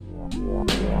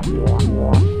All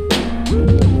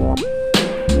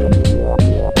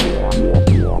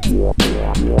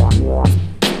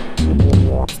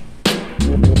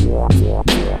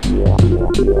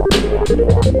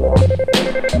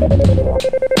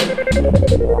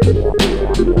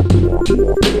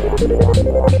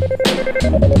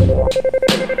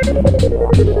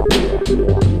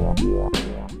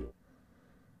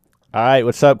right,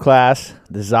 what's up, class?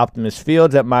 This is Optimus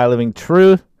Fields at My Living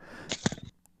Truth,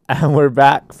 and we're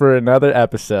back for another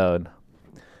episode.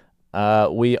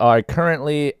 We are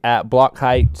currently at block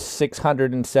height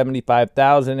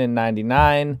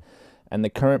 675,099, and the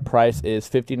current price is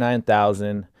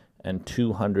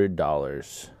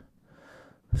 $59,200.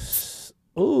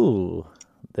 Ooh,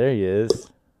 there he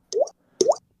is.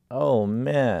 Oh,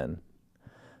 man.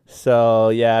 So,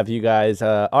 yeah, if you guys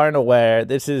aren't aware,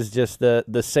 this is just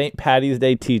the St. Patty's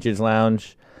Day Teachers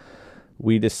Lounge.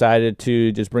 We decided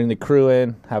to just bring the crew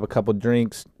in, have a couple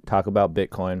drinks, talk about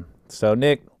Bitcoin. So,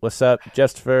 Nick, what's up?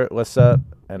 Justfer, what's up?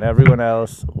 And everyone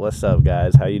else, what's up,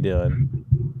 guys? How you doing?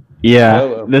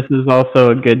 Yeah, this is also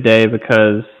a good day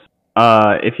because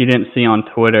if you didn't see on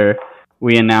Twitter,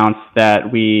 we announced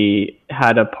that we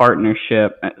had a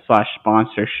partnership /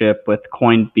 sponsorship with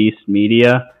CoinBeast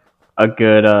Media, a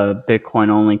good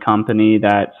Bitcoin-only company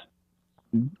that's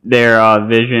their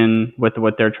vision with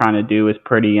what they're trying to do is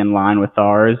pretty in line with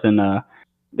ours. And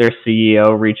their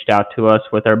CEO reached out to us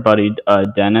with our buddy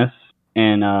Dennis,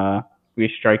 and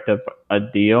we striked up a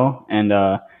deal. And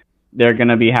they're going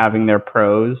to be having their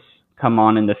pros come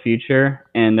on in the future,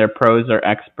 and their pros are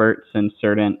experts in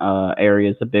certain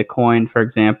areas of Bitcoin. For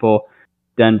example,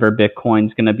 Denver Bitcoin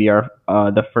is going to be our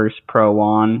the first pro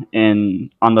on the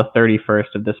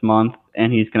 31st of this month,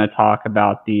 and he's going to talk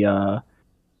about the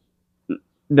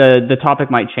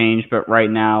topic might change, but right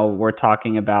now we're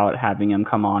talking about having him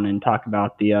come on and talk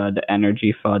about the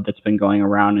energy FUD that's been going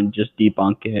around and just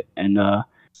debunk it. And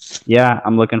yeah,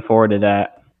 I'm looking forward to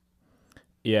that.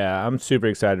 Yeah, I'm super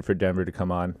excited for Denver to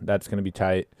come on. That's going to be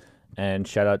tight. And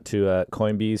shout out to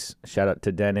CoinBeast. Shout out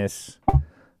to Dennis.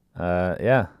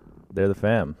 Yeah, they're the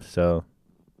fam. So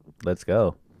let's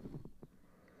go.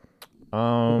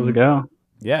 Let's go.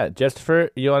 Yeah, Justfer,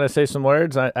 you want to say some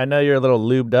words? I know you're a little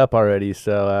lubed up already,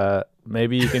 so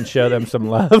maybe you can show them some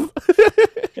love.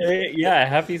 Hey, yeah,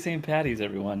 happy St. Patty's,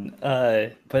 everyone.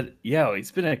 But yeah, it's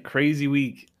been a crazy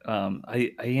week. I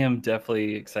am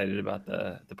definitely excited about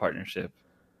the partnership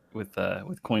with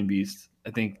CoinBeast.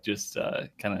 I think just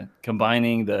kind of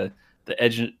combining the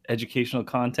educational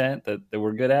content that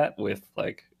we're good at with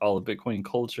like all the Bitcoin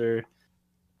culture.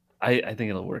 I think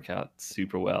it'll work out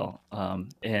super well.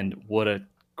 And what a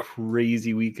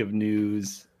crazy week of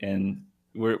news, and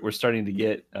we're starting to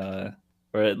get or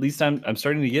at least I'm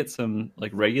starting to get some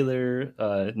like regular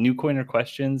new coiner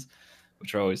questions,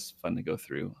 which are always fun to go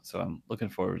through. So I'm looking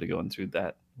forward to going through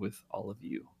that with all of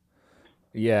you.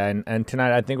 Yeah, and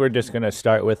tonight I think we're just going to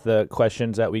start with the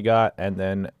questions that we got, and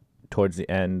then towards the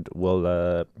end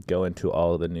we'll go into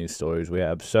all of the news stories we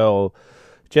have. So,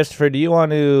 Justfer, do you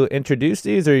want to introduce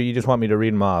these, or you just want me to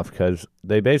read them off? Because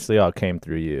they basically all came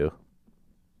through you.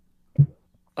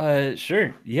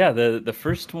 Sure. Yeah, the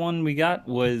first one we got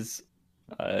was,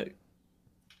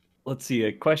 let's see,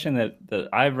 a question that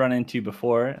I've run into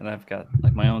before, and I've got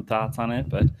like my own thoughts on it,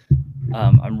 but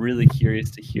I'm really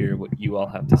curious to hear what you all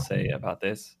have to say about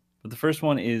this. But the first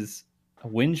one is,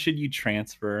 when should you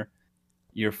transfer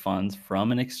your funds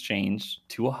from an exchange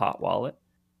to a hot wallet,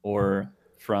 or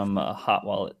from a hot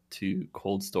wallet to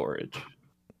cold storage?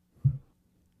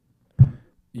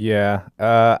 Yeah,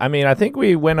 I mean, I think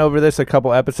we went over this a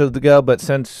couple episodes ago, but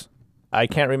since I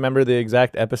can't remember the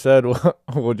exact episode,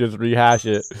 we'll just rehash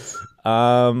it.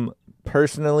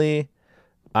 Personally,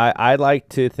 I like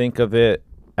to think of it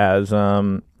as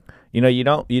you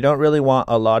don't really want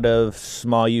a lot of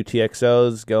small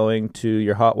UTXOs going to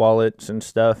your hot wallets and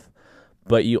stuff,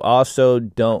 but you also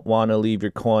don't want to leave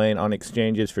your coin on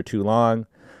exchanges for too long.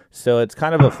 So it's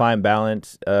kind of a fine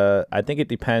balance. I think it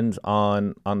depends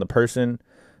on the person,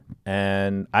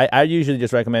 and I usually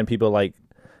just recommend people like,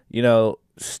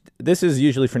 this is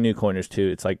usually for new coiners too.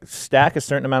 It's like stack a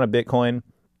certain amount of Bitcoin,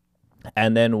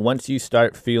 and then once you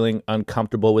start feeling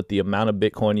uncomfortable with the amount of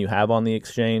Bitcoin you have on the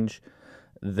exchange,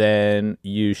 then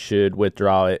you should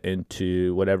withdraw it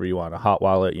into whatever you want, a hot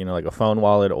wallet, like a phone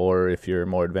wallet, or if you're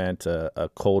more advanced, a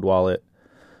cold wallet.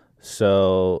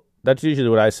 So that's usually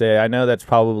what I say. I know that's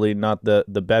probably not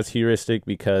the best heuristic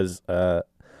because,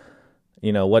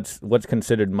 what's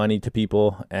considered money to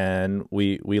people, and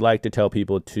we like to tell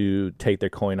people to take their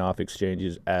coin off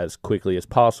exchanges as quickly as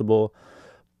possible.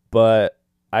 But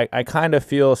I kind of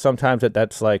feel sometimes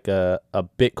that's like a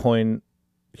Bitcoin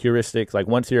heuristics. Like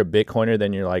once you're a Bitcoiner,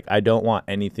 then you're like, I don't want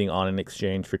anything on an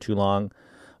exchange for too long.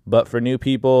 But for new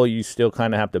people, you still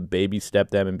kind of have to baby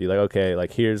step them and be like, okay,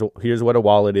 like here's what a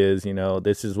wallet is, you know,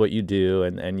 this is what you do,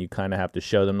 and you kind of have to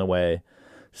show them the way.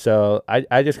 So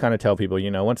I just kind of tell people,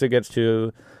 you know, once it gets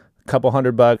to a couple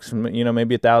 $100, you know,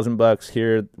 maybe $1,000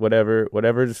 here,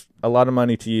 whatever's a lot of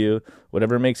money to you,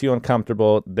 whatever makes you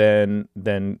uncomfortable, then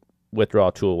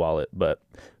withdraw to a wallet. But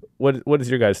what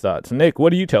is your guys' thoughts? Nick, what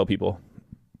do you tell people?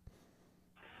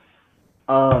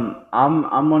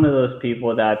 I'm one of those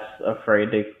people that's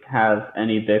afraid to have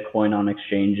any Bitcoin on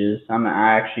exchanges.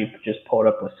 I actually just pulled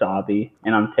up Wasabi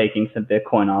and I'm taking some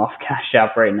Bitcoin off Cash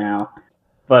App right now.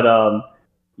 But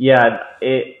yeah,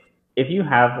 if you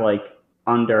have like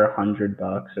under $100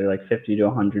 or like 50 to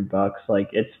 $100, like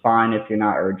it's fine if you're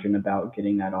not urgent about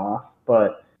getting that off.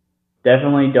 But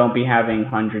definitely don't be having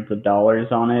hundreds of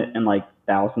dollars on it and like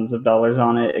thousands of dollars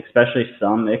on it, especially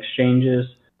some exchanges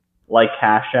like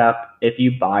Cash App. If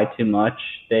you buy too much,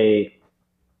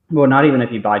 not even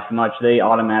if you buy too much, they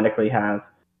automatically have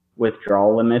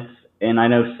withdrawal limits. And I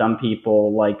know some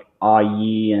people like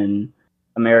Ayi and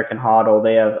American HODL,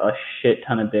 they have a shit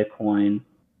ton of Bitcoin.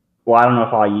 Well, I don't know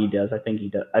if Ayi does. I think he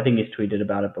does. I think he's tweeted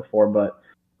about it before, but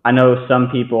I know some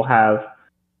people have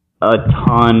a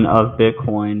ton of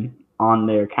Bitcoin on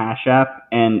their Cash App,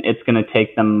 and it's going to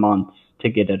take them months to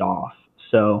get it off.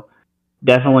 So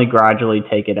definitely gradually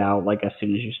take it out, like as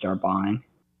soon as you start buying.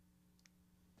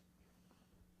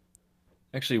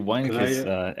 Actually,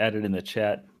 Weinicus added in the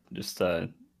chat just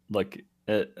like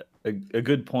a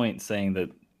good point, saying that,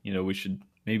 you know, we should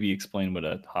maybe explain what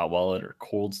a hot wallet or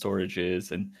cold storage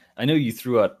is. And I know you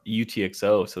threw out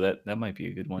UTXO, so that might be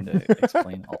a good one to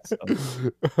explain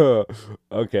also.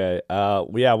 Okay.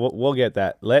 Yeah, we'll get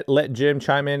that. Let Jim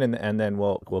chime in, and then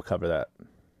we'll cover that.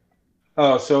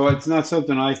 Oh, so it's not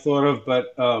something I thought of,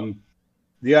 but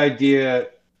the idea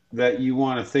that you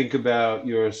want to think about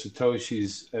your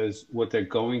Satoshis as what they're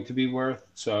going to be worth.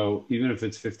 So even if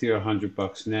it's 50 or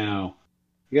 $100 now,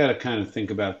 you got to kind of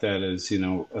think about that as, you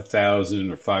know,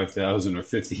 1,000 or 5,000 or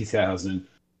 50,000.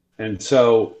 And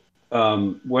so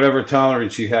whatever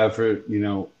tolerance you have for, you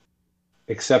know,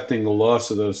 accepting the loss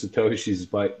of those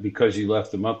Satoshis because you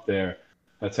left them up there,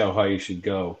 that's how high you should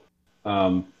go.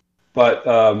 But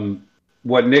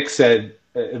what Nick said,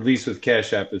 at least with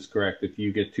Cash App, is correct. If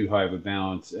you get too high of a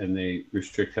balance and they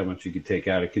restrict how much you can take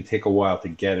out, it can take a while to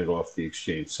get it off the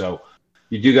exchange. So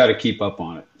you do got to keep up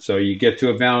on it. So you get to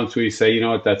a balance where you say, you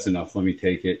know what, that's enough. Let me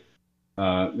take it.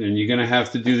 And you're going to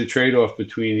have to do the trade-off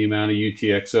between the amount of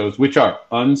UTXOs, which are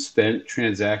unspent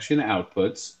transaction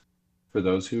outputs, for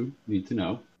those who need to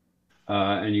know.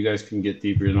 And you guys can get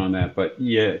deeper in on that. But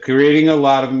yeah, creating a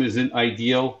lot of them isn't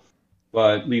ideal,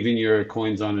 but leaving your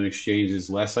coins on an exchange is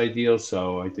less ideal.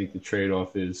 So I think the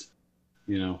trade-off is,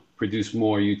 you know, produce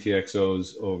more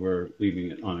UTXOs over leaving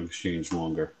it on an exchange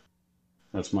longer.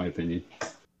 That's my opinion.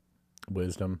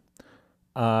 Wisdom.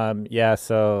 Yeah.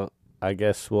 So I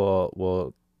guess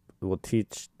we'll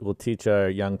teach our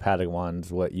young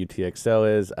Padawans what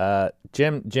UTXO is.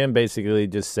 Jim basically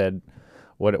just said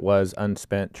what it was: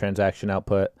 unspent transaction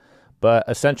output. But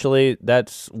essentially,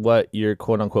 that's what your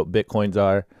quote unquote Bitcoins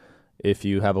are. If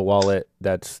you have a wallet,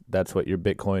 that's what your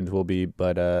Bitcoins will be.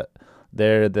 But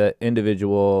they're the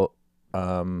individual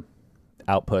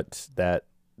outputs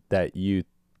that you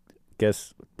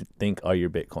guess think are your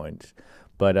Bitcoins.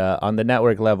 But on the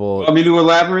network level, want me to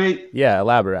elaborate? Yeah,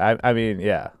 elaborate. I mean,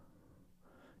 yeah.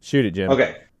 Shoot it, Jim.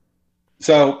 Okay.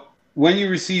 So when you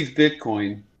receive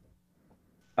Bitcoin,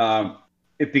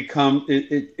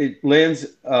 it lands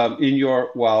in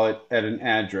your wallet at an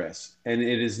address, and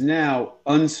it is now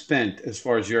unspent as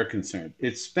far as you're concerned.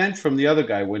 It's spent from the other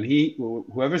guy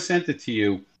whoever sent it to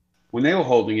you, when they were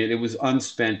holding it, it was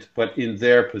unspent, but in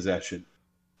their possession.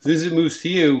 As soon as it moves to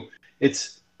you,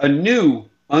 it's a new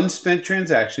unspent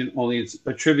transaction, only it's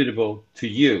attributable to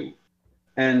you.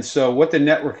 And so what the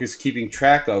network is keeping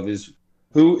track of is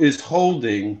who is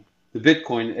holding the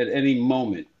Bitcoin at any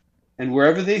moment. And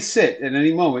wherever they sit at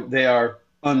any moment, they are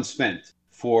unspent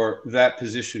for that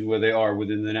position where they are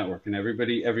within the network. And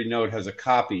every node has a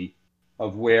copy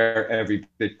of where every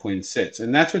Bitcoin sits.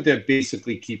 And that's what they're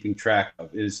basically keeping track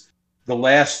of, is the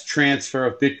last transfer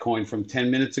of Bitcoin from 10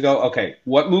 minutes ago. Okay,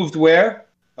 what moved where?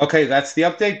 Okay, that's the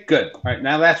update. Good. All right,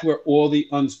 now that's where all the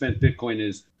unspent Bitcoin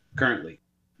is currently.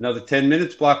 Another 10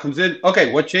 minutes block comes in.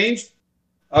 Okay, what changed?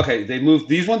 Okay, they moved.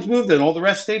 These ones moved and all the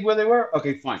rest stayed where they were?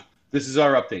 Okay, fine. This is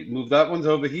our update. Move that one's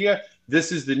over here.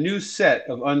 This is the new set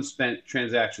of unspent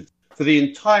transactions for the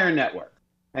entire network.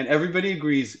 And everybody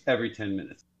agrees every 10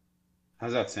 minutes.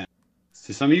 How's that sound?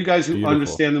 To some of you guys who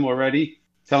understand them already,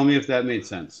 tell me if that made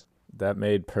sense. That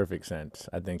made perfect sense.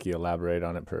 I think you elaborate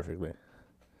on it perfectly.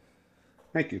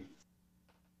 Thank you.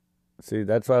 See,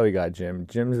 that's why we got Jim.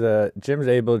 Jim's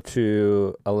able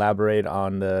to elaborate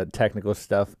on the technical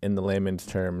stuff in the layman's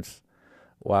terms,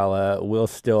 while we'll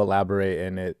still elaborate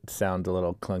and it sounds a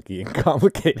little clunky and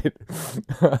complicated.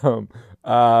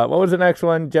 What was the next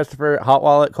one, Christopher? Hot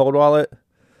wallet, cold wallet?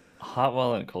 Hot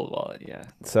wallet and cold wallet, yeah.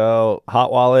 So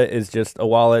hot wallet is just a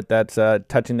wallet that's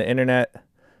touching the internet,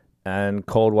 and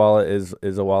cold wallet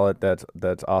is a wallet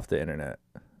that's off the internet.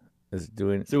 Is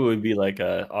doing So it would be like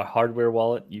a hardware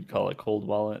wallet, you'd call it cold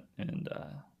wallet, and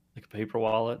like a paper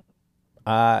wallet.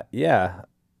 Yeah.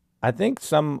 I think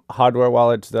some hardware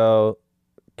wallets though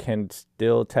can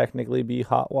still technically be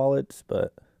hot wallets,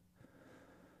 but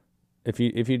if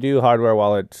you do hardware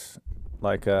wallets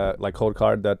like Cold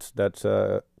Card, that's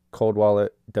a cold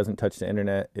wallet, doesn't touch the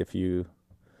internet if you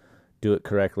do it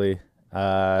correctly.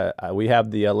 We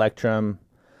have the Electrum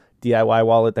DIY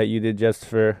wallet that you did just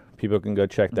for people can go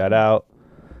check that out.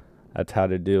 That's how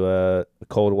to do a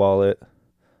cold wallet.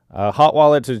 Hot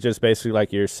wallets is just basically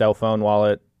like your cell phone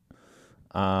wallet,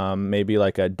 maybe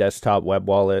like a desktop web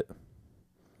wallet.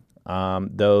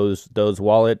 Those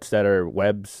wallets that are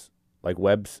website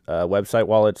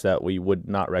wallets that we would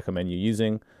not recommend you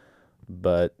using,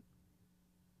 but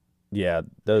yeah,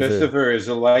 those Christopher, is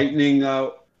a lightning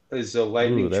channel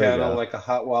go. like a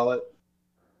hot wallet?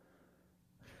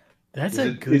 That's Is a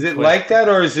it, good is it question. like that,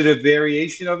 or is it a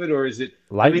variation of it, or is it?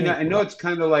 Lightning. I know it's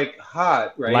kind of like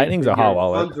hot, right? Lightning's But a hot your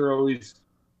wallet. funds are always,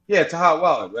 yeah, it's a hot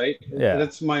wallet, right? Yeah.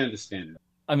 That's my understanding.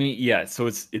 I mean, yeah, so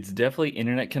it's definitely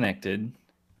internet connected.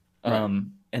 Right.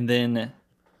 And then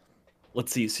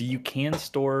let's see, so you can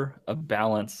store a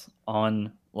balance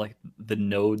on like the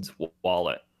node's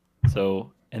wallet.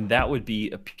 So, and that would be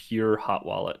a pure hot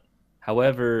wallet.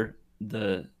 However,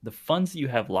 the funds that you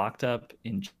have locked up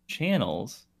in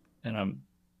channels, and I'm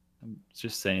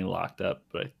just saying locked up,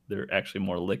 but they're actually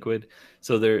more liquid.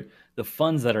 So the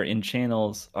funds that are in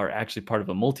channels are actually part of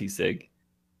a multi-sig.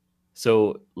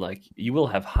 So like you will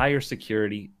have higher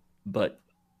security, but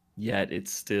yet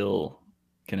it's still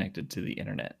connected to the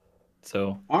internet.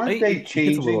 So Aren't they it gets a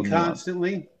little changing nuanced.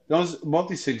 constantly? Those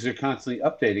multi-sigs are constantly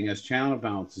updating as channel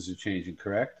balances are changing,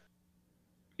 correct?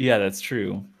 Yeah, that's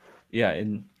true. Yeah,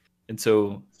 and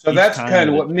so So each that's time kind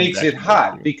of that a what makes it transaction goes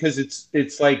hot through- because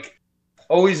it's like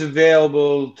always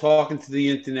available, talking to the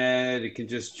internet. It can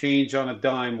just change on a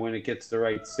dime when it gets the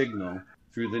right signal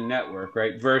through the network,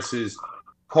 right? Versus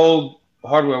cold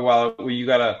hardware wallet where you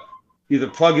gotta either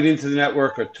plug it into the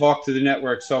network or talk to the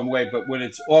network some way. But when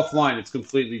it's offline, it's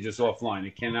completely just offline.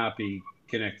 It cannot be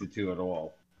connected to at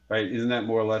all, right? Isn't that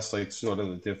more or less like sort of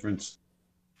the difference?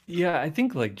 Yeah, I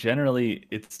think like generally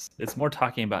it's more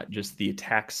talking about just the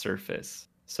attack surface.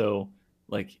 So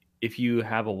like if you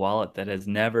have a wallet that has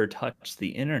never touched the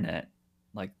internet,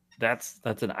 like that's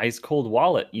an ice cold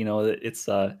wallet. You know, it's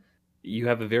you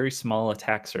have a very small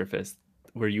attack surface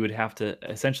where you would have to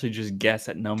essentially just guess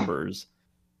at numbers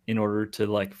in order to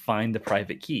like find the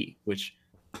private key, which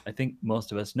I think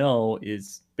most of us know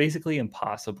is basically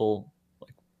impossible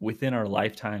like within our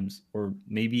lifetimes or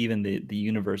maybe even the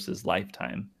universe's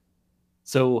lifetime.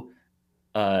 So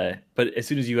but as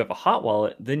soon as you have a hot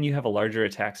wallet, then you have a larger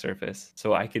attack surface.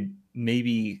 So I could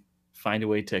maybe find a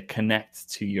way to connect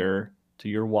to your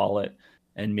wallet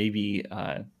and maybe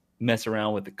mess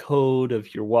around with the code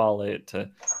of your wallet to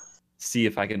see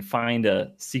if I can find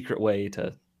a secret way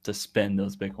to spend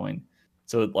those Bitcoin.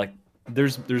 So like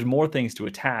there's more things to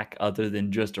attack other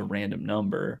than just a random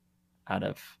number out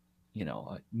of, you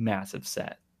know, a massive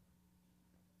set.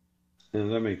 Yeah,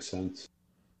 that makes sense.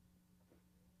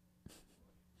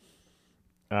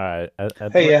 All right.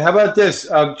 Hey, how about this,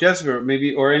 Jessica,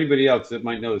 maybe, or anybody else that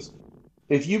might know this?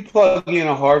 If you plug in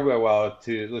a hardware wallet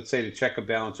to, let's say, to check a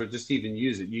balance or just even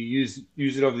use it, you use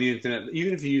it over the internet,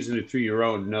 even if you're using it through your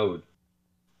own node.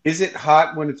 Is it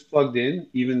hot when it's plugged in,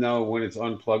 even though when it's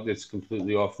unplugged, it's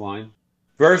completely offline?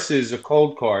 Versus a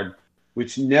cold card,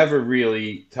 which never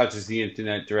really touches the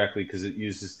internet directly because it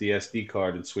uses the SD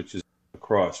card and switches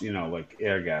across, you know, like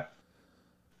air gap.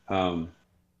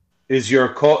 Is your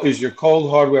cold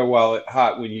hardware wallet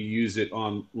hot when you use it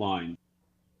online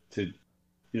to,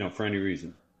 you know, for any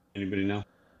reason? Anybody know?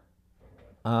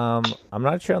 I'm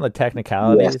not sure on the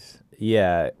technicalities.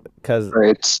 Yeah, because Or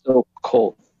it's still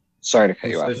cold. Sorry to cut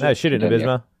you off. no, shoot it,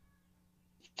 Continue.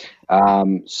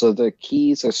 Nabisma. So the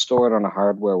keys are stored on a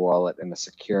hardware wallet in a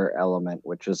secure element,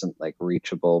 which isn't like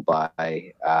reachable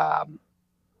by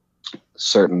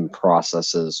certain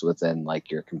processes within like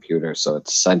your computer. So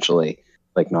it's essentially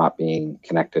like not being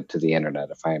connected to the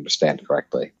internet, if I understand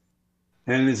correctly.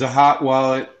 And is a hot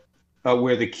wallet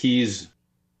where the keys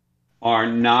are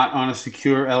not on a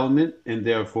secure element and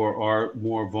therefore are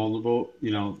more vulnerable,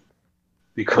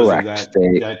 because Correct.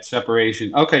 of that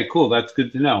separation. Okay, cool. That's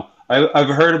good to know. I've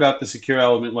heard about the secure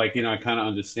element, I kind of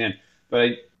understand,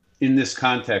 but in this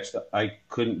context, I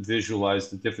couldn't visualize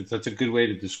the difference. That's a good way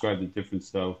to describe the difference,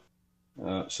 though.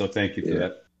 So thank you for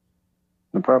that.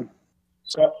 No problem.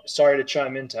 So sorry to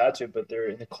chime in to add to it, but they're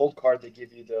in the cold card. They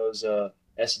give you those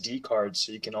SD cards,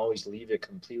 so you can always leave it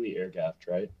completely air gapped,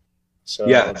 right? So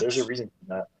there's a reason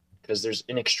for that, because there's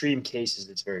in extreme cases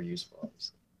it's very useful.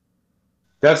 Obviously.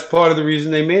 That's part of the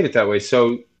reason they made it that way.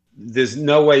 So there's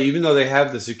no way, even though they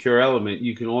have the secure element,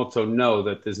 you can also know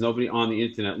that there's nobody on the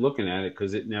internet looking at it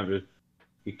because it's never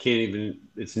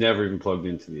even plugged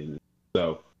into the internet.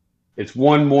 So it's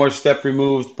one more step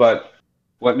removed. But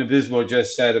what Nabismo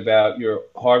just said about your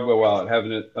hardware wallet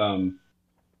having a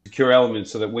secure element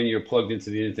so that when you're plugged into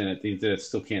the internet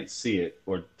still can't see it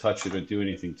or touch it or do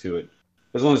anything to it.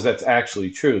 As long as that's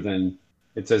actually true, then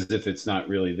it's as if it's not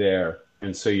really there.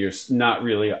 And so you're not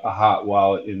really a hot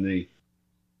wallet in the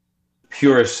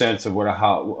purest sense of what a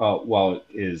hot wallet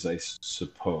is, I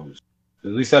suppose.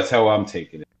 At least that's how I'm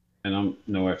taking it. And I'm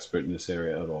no expert in this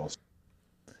area at all.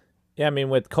 Yeah, I mean,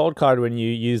 with Cold Card, when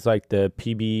you use like the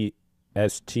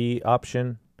PBST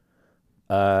option,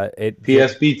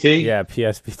 PSBT? Yeah,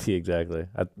 PSBT, exactly.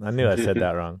 I knew I said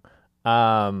that wrong.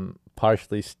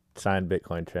 Partially signed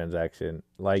Bitcoin transaction.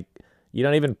 Like, you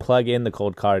don't even plug in the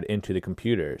Cold Card into the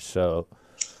computer, so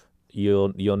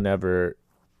you'll never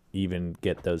even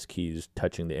get those keys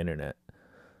touching the internet.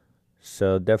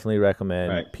 So definitely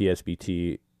recommend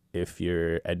PSBT if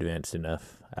you're advanced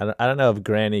enough. I don't know if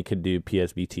Granny could do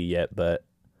PSBT yet, but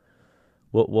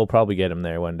we'll probably get him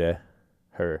there one day.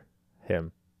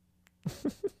 Him.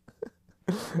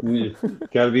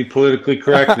 Got to be politically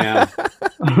correct now.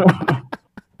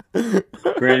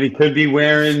 Granny could be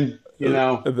wearing,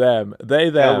 them.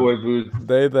 Cowboy boots.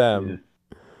 They, them.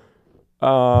 Yeah.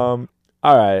 All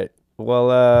right.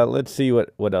 Well, let's see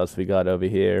what else we got over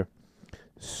here.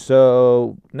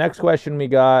 So, next question we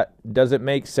got, does it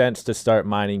make sense to start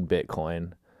mining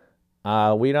Bitcoin?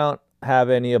 We don't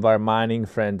have any of our mining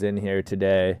friends in here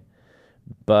today,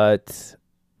 but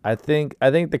I think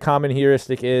the common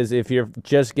heuristic is if you're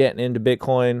just getting into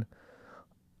Bitcoin,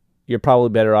 you're probably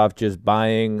better off just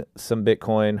buying some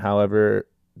Bitcoin, however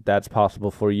that's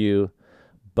possible for you.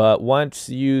 But once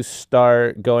you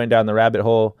start going down the rabbit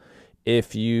hole,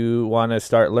 if you want to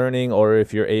start learning, or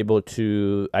if you're able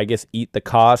to, I guess, eat the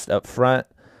cost up front,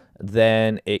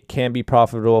 then it can be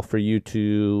profitable for you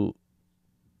to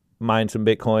mine some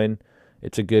Bitcoin.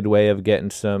 It's a good way of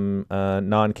getting some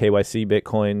non-KYC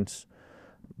Bitcoins.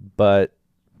 But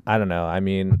I don't know. I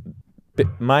mean,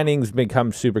 mining's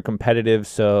become super competitive,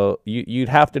 so you'd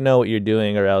have to know what you're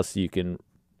doing, or else you can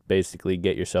basically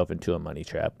get yourself into a money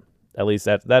trap. At least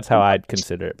that's how I'd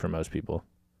consider it for most people.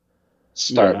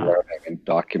 Start learning and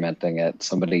documenting it.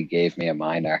 Somebody gave me a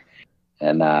miner,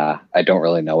 and I don't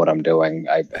really know what I'm doing.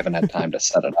 I haven't had time to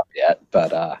set it up yet,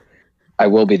 but I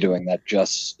will be doing that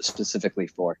just specifically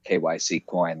for KYC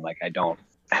coin. Like, I don't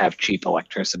have cheap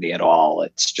electricity at all.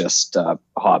 It's just a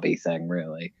hobby thing,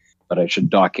 really. But I should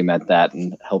document that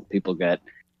and help people get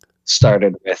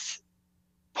started with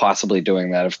possibly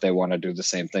doing that if they want to do the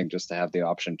same thing, just to have the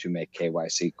option to make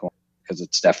KYC coin, because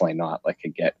it's definitely not like a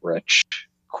get rich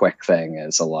quick thing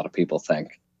as a lot of people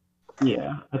think.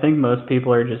 Yeah, I think most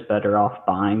people are just better off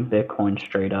buying Bitcoin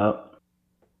straight up.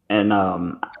 And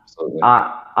Absolutely.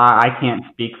 I can't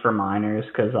speak for miners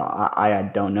because I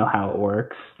don't know how it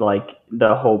works, like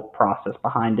the whole process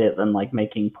behind it and like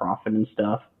making profit and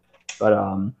stuff. But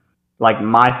like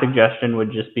my suggestion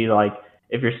would just be like,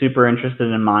 if you're super interested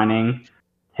in mining,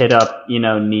 hit up,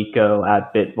 Nico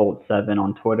at BitVolt7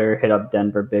 on Twitter, hit up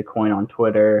Denver Bitcoin on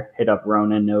Twitter, hit up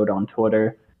Ronin Node on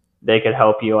Twitter. They could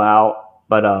help you out,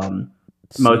 but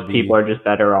most people are just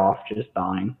better off just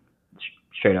buying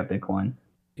straight up Bitcoin.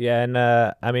 Yeah, and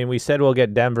I mean, we said we'll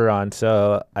get Denver on,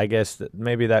 so I guess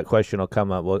maybe that question will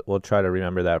come up. We'll try to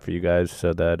remember that for you guys,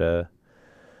 so that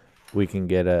we can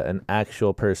get an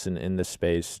actual person in the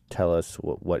space tell us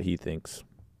what he thinks.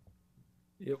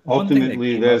 Yeah,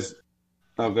 ultimately, there's.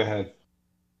 Oh, go ahead.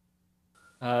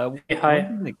 Hi,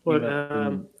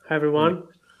 everyone.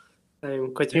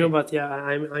 I'm quite new, but yeah,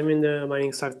 I'm in the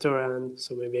mining sector, and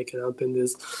so maybe I can help in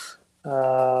this.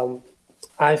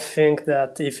 I think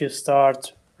that if you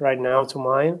start right now to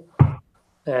mine,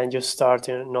 and you start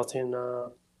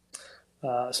so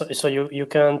you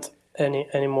can't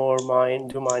anymore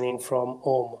do mining from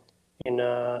home in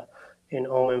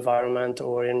home environment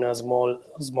or in a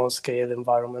small scale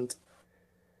environment,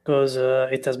 because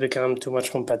it has become too much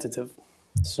competitive.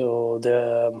 So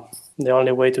the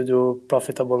only way to do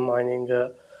profitable mining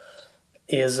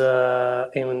is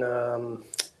in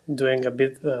doing a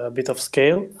bit of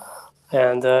scale,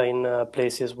 and in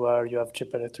places where you have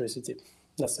cheap electricity.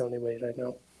 That's the only way right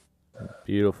now.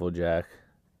 Beautiful, Jack.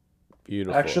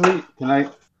 Beautiful. Actually, Can I?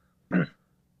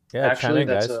 Yeah, actually,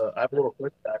 guys. I have a little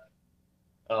quick back.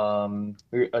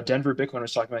 A Denver Bitcoiner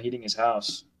was talking about heating his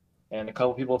house, and a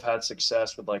couple people have had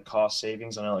success with like cost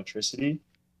savings on electricity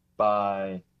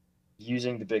by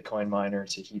using the Bitcoin miner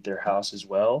to heat their house as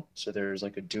well. So there's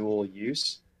like a dual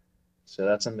use. So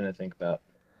that's something to think about.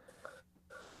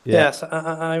 Yeah. Yes,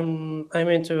 I'm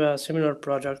into a similar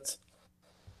project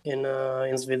in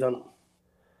Sweden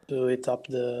to heat up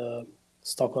the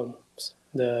Stockholm,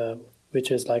 which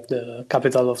is like the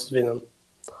capital of Sweden.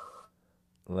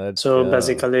 So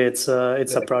basically, it's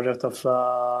a project of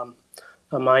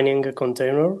a mining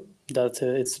container that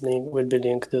will be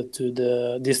linked to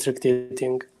the district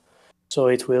heating. So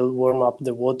it will warm up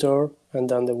the water, and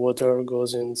then the water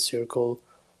goes in circle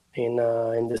in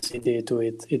the city to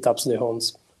heat up the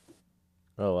homes.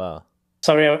 Oh wow!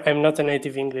 Sorry, I'm not a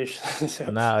native English. So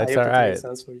no, it's all right. It's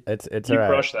all right. You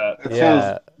crush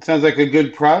that. Sounds like a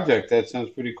good project. That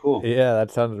sounds pretty cool. Yeah,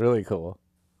 that sounds really cool.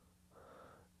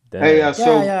 Damn. Hey,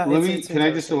 let me. Can I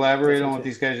just elaborate on what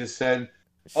these guys just said?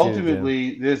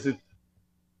 Ultimately, there's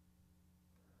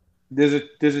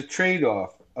a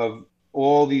trade-off of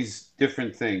all these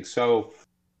different things. So,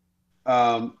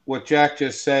 what Jack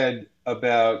just said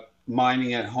about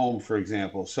mining at home, for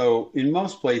example. So, in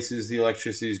most places, the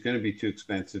electricity is going to be too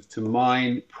expensive to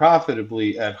mine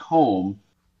profitably at home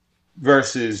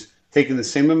versus taking the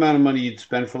same amount of money you'd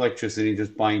spend for electricity and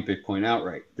just buying Bitcoin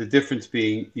outright. The difference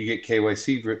being you get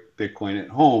KYC Bitcoin at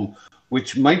home,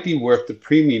 which might be worth the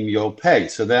premium you'll pay.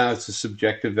 So that's a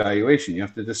subjective valuation. You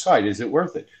have to decide, is it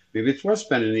worth it? Maybe it's worth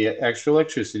spending the extra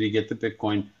electricity to get the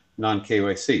Bitcoin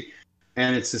non-KYC.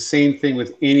 And it's the same thing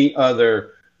with any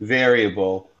other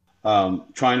variable.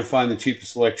 Trying to find the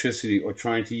cheapest electricity or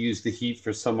trying to use the heat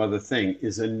for some other thing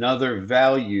is another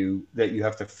value that you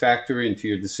have to factor into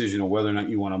your decision of whether or not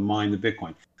you want to mine the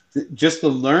Bitcoin. Just the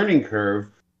learning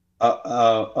curve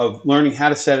of learning how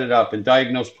to set it up and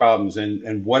diagnose problems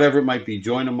and whatever it might be,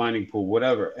 join a mining pool,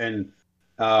 whatever, and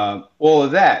all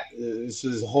of that. This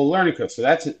is a whole learning curve. So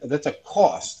that's a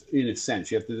cost in a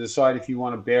sense. You have to decide if you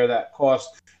want to bear that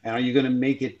cost, and are you going to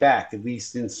make it back, at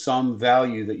least in some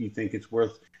value that you think it's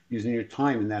worth using your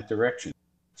time in that direction.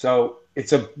 So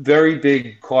it's a very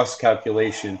big cost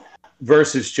calculation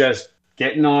versus just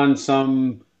getting on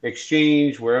some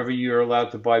exchange wherever you're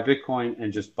allowed to buy Bitcoin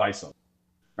and just buy something,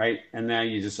 right? And now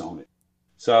you just own it.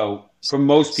 So for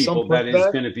most people, that is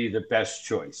going to be the best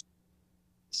choice.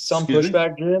 Some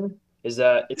pushback, Jim, is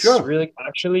that it's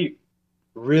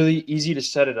really easy to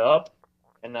set it up,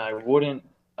 and I wouldn't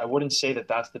say that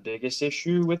that's the biggest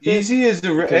issue with it. Easy is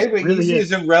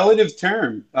a relative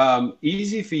term.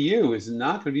 Easy for you is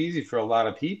not going to be easy for a lot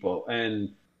of people,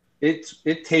 and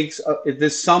it takes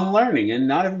there's some learning, and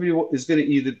not everybody is going to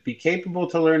either be capable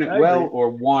to learn it or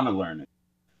want to learn it.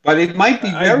 But it might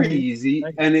be very easy.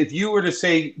 And if you were to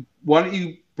say, why don't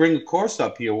you bring a course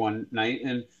up here one night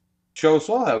and show us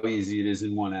all how easy it is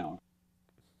in 1 hour?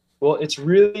 Well, it's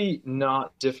really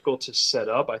not difficult to set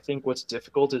up. I think what's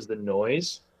difficult is the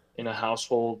noise in a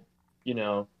household,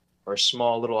 or a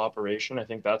small little operation. I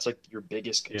think that's like your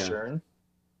biggest concern. Yeah.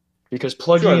 Because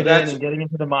plugging it in and getting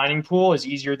into the mining pool is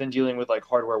easier than dealing with like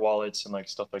hardware wallets and like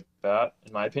stuff like that,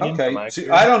 in my opinion. Okay,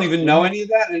 so I don't even know any of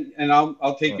that, and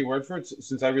I'll take your word for it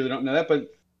since I really don't know that.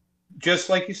 But just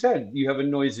like you said, you have a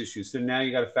noise issue, so now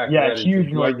you got to factor that in.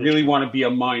 Do I really want to be a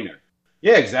miner?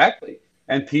 Yeah, exactly.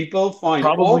 And people find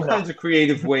all kinds of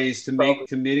creative ways to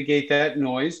mitigate that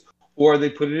noise, or they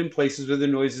put it in places where the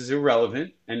noise is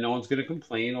irrelevant and no one's going to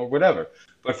complain or whatever.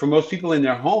 But for most people in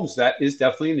their homes, that is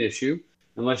definitely an issue.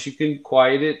 Unless you can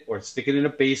quiet it or stick it in a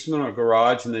basement or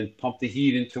garage and then pump the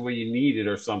heat into where you need it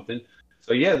or something.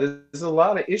 So yeah, there's a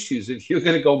lot of issues if you're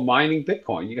going to go mining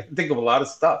Bitcoin. You got to think of a lot of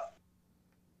stuff.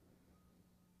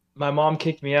 My mom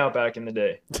kicked me out back in the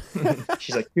day.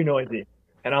 She's like, too noisy.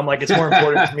 And I'm like, it's more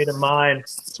important for me to mine.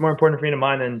 It's more important for me to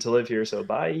mine than to live here. So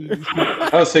bye.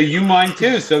 Oh, so you mine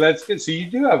too. So that's good. So you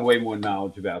do have way more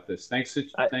knowledge about this. Thanks for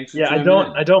I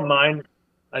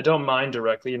don't mine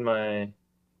directly in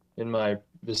my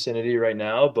vicinity right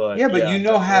now, but but you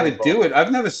know how to do it.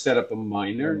 I've never set up a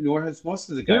miner, nor has most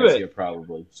of the guys here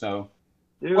probably. So,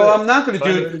 I'm not going to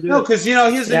do it. No, because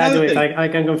here's another thing. I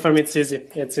can confirm it's easy.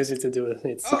 It's easy to do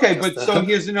it. So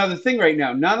here's another thing right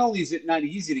now. Not only is it not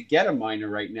easy to get a miner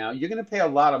right now, you're going to pay a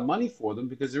lot of money for them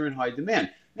because they're in high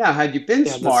demand. Now, had you been Yeah,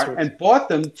 that's smart true. and bought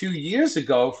them 2 years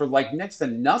ago for like next to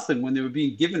nothing when they were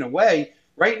being given away,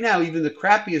 right now, even the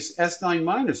crappiest S9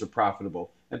 miners are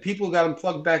profitable and people got them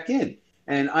plugged back in.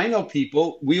 And I know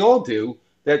people, we all do,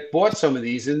 that bought some of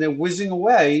these and they're whizzing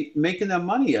away, making their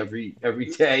money every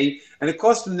day. And it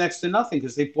cost them next to nothing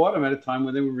because they bought them at a time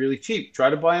when they were really cheap.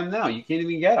 Try to buy them now. You can't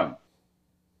even get them.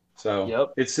 So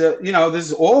Yep. it's,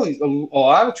 there's all a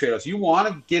lot of trade-offs. You want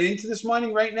to get into this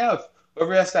mining right now? If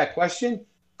whoever asked that question,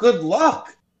 good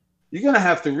luck. You're going to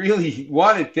have to really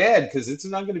want it bad because it's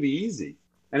not going to be easy.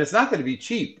 And it's not going to be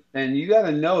cheap. And you got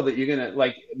to know that you're going to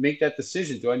like make that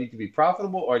decision. Do I need to be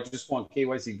profitable or I just want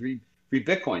KYC free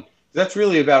Bitcoin? That's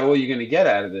really about all you're going to get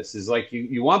out of this is like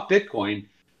you want Bitcoin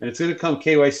and it's going to come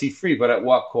KYC free, but at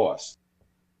what cost?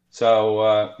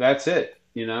 So that's it,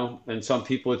 and some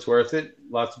people it's worth it.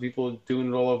 Lots of people are doing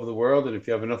it all over the world. And if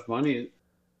you have enough money,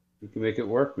 you can make it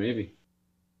work maybe.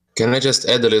 Can I just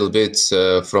add a little bit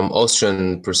from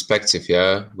Austrian perspective?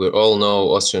 Yeah, we all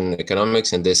know Austrian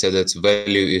economics, and they say that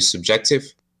value is subjective.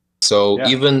 So yeah.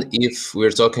 Even if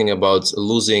we're talking about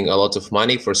losing a lot of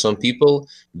money for some people,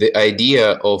 the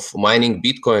idea of mining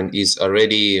Bitcoin is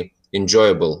already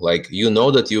enjoyable. Like,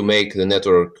 that you make the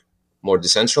network more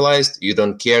decentralized. You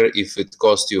don't care if it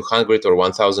costs you $100 or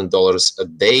 $1,000 a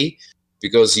day,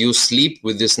 because you sleep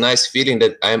with this nice feeling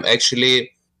that I'm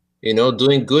actually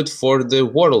doing good for the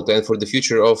world and for the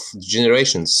future of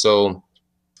generations. So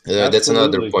that's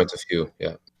another point of view.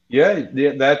 Yeah. Yeah,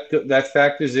 that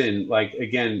factors in. Like,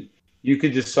 again, you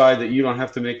could decide that you don't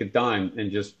have to make a dime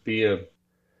and just be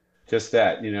just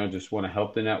want to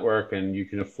help the network and you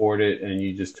can afford it and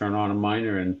you just turn on a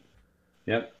miner and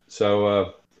yep.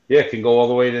 So it can go all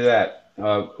the way to that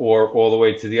or all the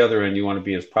way to the other end. You want to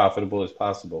be as profitable as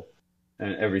possible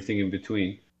and everything in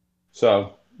between.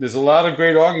 So there's a lot of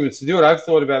great arguments to do it. I've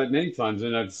thought about it many times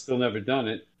and I've still never done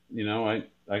it.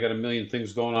 I got a million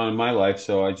things going on in my life,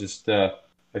 so I just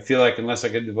I feel like unless I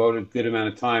can devote a good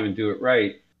amount of time and do it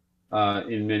right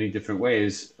in many different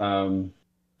ways,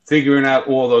 figuring out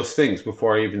all those things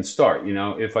before I even start.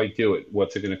 If I do it,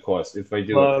 what's it going to cost? If I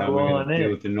do it, how am I going to deal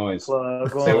with the noise?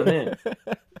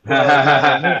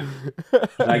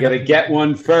 I got to get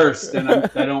one first, and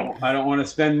I don't want to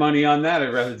spend money on that.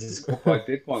 I'd rather just go buy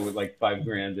Bitcoin with like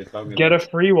 $5,000 if I'm gonna get a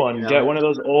free one. Get one of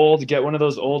those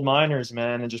old miners,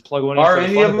 man, and just plug one in. Are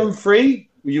any of them free?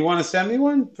 You want to send me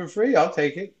one for free? I'll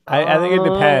take it. I think it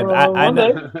depends.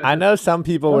 I know some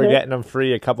people were getting them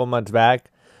free a couple months back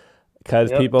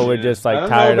because people were just like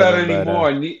tired of them. I don't know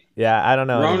about anymore. Yeah, I don't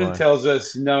know. Ronan anymore. tells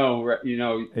us no.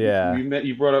 Yeah.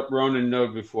 You brought up Ronan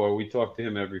Node before. We talk to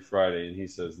him every Friday, and he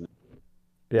says no.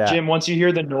 Yeah. Jim, once you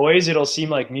hear the noise, it'll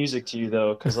seem like music to you,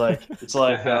 though, because it's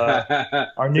like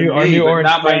our new orange.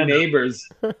 Not my neighbors.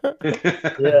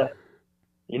 Yeah.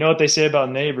 You know what they say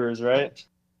about neighbors, right?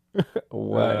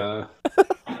 What?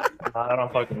 I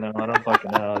don't fucking know. I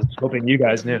was hoping you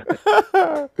guys knew.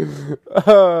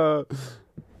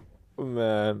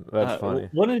 Man, that's funny.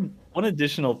 One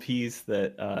additional piece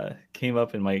that came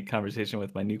up in my conversation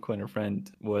with my Newcoiner friend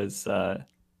was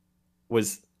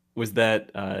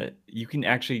that you can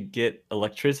actually get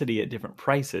electricity at different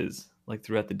prices like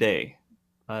throughout the day.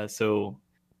 So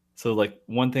like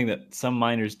one thing that some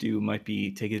miners do might be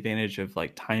take advantage of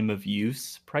like time of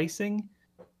use pricing,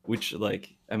 which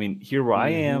like, I mean, here where I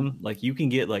am, like you can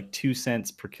get like 2 cents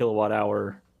per kilowatt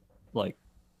hour, like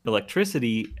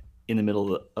electricity in the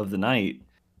middle of the night,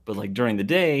 but like during the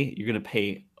day, you're going to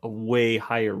pay a way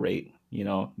higher rate,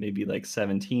 maybe like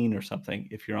 17 or something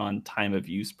if you're on time of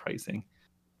use pricing.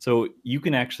 So you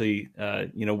can actually,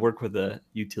 work with a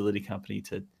utility company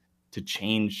to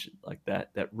change like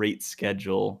that rate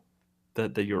schedule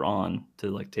that you're on to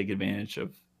like take advantage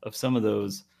of some of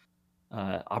those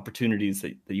opportunities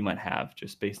that you might have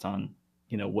just based on,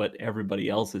 what everybody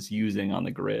else is using on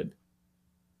the grid.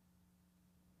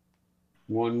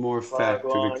 One more factor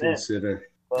to consider.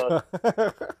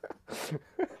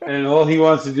 And all he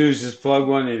wants to do is just plug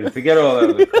one in and forget all that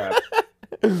other crap.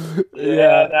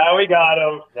 Yeah, now we got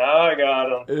him. Now I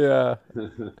got him. Yeah.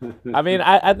 I mean,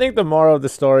 I think the moral of the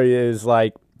story is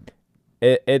like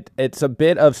it's a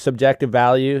bit of subjective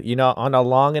value. On a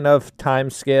long enough time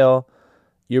scale,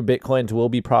 your Bitcoins will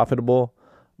be profitable,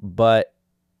 but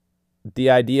the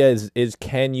idea is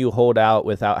can you hold out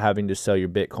without having to sell your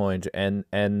Bitcoins? And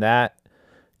that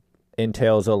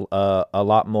entails a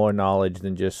lot more knowledge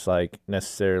than just like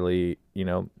necessarily,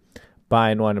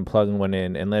 buying one and plugging one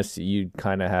in. Unless you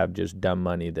kind of have just dumb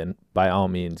money, then by all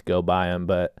means go buy them.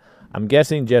 But I'm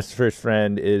guessing Jesper's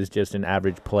friend is just an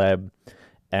average pleb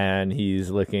and he's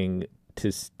looking to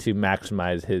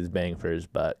maximize his bang for his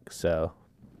buck. So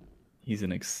He's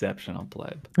an exceptional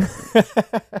pleb.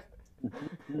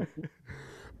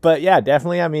 But yeah,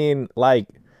 definitely. I mean, like,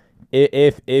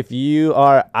 if you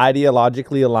are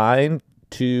ideologically aligned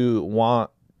to want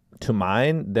to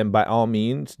mine, then by all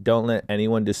means, don't let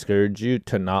anyone discourage you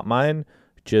to not mine.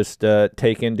 Just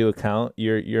take into account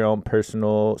your own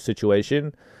personal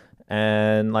situation.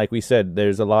 And like we said,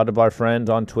 there's a lot of our friends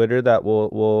on Twitter that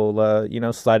will you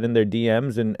know, slide in their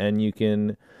DMs, and you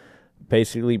can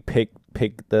basically pick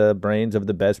the brains of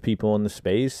the best people in the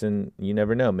space, and you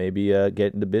never know, maybe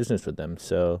get into business with them.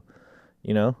 So,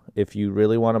 you know, if you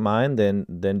really want to mine,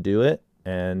 then do it.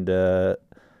 And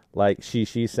like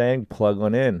she's saying, plug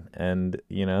one in, and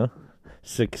you know,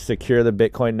 secure the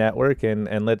Bitcoin network,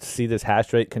 and let's see this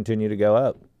hash rate continue to go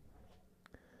up.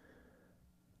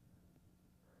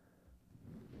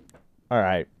 All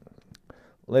right,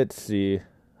 let's see.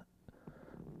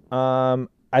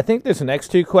 I think this next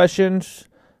two questions,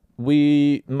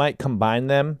 we might combine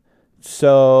them.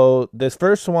 So this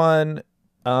first one,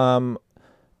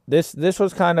 this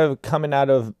was kind of coming out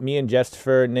of me and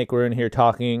Jessifer. Nick were in here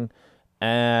talking,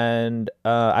 and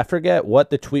I forget what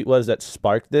the tweet was that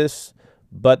sparked this,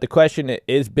 but the question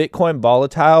is Bitcoin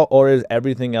volatile, or is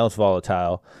everything else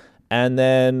volatile? And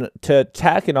then to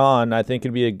tack it on, I think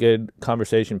it'd be a good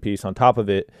conversation piece on top of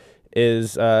it,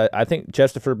 is I think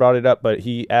Jessifer brought it up, but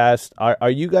he asked, are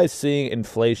you guys seeing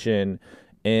inflation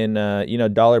in you know,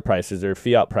 dollar prices or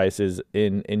fiat prices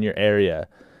in your area?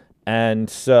 And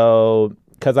so,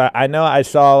 because I know I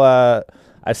saw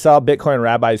Bitcoin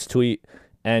Rabbi's tweet,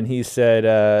 and he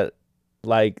said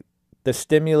like the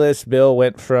stimulus bill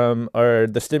went from, or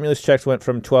the stimulus checks went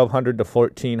from $1,200 to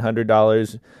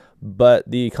 $1,400, but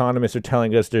the economists are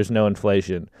telling us there's no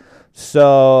inflation.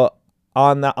 So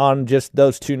on just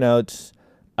those two notes,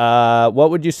 what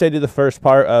would you say to the first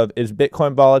part of, is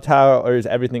Bitcoin volatile, or is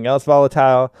everything else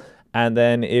volatile? And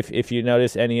then if you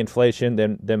notice any inflation,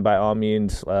 then by all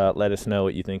means, let us know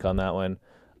what you think on that one.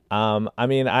 I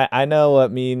mean, I know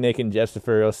what me, Nick, and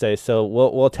Jessifer will say, so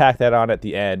we'll tack that on at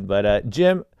the end. But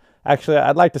Jim, actually,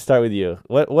 I'd like to start with you.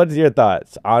 What's your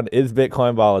thoughts on, is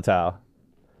Bitcoin volatile?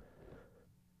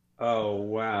 Oh,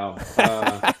 wow.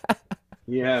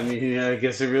 Yeah, I mean, I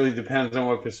guess it really depends on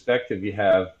what perspective you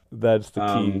have. That's the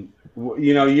key.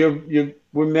 You know,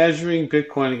 we're measuring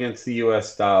Bitcoin against the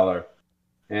U.S. dollar,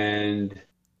 and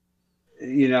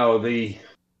you know,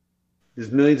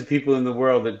 there's millions of people in the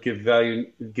world that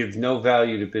give no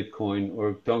value to Bitcoin,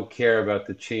 or don't care about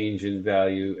the change in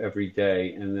value every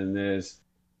day, and then there's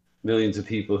millions of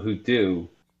people who do.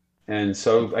 And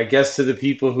so I guess to the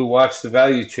people who watch the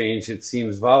value change, it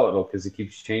seems volatile because it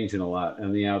keeps changing a lot.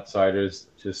 And the outsiders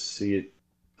just see it,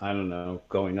 I don't know,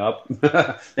 going up.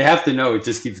 They have to know it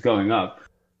just keeps going up.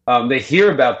 They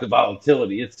hear about the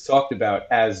volatility. It's talked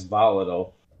about as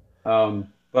volatile.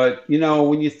 But, you know,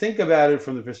 when you think about it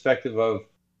from the perspective of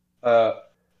a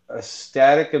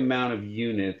static amount of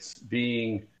units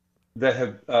being, that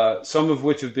have some of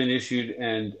which have been issued,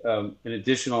 and an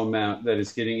additional amount that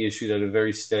is getting issued at a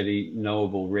very steady,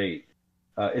 knowable rate.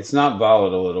 It's not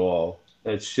volatile at all.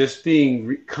 It's just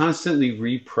being constantly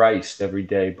repriced every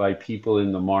day by people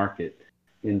in the market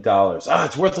in dollars.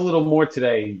 It's worth a little more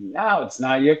today. No, it's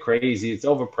not. You're crazy. It's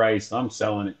overpriced. I'm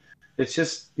selling it. It's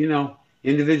just, you know,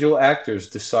 individual actors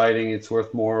deciding it's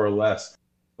worth more or less.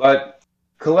 But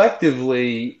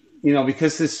collectively, you know,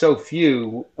 because there's so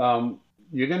few,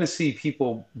 you're going to see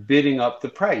people bidding up the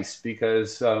price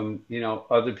because, you know,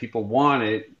 other people want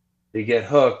it. They get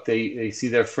hooked. They see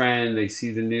their friend. They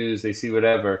see the news. They see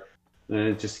whatever. And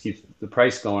it just keeps the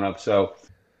price going up. So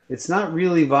it's not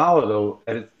really volatile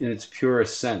in its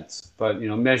purest sense. But, you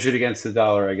know, measured against the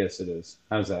dollar, I guess it is.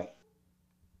 How's that?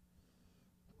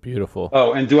 Beautiful.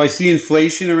 Oh, and do I see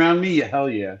inflation around me? Hell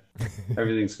yeah.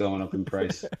 Everything's going up in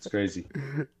price. It's crazy.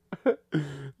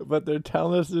 But they're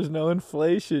telling us there's no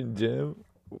inflation, Jim.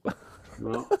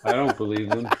 Well, I don't believe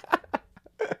them.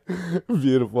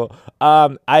 Beautiful.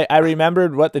 I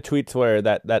remembered what the tweets were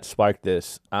that sparked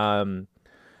this.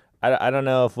 I don't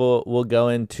know if we'll go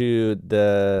into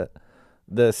the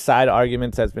side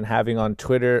arguments that's been having on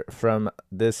Twitter from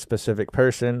this specific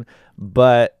person,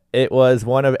 but it was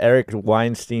one of Eric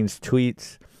Weinstein's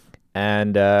tweets,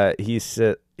 and he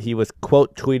said he was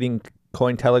quote tweeting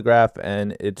Cointelegraph,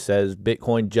 and it says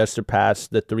Bitcoin just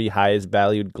surpassed the 3 highest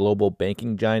valued global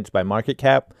banking giants by market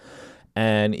cap.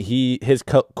 And his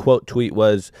quote tweet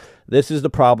was, "This is the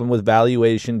problem with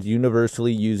valuations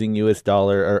universally using US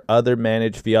dollar or other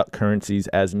managed fiat currencies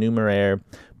as numeraire.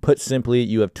 Put simply,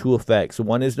 you have two effects.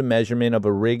 One is the measurement of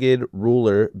a rigged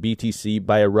ruler, BTC,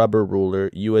 by a rubber ruler,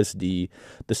 USD.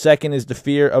 The second is the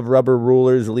fear of rubber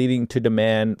rulers leading to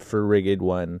demand for rigged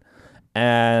one."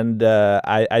 And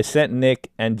I sent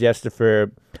Nick and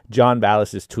Jessifer John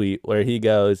Vallis's tweet where he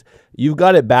goes, "You've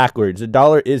got it backwards. The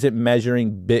dollar isn't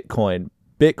measuring Bitcoin.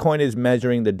 Bitcoin is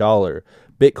measuring the dollar.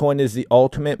 Bitcoin is the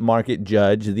ultimate market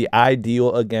judge, the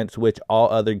ideal against which all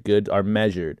other goods are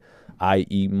measured,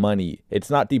 i.e. money. It's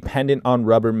not dependent on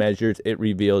rubber measures, it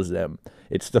reveals them.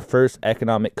 It's the first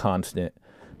economic constant."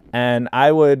 And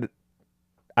I would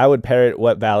parrot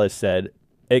what Vallis said,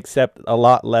 except a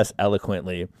lot less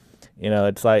eloquently. You know,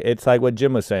 it's like what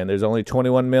Jim was saying. There's only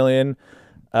 21 million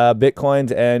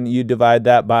Bitcoins, and you divide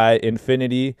that by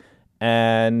infinity.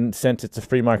 And since it's a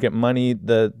free market money,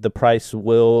 the price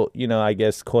will, you know, I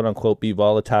guess, quote unquote, be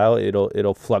volatile.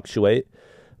 It'll fluctuate.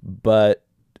 But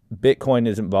Bitcoin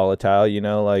isn't volatile. You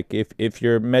know, like if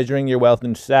you're measuring your wealth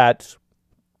in sats,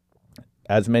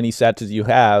 as many sats as you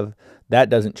have, that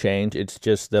doesn't change. It's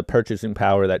just the purchasing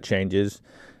power that changes.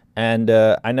 And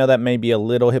I know that may be a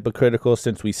little hypocritical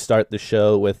since we start the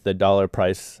show with the dollar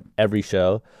price every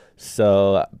show.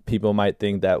 So people might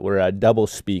think that we're double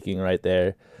speaking right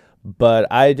there. But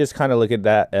I just kind of look at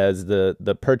that as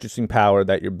the purchasing power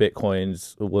that your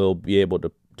Bitcoins will be able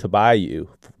to buy you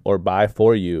or buy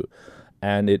for you.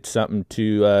 And it's something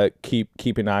to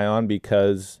keep an eye on,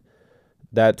 because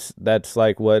that's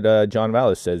like what John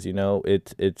Vallis says. You know,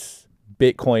 it's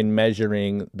Bitcoin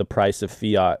measuring the price of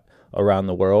fiat around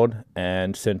the world,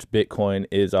 and since Bitcoin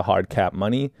is a hard cap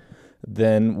money,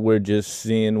 then we're just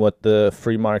seeing what the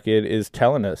free market is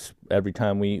telling us every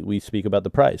time we speak about the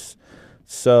price.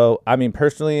 So, I mean,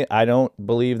 personally, I don't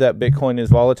believe that Bitcoin is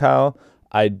volatile.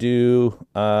 I do,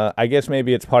 I guess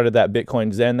maybe it's part of that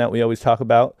Bitcoin Zen that we always talk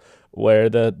about, where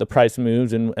the price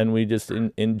moves and we just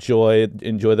enjoy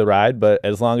the ride. But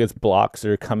as long as blocks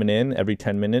are coming in every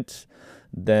 10 minutes,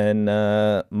 then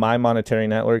my monetary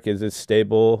network is as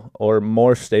stable or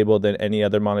more stable than any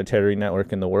other monetary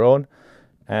network in the world.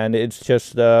 And it's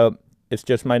just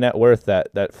my net worth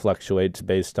that fluctuates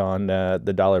based on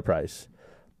the dollar price.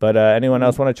 But anyone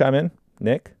else want to chime in?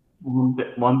 Nick?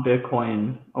 One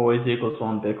Bitcoin always equals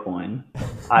one Bitcoin.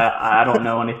 I don't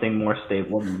know anything more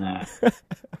stable than that.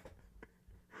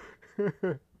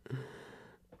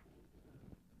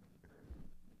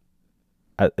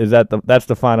 That's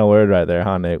the final word right there,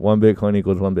 huh, Nick? One Bitcoin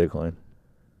equals one Bitcoin.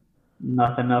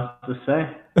 Nothing else to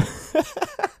say.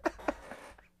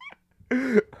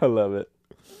 I love it.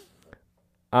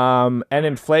 And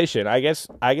inflation. I guess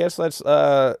let's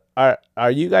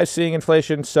are you guys seeing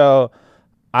inflation? So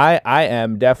I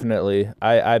am definitely.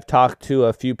 I've talked to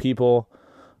a few people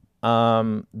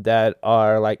that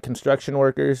are like construction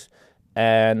workers,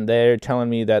 and they're telling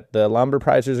me that the lumber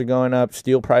prices are going up,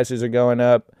 steel prices are going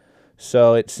up.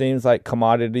 So it seems like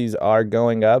commodities are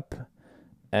going up,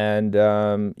 and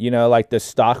you know, like the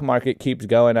stock market keeps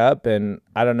going up, and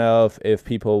I don't know if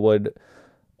people would,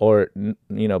 or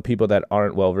you know, people that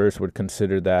aren't well versed would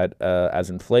consider that as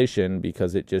inflation,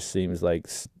 because it just seems like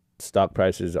stock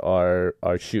prices are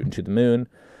shooting to the moon.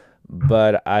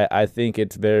 But I think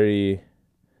it's very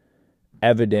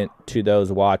evident to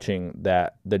those watching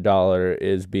that the dollar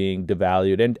is being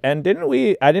devalued. And didn't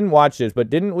we? I didn't watch this,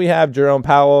 but didn't we have Jerome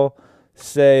Powell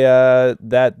say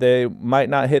that they might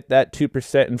not hit that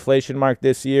 2% inflation mark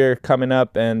this year coming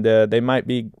up, and they might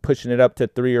be pushing it up to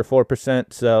 3 or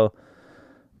 4%. So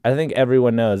I think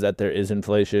everyone knows that there is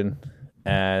inflation,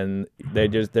 and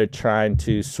they're trying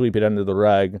to sweep it under the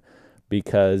rug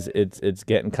because it's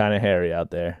getting kind of hairy out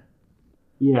there.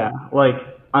 Yeah, like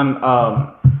I'm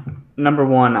number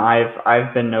one,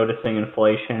 I've been noticing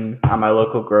inflation at my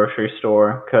local grocery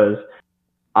store, because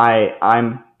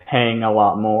I'm paying a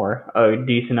lot more, a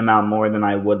decent amount more than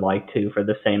I would like to for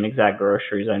the same exact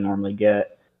groceries I normally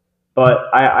get. But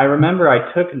I remember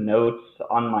I took notes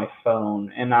on my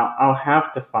phone, and I'll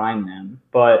have to find them,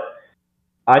 but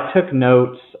I took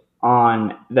notes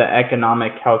on the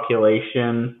economic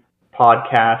calculation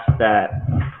podcast that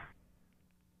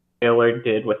Taylor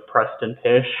did with Preston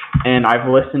Pysh, and I've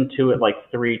listened to it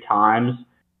like 3 times,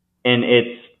 and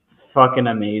it's fucking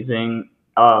amazing.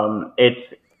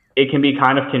 It can be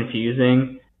kind of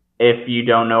confusing if you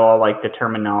don't know all like the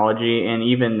terminology, and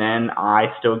even then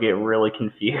I still get really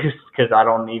confused because I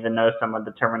don't even know some of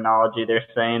the terminology they're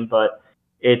saying. But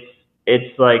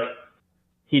it's like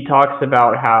he talks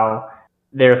about how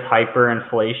there's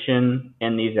hyperinflation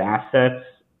in these assets,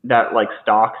 that like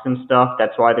stocks and stuff.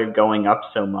 That's why they're going up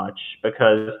so much,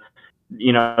 because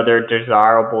you know they're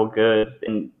desirable goods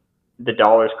and the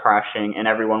dollar's crashing and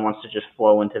everyone wants to just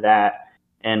flow into that.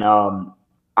 And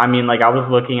I mean, like I was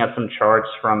looking at some charts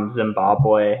from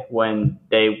Zimbabwe when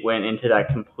they went into that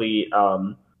complete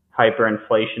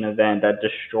hyperinflation event that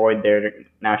destroyed their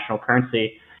national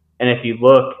currency. And if you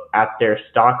look at their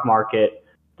stock market,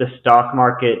 the stock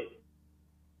market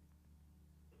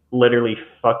literally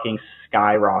fucking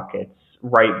skyrockets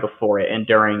right before it and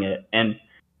during it. And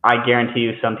I guarantee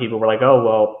you some people were like, oh,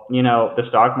 well, you know, the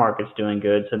stock market's doing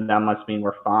good, so that must mean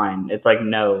we're fine. It's like,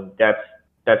 no, that's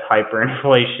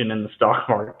hyperinflation in the stock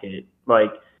market. Like,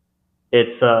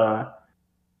 it's a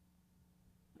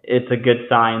good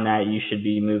sign that you should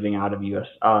be moving out of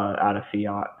out of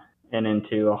fiat and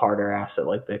into a harder asset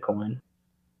like Bitcoin.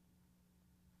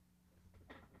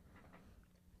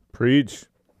 Preach.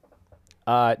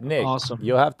 Nick, awesome.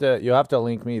 You'll have to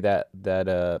link me that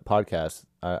podcast.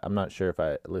 I'm not sure if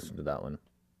I listened to that one.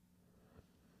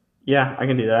 Yeah, I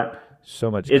can do that.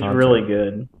 So much. It's content. really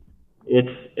good.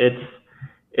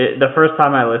 The first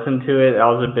time I listened to it, I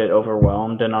was a bit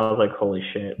overwhelmed, and I was like, "Holy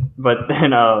shit!" But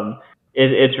then,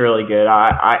 it's really good.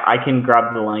 I can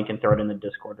grab the link and throw it in the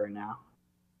Discord right now.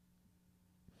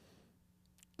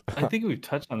 I think we've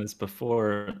touched on this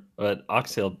before, but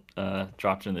Oxtail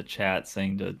dropped in the chat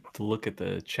saying to look at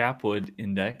the Chapwood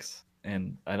index,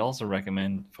 and I'd also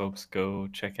recommend folks go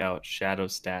check out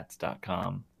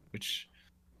shadowstats.com, which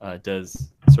does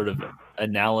sort of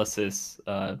analysis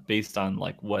based on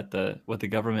like what the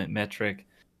government metric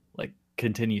like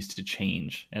continues to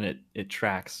change, and it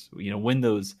tracks, you know, when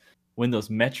those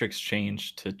metrics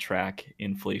change to track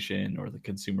inflation or the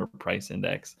consumer price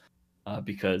index,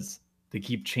 because they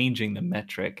keep changing the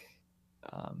metric,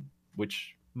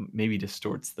 which maybe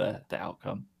distorts the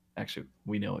outcome. Actually,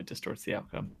 we know it distorts the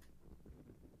outcome.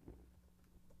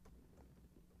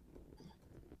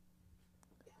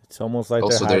 It's almost like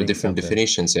also there are different something.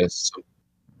 definitions. Yes.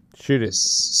 Shoot it.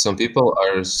 Some people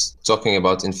are talking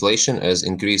about inflation as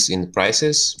increase in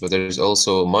prices, but there's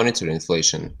also monetary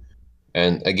inflation.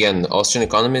 And again, Austrian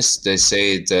economists, they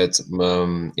say that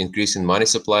increase in money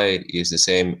supply is the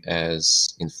same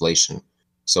as inflation.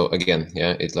 So again,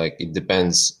 yeah, it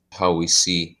depends how we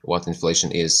see what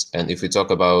inflation is. And if we talk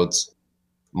about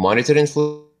monetary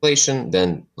inflation,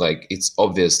 then like it's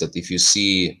obvious that if you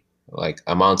see like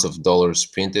amounts of dollars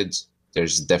printed,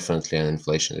 there's definitely an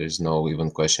inflation. There's no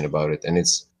even question about it. And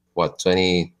it's what,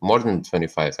 more than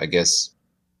 25, I guess,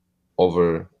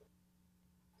 over.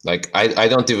 Like I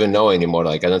don't even know anymore.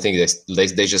 Like I don't think they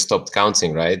just stopped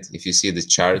counting, right? If you see the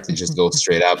chart, it just goes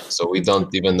straight up. So we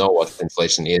don't even know what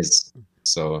inflation is.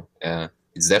 So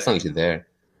it's definitely there.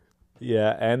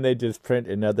 Yeah, and they just print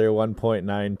another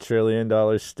 $1.9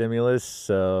 trillion stimulus,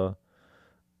 so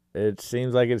it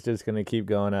seems like it's just going to keep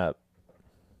going up.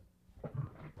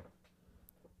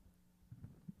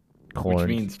 Which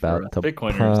means for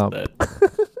Bitcoiners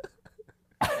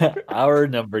that our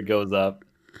number goes up.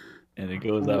 And it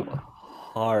goes up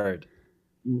hard.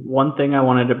 One thing I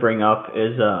wanted to bring up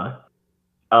is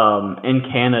in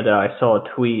Canada, I saw a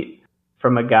tweet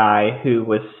from a guy who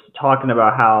was talking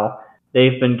about how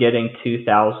they've been getting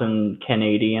 2,000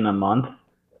 Canadian a month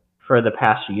for the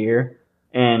past year.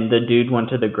 And the dude went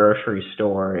to the grocery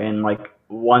store and like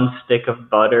one stick of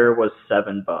butter was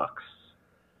 $7.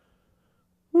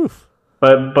 Oof.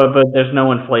 But there's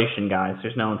no inflation, guys.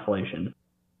 There's no inflation.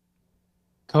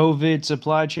 COVID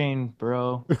supply chain,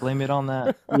 bro. Blame it on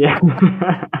that. Yeah.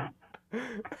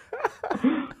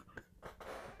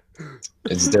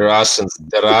 It's the Russians.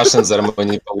 The Russians are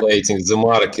manipulating the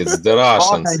markets. The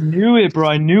Russians. Oh, I knew it, bro.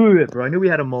 I knew we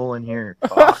had a mole in here.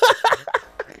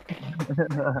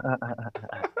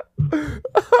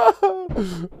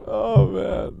 Oh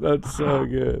man, that's so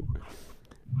good.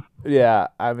 Yeah,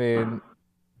 I mean,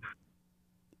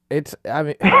 I'm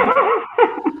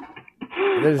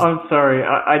sorry.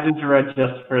 I just read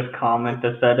Justifer's comment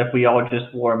that said if we all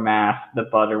just wore masks, the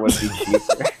butter would be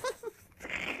cheaper.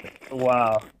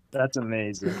 Wow, that's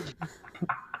amazing.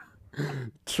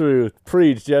 Truth.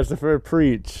 Preach, Justifer,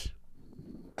 preach.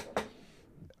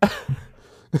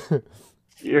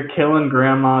 You're killing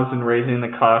grandmas and raising the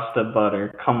cost of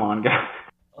butter. Come on, guys.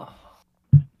 Oh,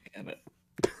 damn it.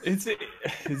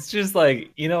 It's just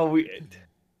like, you know,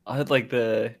 I had like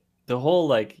the whole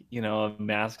like, you know,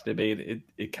 mask debate,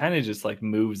 it kind of just like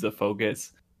moves the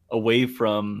focus away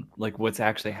from like what's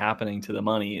actually happening to the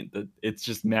money. It's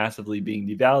just massively being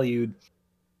devalued,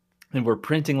 and we're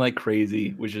printing like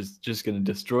crazy, which is just going to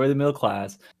destroy the middle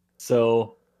class.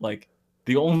 So like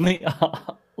the only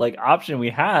like option we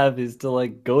have is to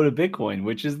like go to Bitcoin,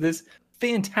 which is this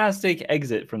fantastic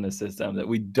exit from the system that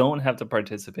we don't have to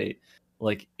participate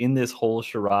like in this whole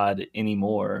charade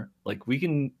anymore. Like we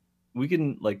can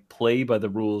like play by the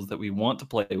rules that we want to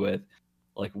play with,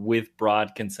 like with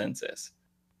broad consensus.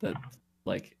 That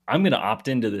like I'm going to opt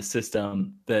into this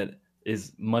system that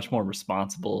is much more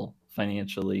responsible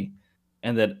financially,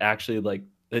 and that actually like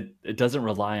it doesn't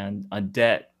rely on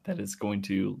debt that is going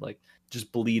to like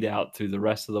just bleed out through the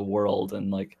rest of the world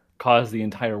and like cause the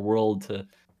entire world to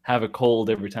have a cold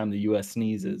every time the US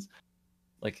sneezes.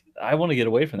 Like, I want to get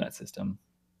away from that system.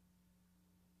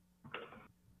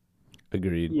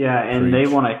 Agreed. Yeah, and Preach.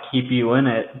 they want to keep you in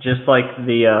it, just like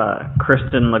the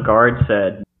Christine Lagarde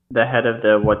said, the head of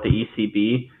the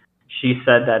ECB. She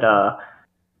said that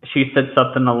she said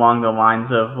something along the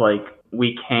lines of like,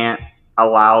 we can't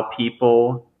allow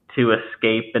people to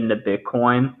escape into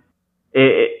Bitcoin.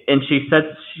 And she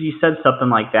said something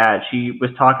like that. She was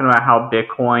talking about how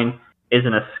Bitcoin is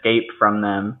an escape from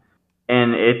them,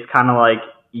 and it's kind of like,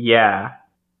 yeah,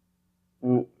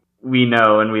 we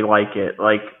know and we like it.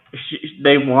 Like,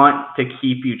 they want to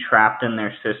keep you trapped in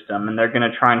their system, and they're going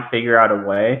to try and figure out a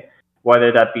way,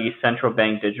 whether that be central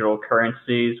bank digital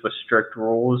currencies with strict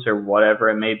rules or whatever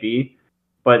it may be.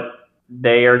 But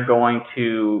they are going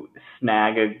to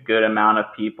snag a good amount of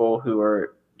people who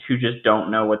just don't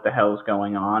know what the hell is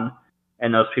going on,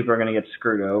 and those people are going to get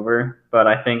screwed over. But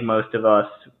I think most of us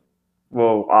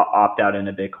will opt out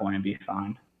into Bitcoin and be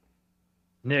fine.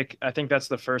 Nick, I think that's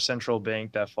the first central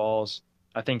bank that falls.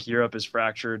 I think Europe is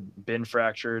been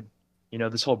fractured. You know,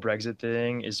 this whole Brexit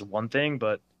thing is one thing,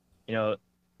 but, you know,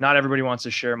 not everybody wants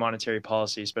to share monetary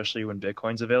policy, especially when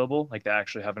Bitcoin's available. Like, they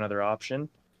actually have another option.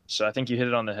 So I think you hit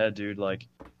it on the head, dude. Like,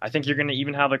 I think you're going to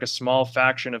even have like a small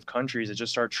faction of countries that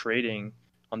just start trading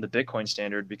on the Bitcoin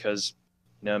standard because,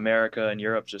 you know, America and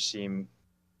Europe just seem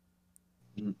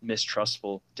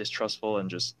distrustful, and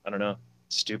just, I don't know,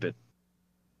 stupid.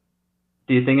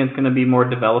 Do you think it's going to be more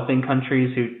developing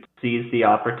countries who seize the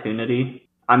opportunity?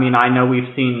 I mean, I know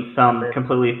we've seen some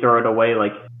completely throw it away,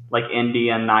 like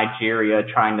India and Nigeria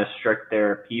trying to restrict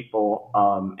their people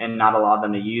and not allow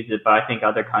them to use it. But I think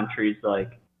other countries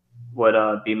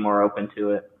would be more open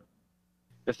to it.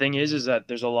 The thing is that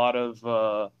there's a lot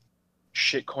of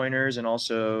shitcoiners and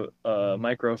also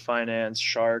microfinance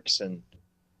sharks, and,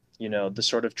 you know, the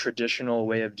sort of traditional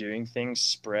way of doing things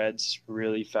spreads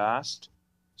really fast.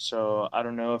 So I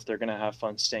don't know if they're going to have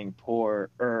fun staying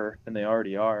poorer than they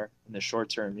already are in the short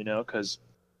term, you know,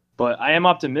 but I am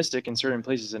optimistic in certain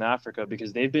places in Africa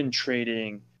because they've been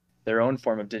trading their own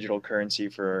form of digital currency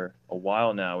for a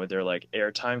while now with their like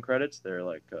airtime credits, their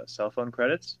like cell phone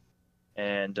credits.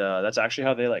 And that's actually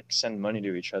how they like send money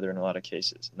to each other in a lot of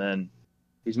cases. And then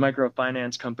these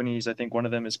microfinance companies, I think one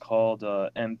of them is called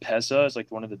M-Pesa. It's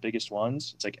like one of the biggest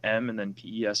ones. It's like M and then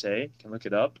PESA. You can look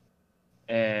it up.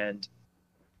 And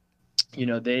you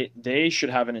know, they should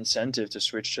have an incentive to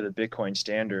switch to the Bitcoin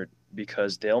standard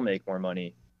because they'll make more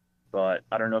money. But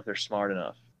I don't know if they're smart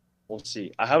enough. We'll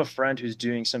see. I have a friend who's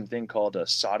doing something called a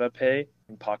Sada Pay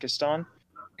in Pakistan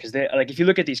because they like, if you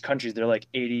look at these countries, they're like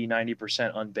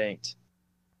 80-90% unbanked.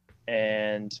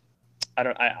 And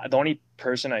the only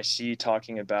person I see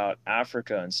talking about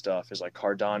Africa and stuff is like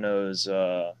Cardano's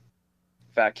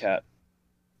Fat Cat.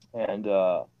 And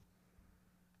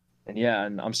yeah,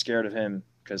 and I'm scared of him.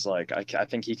 Because like I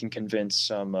think he can convince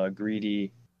some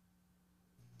greedy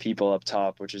people up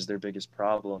top, which is their biggest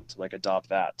problem, to like adopt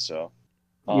that. So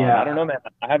yeah, I don't know, man.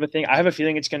 I have a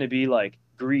feeling it's going to be like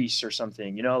Greece or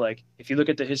something. You know, like if you look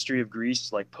at the history of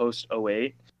Greece, like post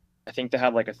 2008, I think they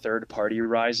had like a third party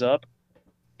rise up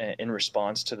in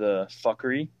response to the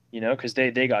fuckery. You know, because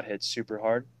they got hit super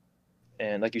hard,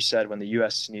 and like you said, when the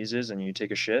U.S. sneezes and you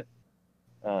take a shit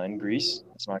in Greece,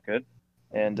 it's not good,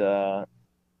 and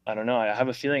I don't know. I have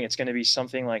a feeling it's going to be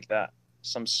something like that.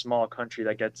 Some small country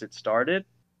that gets it started.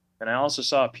 And I also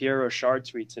saw a Pierre Rochard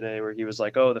tweet today where he was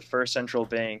like, oh, the first central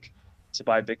bank to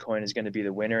buy Bitcoin is going to be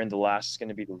the winner and the last is going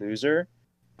to be the loser.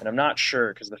 And I'm not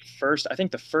sure because I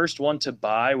think the first one to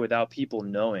buy without people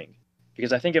knowing,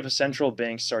 because I think if a central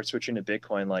bank starts switching to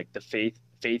Bitcoin, like the faith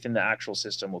in the actual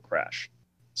system will crash.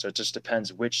 So it just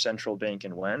depends which central bank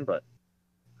and when. But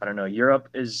I don't know. Europe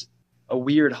is a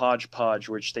weird hodgepodge,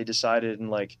 which they decided in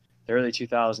like the early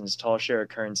 2000s to all share a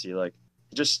currency. Like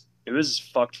it was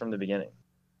fucked from the beginning.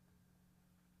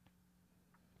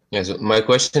 Yeah. So my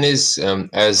question is,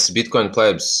 as Bitcoin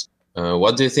plebs,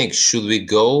 what do you think? Should we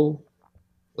go?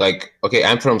 Like, okay,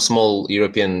 I'm from small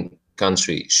European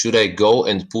country. Should I go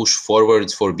and push forward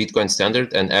for Bitcoin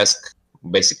standard and ask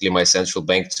basically my central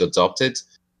bank to adopt it,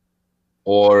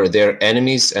 or they're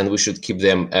enemies and we should keep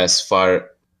them as far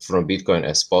from Bitcoin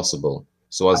as possible?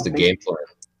 So what's the game plan?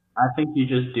 I think you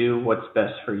just do what's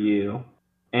best for you,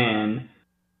 and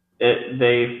if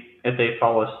they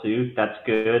follow suit, that's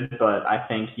good. But I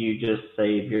think you just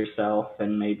save yourself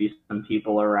and maybe some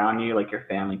people around you, like your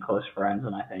family, close friends,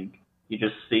 and I think you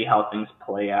just see how things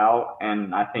play out,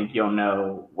 and I think you'll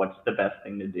know what's the best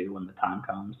thing to do when the time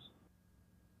comes.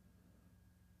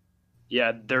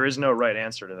 yeah, there is no right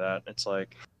answer to that. It's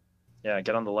like, yeah,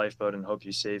 get on the lifeboat and hope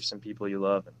you save some people you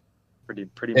love. And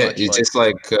pretty Yeah, much. it's just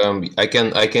like I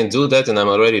can do that, and I'm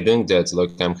already doing that.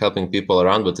 Like I'm helping people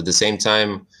around, but at the same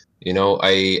time, you know,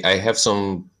 I have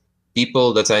some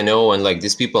people that I know, and like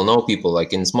these people know people.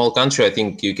 Like in small country, I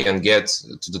think you can get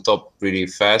to the top pretty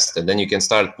fast, and then you can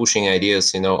start pushing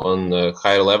ideas, you know, on a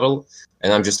higher level.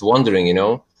 And I'm just wondering, you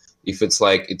know, if it's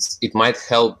like it might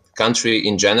help country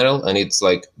in general, and it's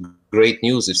like great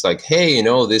news. It's like, hey, you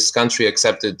know, this country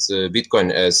accepted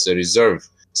Bitcoin as a reserve,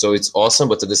 so it's awesome.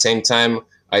 But at the same time,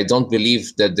 I don't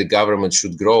believe that the government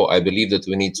should grow. I believe that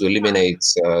we need to eliminate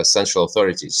central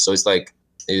authorities. So it's like,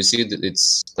 you see,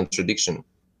 it's contradiction.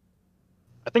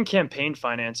 I think campaign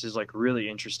finance is like really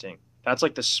interesting. That's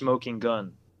like the smoking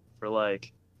gun for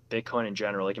like Bitcoin in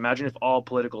general. Like imagine if all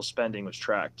political spending was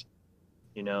tracked,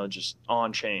 you know, just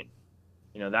on chain.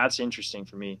 You know, that's interesting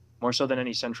for me, more so than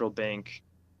any central bank.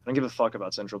 I don't give a fuck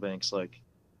about central banks. Like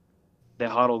they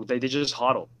hodl, they just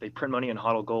hodl. They print money and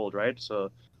hodl gold, right?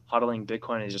 So hodling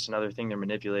Bitcoin is just another thing they're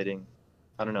manipulating.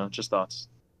 I don't know, just thoughts.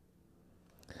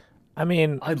 I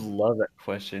mean, I love that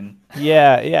question.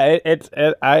 Yeah.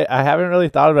 I haven't really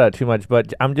thought about it too much,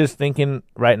 but I'm just thinking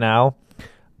right now,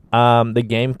 the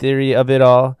game theory of it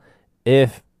all.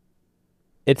 If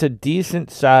it's a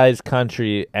decent sized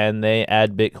country and they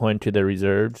add Bitcoin to their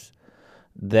reserves,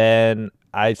 then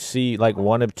I see like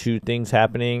one of two things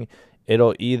happening.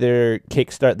 It'll either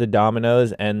kickstart the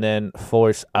dominoes and then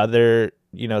force other,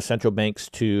 you know, central banks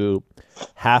to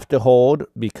have to hold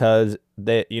because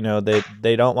they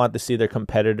don't want to see their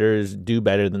competitors do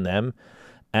better than them.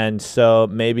 And so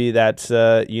maybe that's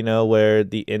where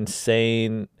the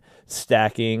insane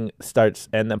stacking starts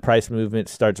and the price movement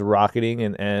starts rocketing,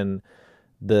 and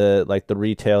the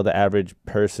retail, the average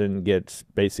person gets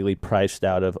basically priced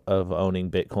out of owning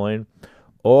Bitcoin.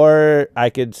 Or I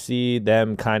could see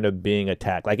them kind of being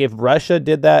attacked. Like if Russia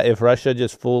did that, if Russia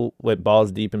just went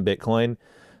balls deep in Bitcoin,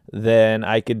 then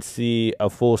I could see a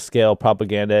full-scale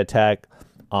propaganda attack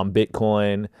on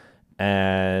Bitcoin.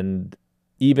 And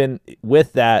even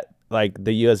with that, like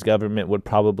the U.S. government would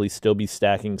probably still be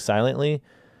stacking silently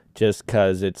just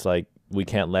because it's like we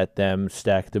can't let them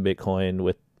stack the Bitcoin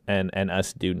with and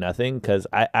us do nothing. Because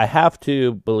I have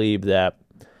to believe that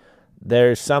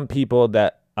there's some people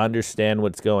that understand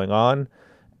what's going on,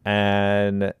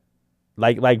 and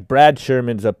like Brad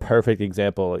Sherman's a perfect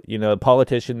example, you know, a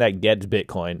politician that gets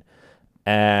Bitcoin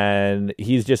and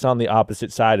he's just on the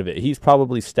opposite side of it. He's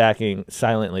probably stacking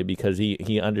silently because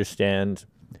he understands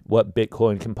what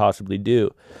Bitcoin can possibly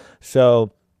do.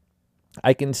 So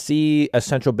I can see a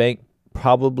central bank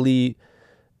probably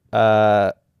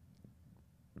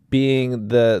being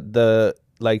the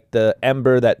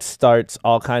ember that starts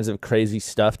all kinds of crazy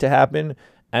stuff to happen.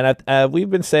 And we've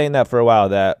been saying that for a while,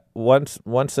 that once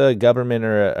a government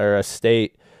or a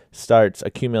state starts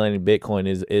accumulating Bitcoin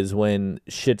is when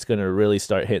shit's going to really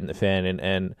start hitting the fan.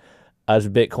 And us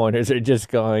Bitcoiners are just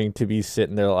going to be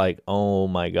sitting there like, oh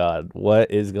my God,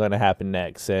 what is going to happen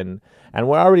next? And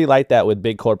we're already like that with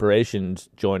big corporations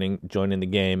joining the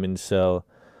game. And so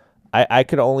I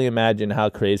could only imagine how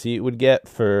crazy it would get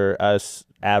for us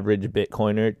average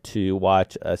Bitcoiner to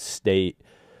watch a state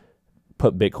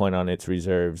put Bitcoin on its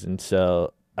reserves. And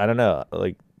so I don't know,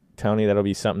 like Tony, that'll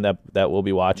be something that we'll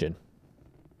be watching.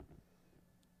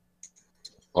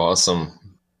 Awesome.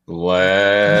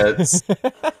 Let's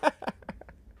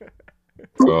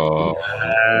go.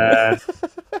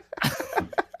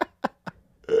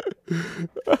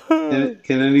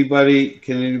 Can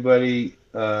anybody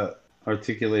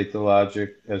articulate the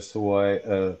logic as to why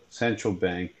a central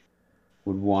bank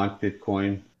would want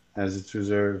Bitcoin as its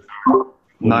reserve?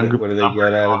 What do they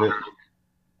get out of it?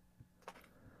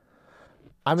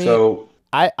 I mean, so,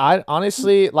 I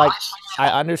honestly, like, I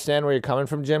understand where you're coming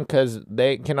from, Jim, because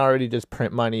they can already just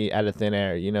print money out of thin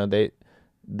air. You know, they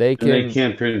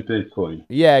can't print Bitcoin.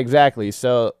 Yeah, exactly.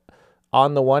 So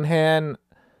on the one hand,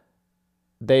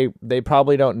 they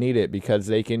probably don't need it because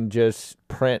they can just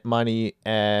print money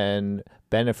and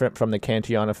benefit from the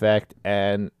Cantillon effect,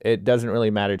 and it doesn't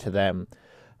really matter to them.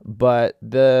 But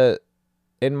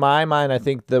in my mind, I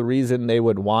think the reason they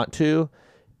would want to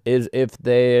is if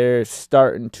they're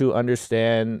starting to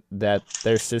understand that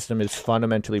their system is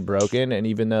fundamentally broken, and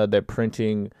even though they're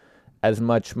printing as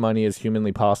much money as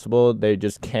humanly possible, they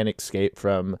just can't escape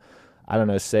from, I don't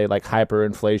know, say like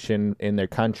hyperinflation in their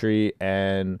country,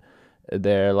 and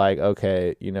they're like,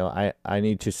 okay, you know, I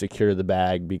need to secure the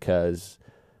bag because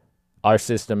our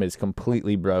system is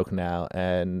completely broke now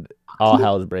and all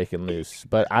hell is breaking loose.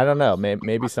 But I don't know,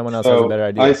 maybe someone else has a better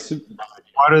idea.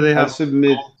 Why do they have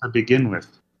to begin with?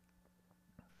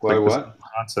 Why what?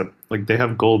 concept. Like they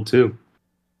have gold too.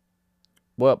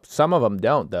 Well, some of them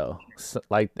don't though.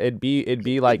 Like it'd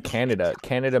be like Canada.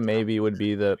 Canada maybe would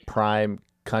be the prime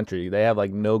country. They have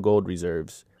like no gold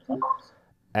reserves.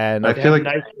 And I feel like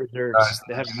nice reserves.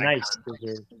 They have nice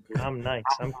reserves. I'm nice.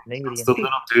 I'm Canadian. It's the little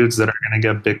dudes that are going to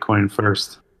get Bitcoin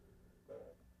first.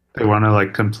 They want to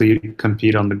like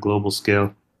compete on the global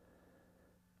scale.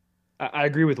 I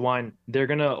agree with Wine. They're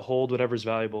going to hold whatever's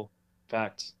valuable.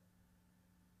 Facts.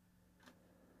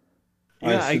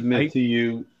 Yeah, I submit to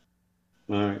you.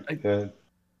 All right, go ahead.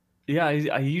 Yeah,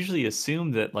 I usually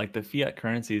assume that like the fiat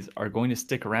currencies are going to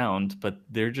stick around, but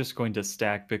they're just going to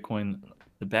stack Bitcoin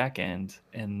the back end,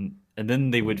 and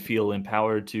then they would feel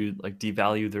empowered to like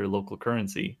devalue their local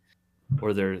currency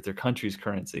or their country's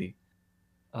currency,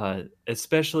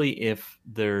 especially if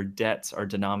their debts are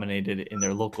denominated in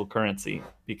their local currency,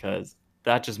 because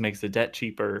that just makes the debt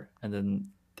cheaper, and then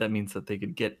that means that they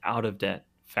could get out of debt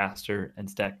faster and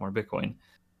stack more Bitcoin,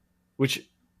 which,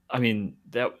 I mean,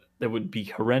 that would be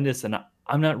horrendous, and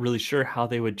I'm not really sure how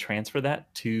they would transfer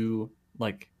that to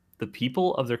like the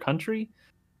people of their country,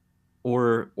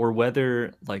 or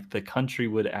whether like the country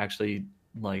would actually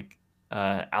like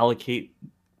allocate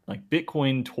like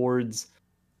Bitcoin towards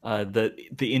the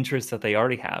interests that they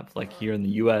already have. Like here in the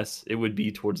U.S., it would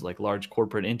be towards like large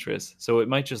corporate interests, so it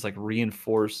might just like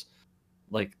reinforce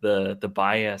like the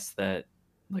bias that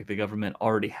like the government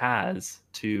already has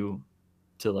to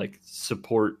like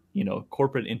support, you know,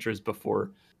 corporate interests before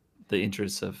the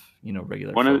interests of, you know,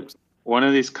 regular folks. One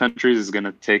of these countries is going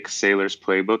to take Sailor's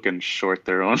playbook and short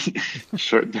their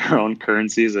own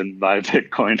currencies and buy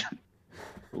Bitcoin.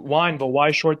 Wine, but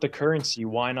why short the currency?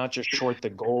 Why not just short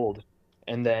the gold?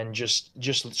 And then just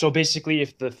so basically,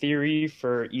 if the theory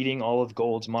for eating all of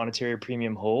gold's monetary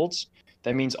premium holds,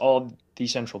 that means all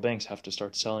these central banks have to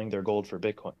start selling their gold for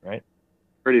Bitcoin, right?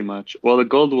 Pretty much. Well, the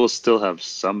gold will still have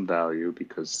some value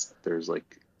because there's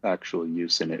like actual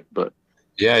use in it, but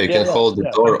yeah, you can hold the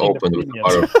door open with a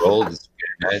bar of gold. It's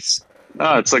very nice.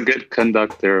 No, it's a good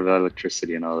conductor of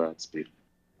electricity and all that speed.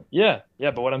 Yeah,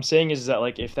 but what I'm saying is that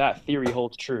like if that theory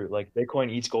holds true, like Bitcoin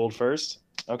eats gold first,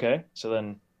 okay, so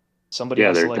then somebody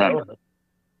has to like go.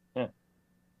 Yeah,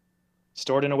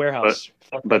 stored in a warehouse.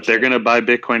 But they're gonna buy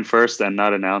Bitcoin first and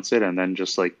not announce it, and then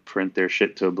just like print their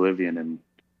shit to oblivion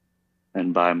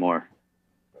and buy more,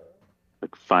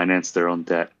 like finance their own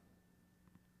debt.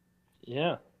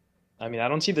 Yeah. I mean, I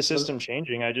don't see the system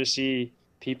changing. I just see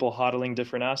people hodling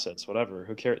different assets, whatever.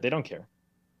 Who care? They don't care.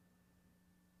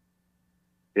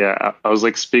 Yeah, I was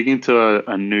like speaking to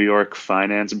a New York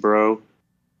finance bro,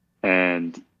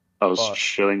 and I was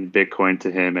shilling Bitcoin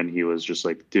to him, and he was just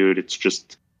like, dude, it's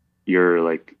just your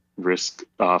like risk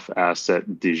off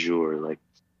asset du jour. Like,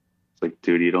 it's like,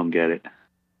 dude, you don't get it.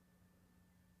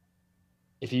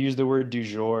 If you use the word du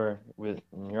jour, you're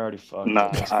already fucked.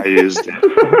 No, I used it.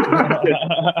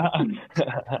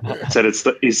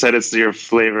 He said it's your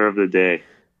flavor of the day.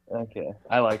 Okay,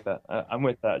 I like that. I'm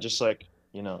with that. Just like,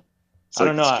 you know, I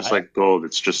don't know. It's just like gold.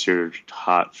 It's just your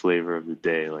hot flavor of the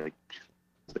day. Like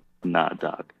nah,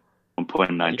 dog.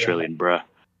 1.9 trillion, bruh.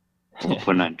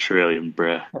 1.9 trillion,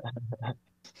 bruh.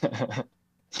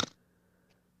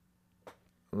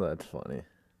 That's funny.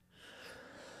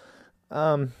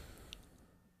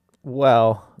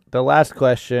 Well, the last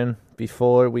question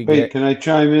before we get... can I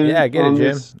chime in? Yeah, get it,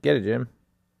 Jim. Get it, Jim.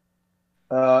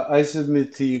 I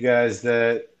submit to you guys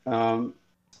that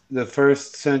the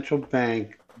first central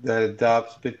bank that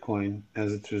adopts Bitcoin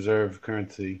as its reserve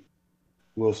currency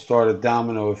will start a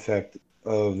domino effect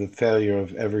of the failure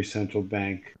of every central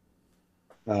bank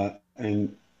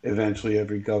and eventually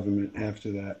every government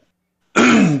after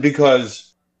that.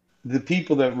 Because the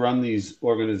people that run these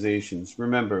organizations,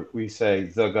 remember, we say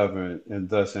the government and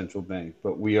the central bank,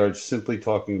 but we are simply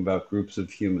talking about groups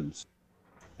of humans.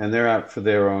 And they're out for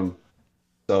their own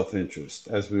self-interest,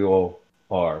 as we all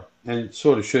are, and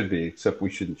sort of should be, except we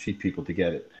shouldn't cheat people to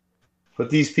get it. But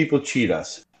these people cheat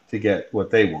us to get what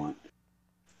they want.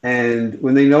 And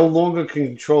when they no longer can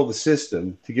control the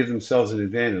system to give themselves an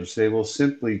advantage, they will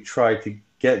simply try to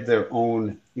get their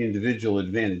own individual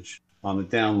advantage on the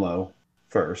down low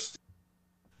first,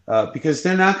 because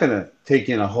they're not going to take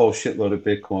in a whole shitload of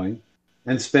Bitcoin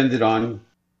and spend it on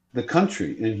the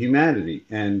country and humanity.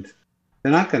 And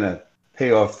they're not going to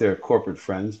pay off their corporate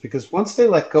friends, because once they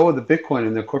let go of the Bitcoin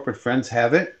and their corporate friends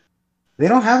have it, they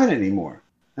don't have it anymore.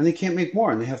 And they can't make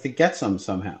more, and they have to get some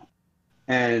somehow.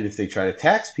 And if they try to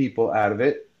tax people out of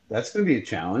it, that's going to be a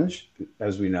challenge,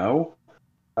 as we know.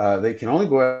 They can only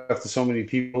go after so many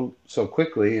people so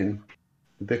quickly, and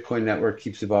the Bitcoin network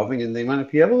keeps evolving, and they might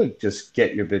not be able to just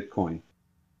get your Bitcoin.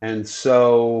 And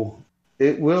so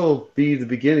it will be the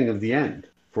beginning of the end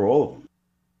for all of them,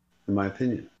 in my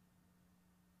opinion.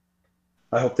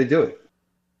 I hope they do it.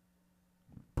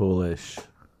 Bullish.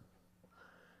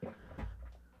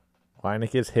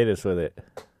 Weinicke's hit us with it.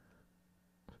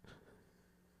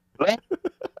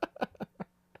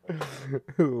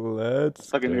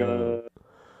 Let's go.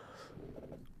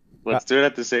 Let's do it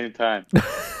at the same time.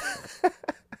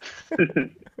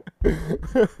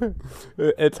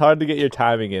 It's hard to get your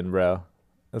timing in, bro.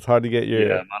 It's hard to get your.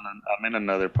 Yeah, I'm in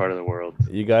another part of the world.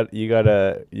 You got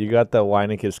the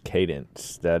Weinicke's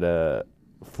cadence that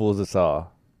fools us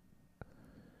all.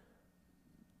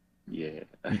 Yeah,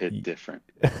 I hit different.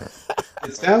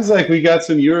 It sounds like we got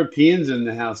some Europeans in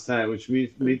the house tonight, which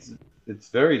means it's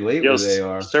very late where they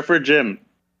are. Surfer Jim,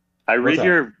 I What's read up?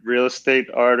 your real estate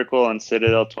article on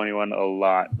Citadel 21 a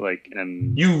lot.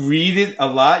 And you read it a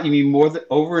lot? You mean more than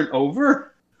over and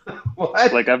over?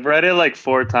 What? Like I've read it like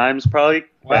 4 times probably,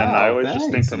 Wow, and I always just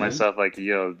think thanks, to man. myself like,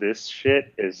 "Yo, this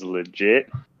shit is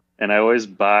legit," and I always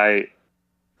buy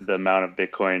the amount of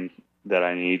Bitcoin that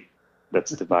I need. That's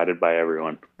divided by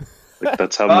everyone. Like,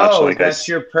 that's how much. Oh, Like that's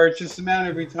your purchase amount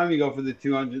every time you go for the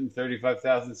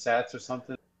 235,000 sats or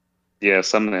something. Yeah,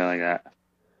 something like that.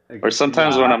 Or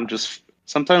sometimes when I'm just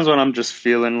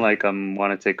feeling like I'm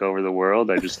want to take over the world,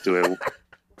 I just do it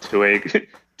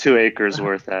 2 acres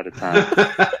worth at a time.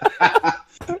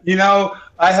 You know,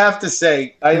 I have to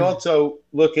say, I also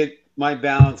look at my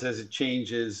balance as it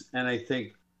changes, and I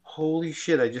think, holy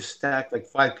shit, I just stacked like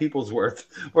 5 people's worth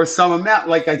or some amount.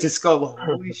 Like I just go,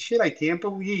 holy shit, I can't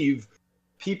believe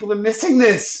people are missing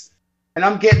this, and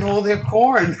I'm getting all their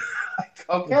corn. Like,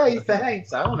 okay,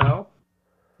 thanks. I don't know.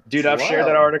 Dude, I've shared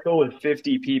that article with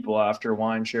 50 people after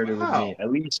Wine shared it with me.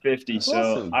 At least 50. That's so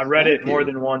awesome. I read Thank it more you.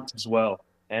 than once as well.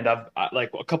 And I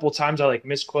like a couple of times I like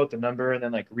misquote the number and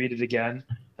then like read it again.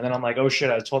 And then I'm like, oh shit,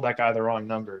 I told that guy the wrong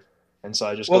number. And so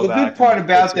I just Well, go the back. good part and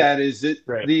about that is that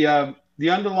Right. the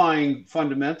underlying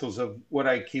fundamentals of what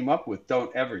I came up with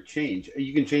don't ever change.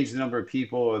 You can change the number of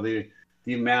people or the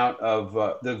amount of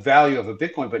the value of a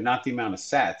Bitcoin, but not the amount of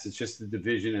sats. It's just the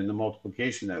division and the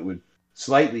multiplication that would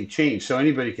slightly change. So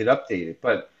anybody could update it.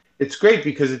 But it's great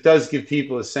because it does give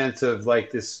people a sense of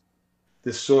like this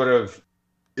sort of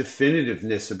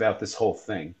definitiveness about this whole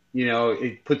thing. You know,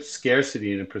 it puts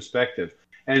scarcity into perspective.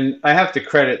 And I have to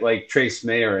credit like Trace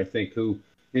Mayer, I think, who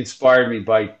inspired me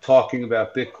by talking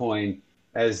about Bitcoin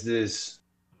as this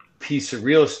piece of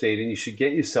real estate, and you should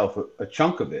get yourself a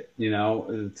chunk of it. You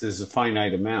know, there's a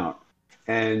finite amount.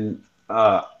 And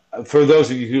for those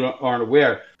of you who aren't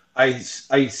aware, I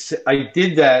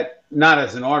did that not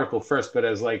as an article first, but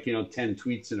as like 10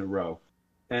 tweets in a row.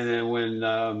 And then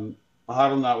when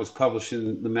HODLNOT was published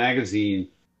in the magazine,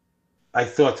 I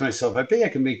thought to myself, I think I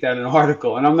can make that an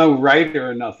article. And I'm no writer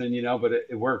or nothing, but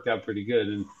it worked out pretty good.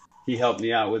 And he helped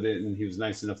me out with it, and he was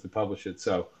nice enough to publish it.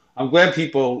 So I'm glad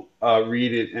people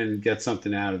read it and get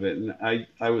something out of it. And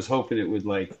I was hoping it would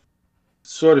like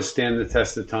sort of stand the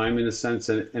test of time in a sense,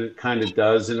 and it kind of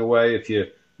does in a way if you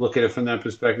look at it from that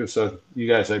perspective. So you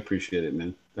guys, I appreciate it,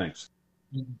 man. Thanks.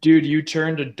 Dude, you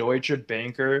turned a Deutsche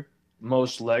Banker,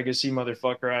 most legacy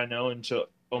motherfucker I know, into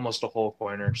almost a whole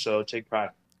coiner. So take pride.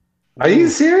 Are you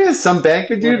serious? Some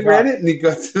banker dude read it and he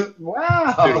goes,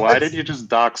 wow. Dude, why did you just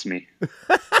dox me?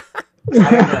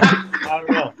 I don't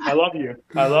know. I love you.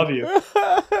 I love you.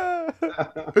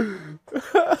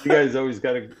 You guys always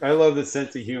got I love the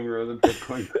sense of humor of the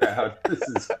Bitcoin crowd. This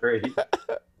is great.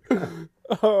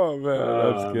 Oh,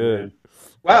 man, that's good. Man.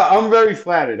 Wow, I'm very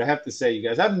flattered, I have to say, you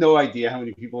guys. I have no idea how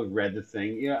many people have read the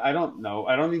thing. I don't know.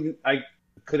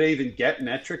 Could I even get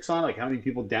metrics on like how many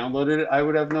people downloaded it? I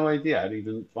would have no idea. I'd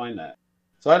even find that.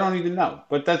 So I don't even know.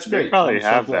 But that's great. They probably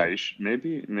have that. You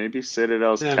should, maybe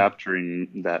Citadel's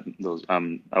capturing those.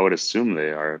 I would assume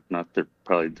they are. If not, they're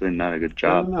probably doing not a good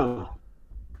job. I don't know.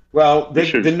 Well,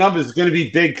 the numbers are going to be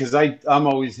big because I'm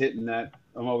always hitting that.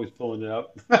 I'm always pulling it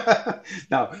up.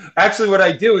 Now, actually, what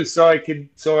I do is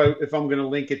if I'm going to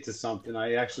link it to something,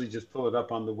 I actually just pull it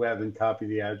up on the web and copy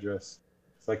the address.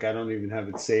 It's like I don't even have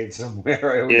it saved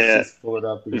somewhere. I always just pull it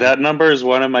up. Again. That number is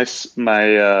one of my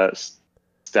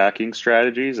stacking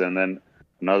strategies, and then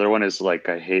another one is like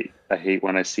I hate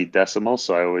when I see decimals,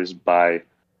 so I always buy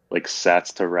like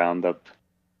sats to round up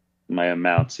my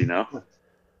amounts.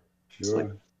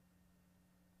 Sure.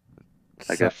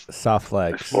 I guess soft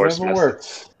flex. Never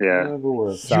works. Yeah. Never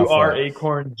works. You are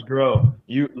acorns, bro.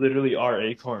 You literally are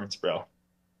acorns, bro.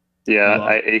 Yeah,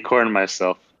 I acorn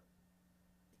myself.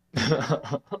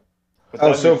 So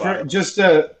just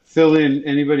to fill in,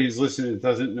 anybody who's listening that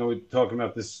doesn't know, talking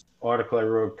about this article I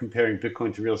wrote comparing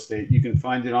Bitcoin to real estate, you can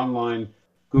find it online.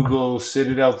 Google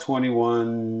Citadel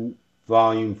 21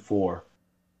 Volume 4.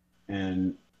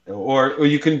 and or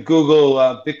you can Google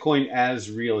Bitcoin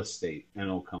as real estate, and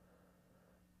it'll come.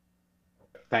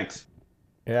 Thanks.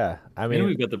 Yeah, I mean,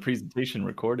 we've got the presentation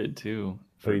recorded too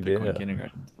for Bitcoin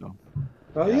Kindergarten. So.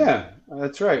 Oh yeah,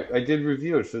 that's right. I did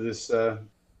review it for this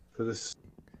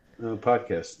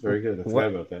podcast. Very good. I forgot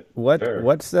about that.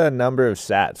 What's the number of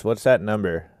sats? What's that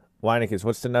number? Weinicus,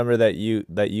 what's the number that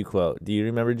you quote? Do you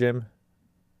remember, Jim?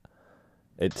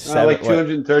 It's like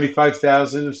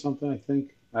 235,000 or something, I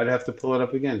think. I'd have to pull it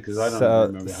up again because I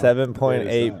don't remember.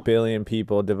 7.8 billion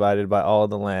people divided by all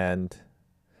the land.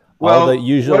 Well, all the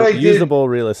usable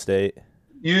real estate.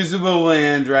 Usable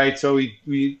land, right? So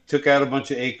we took out a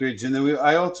bunch of acreage, and then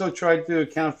I also tried to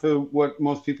account for what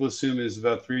most people assume is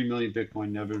about 3 million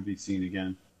Bitcoin never to be seen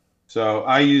again. So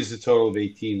I used a total of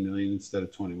 18 million instead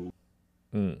of 21.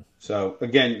 So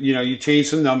again, you change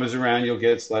some numbers around, you'll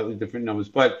get slightly different numbers.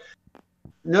 But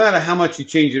no matter how much you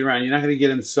change it around, you're not going to get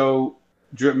them so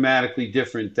dramatically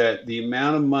different that the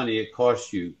amount of money it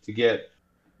costs you to get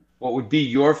what would be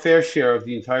your fair share of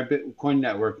the entire Bitcoin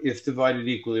network, if divided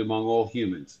equally among all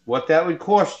humans, what that would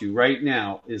cost you right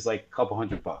now is like a couple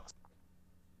 $100.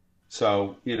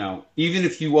 So, even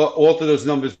if you alter those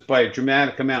numbers by a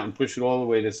dramatic amount and push it all the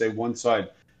way to say one side,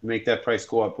 make that price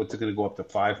go up, what's it going to go up to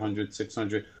 500,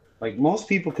 600? Like most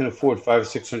people can afford $500 or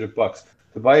 $600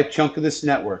 to buy a chunk of this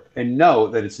network and know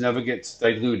that it's never gets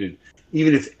diluted.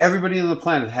 Even if everybody on the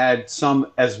planet had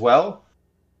some as well,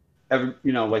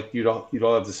 like you'd all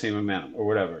have the same amount or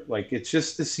whatever. Like it's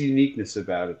just this uniqueness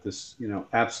about it, this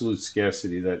absolute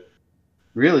scarcity that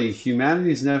really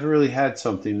humanity's never really had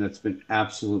something that's been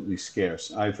absolutely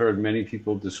scarce. I've heard many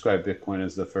people describe Bitcoin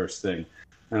as the first thing,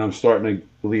 and I'm starting to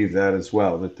believe that as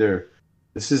well. That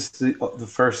this is the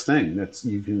first thing that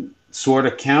you can sort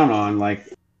of count on.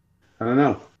 Like I don't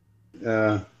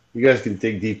know, you guys can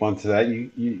dig deep onto that.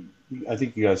 I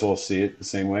think you guys all see it the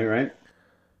same way, right?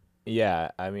 Yeah,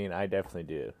 I mean, I definitely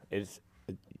do. It's,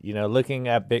 looking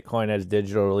at Bitcoin as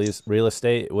digital real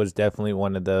estate was definitely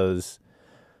one of those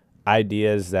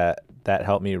ideas that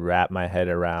helped me wrap my head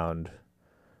around,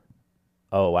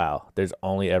 oh, wow, there's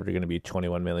only ever going to be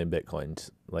 21 million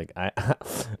Bitcoins. Like,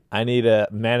 I need to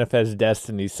manifest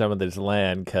destiny some of this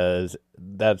land because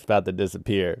that's about to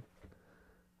disappear.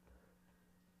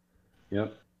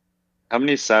 Yep. How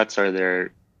many sats are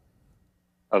there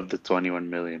of the 21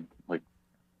 million?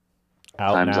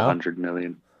 Out times now? 100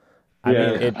 million. I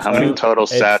mean, how many total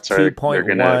sats are there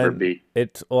going to ever be?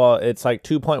 It's like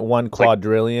 2.1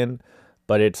 quadrillion,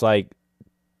 but it's like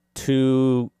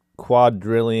 2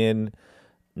 quadrillion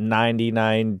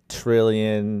 99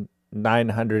 trillion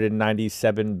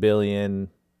 997 billion,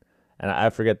 and I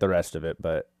forget the rest of it.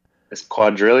 But is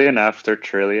quadrillion after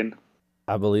trillion?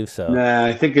 I believe so. Nah,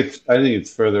 I think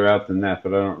it's further out than that,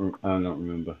 but I don't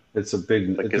remember. It's a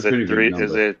big. It's a pretty big number.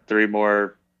 Is it 3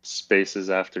 more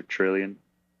spaces after trillion?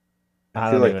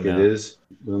 I feel like it is,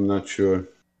 but I'm not sure.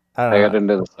 I got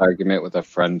into this argument with a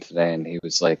friend today, and he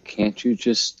was like, "Can't you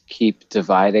just keep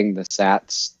dividing the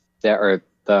sats that are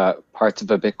the parts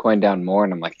of a Bitcoin down more?"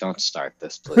 And I'm like, "Don't start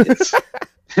this, please."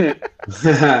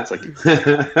 It's like,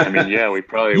 I mean, yeah, we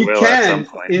probably will at some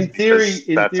point. In theory,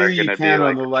 you can be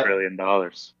like $1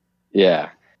 trillion. Yeah.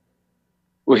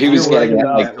 Well, he was getting at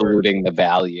like diluting the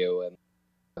value, and I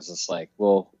was just like,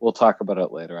 we'll talk about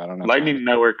it later. I don't know. Lightning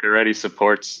Network already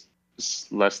supports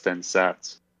less than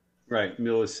sats. Right,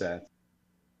 millisats.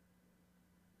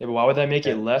 Yeah, but why would that make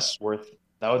it less worth?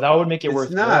 That would make it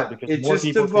worth not. more because it more just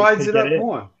people divides could it up get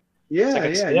more. Yeah,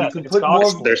 it's like you can put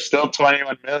more. There's still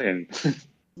 21 million.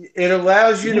 It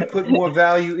allows you to put more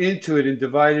value into it and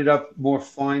divide it up more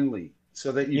finely,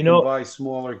 so that you can buy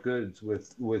smaller goods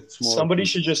with smaller. Somebody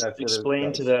should just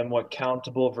explain to them what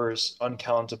countable versus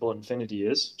uncountable infinity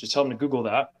is. Just tell them to Google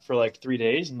that for like 3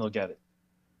 days, and they'll get it.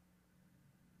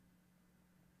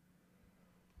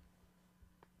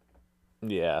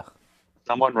 Yeah.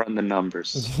 Someone run the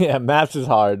numbers. Yeah, maths is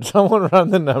hard. Someone run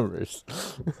the numbers.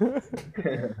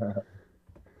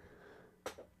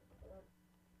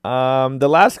 The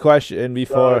last question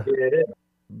before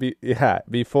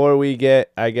we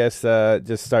get, I guess,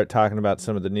 just start talking about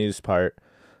some of the news part.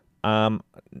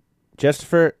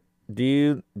 Christopher, do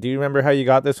you remember how you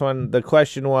got this one? The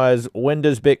question was, when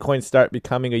does Bitcoin start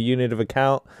becoming a unit of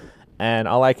account? And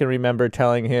all I can remember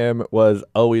telling him was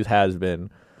always has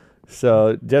been.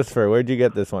 So, Christopher, where'd you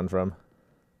get this one from?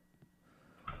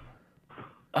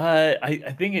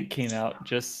 I think it came out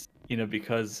just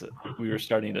because we were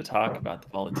starting to talk about the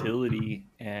volatility,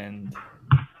 and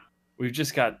we've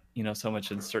just got so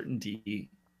much uncertainty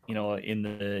in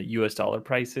the US dollar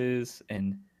prices,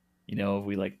 and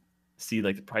we see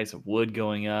like the price of wood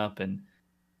going up, and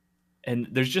and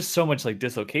there's just so much like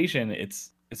dislocation.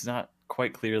 It's not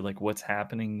quite clear like what's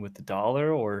happening with the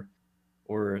dollar or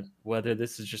whether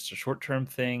this is just a short-term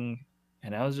thing.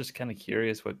 And I was just kind of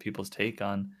curious what people's take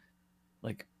on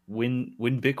like when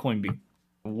will Bitcoin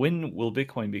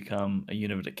become a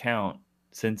unit of account,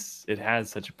 since it has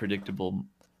such a predictable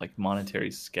like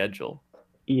monetary schedule?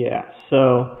 Yeah,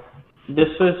 so this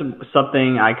was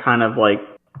something I kind of like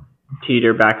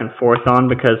teeter back and forth on,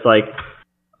 because like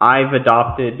I've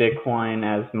adopted Bitcoin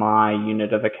as my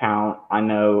unit of account. I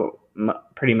know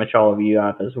pretty much all of you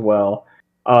have as well.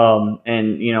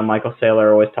 And you know, Michael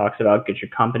Saylor always talks about get your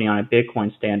company on a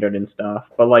Bitcoin standard and stuff.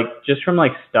 But like just from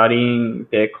like studying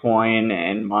Bitcoin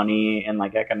and money and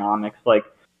like economics, like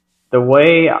the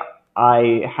way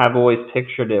I have always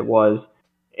pictured it was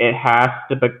it has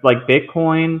to be like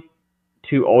Bitcoin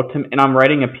to ultimate, and I'm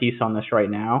writing a piece on this right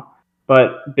now,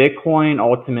 but Bitcoin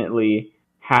ultimately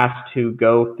has to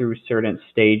go through certain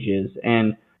stages.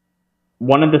 And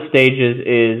one of the stages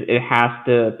is it has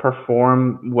to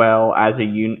perform well as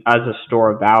a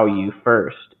store of value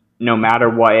first. No matter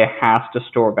what, it has to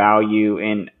store value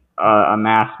in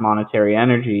amass monetary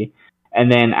energy.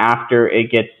 And then after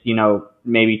it gets, you know,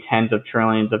 maybe tens of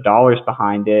trillions of dollars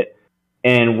behind it,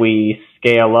 and we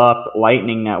scale up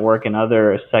Lightning Network and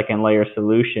other second layer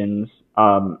solutions,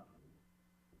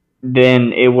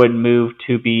 then it would move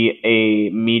to be a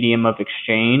medium of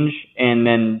exchange. And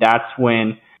then that's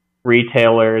when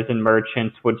retailers and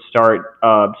merchants would start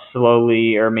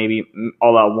slowly, or maybe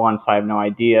all at once, I have no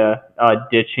idea,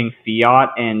 ditching fiat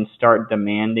and start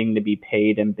demanding to be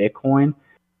paid in Bitcoin.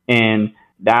 And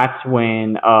that's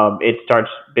when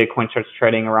Bitcoin starts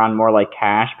trading around more like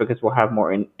cash, because we'll have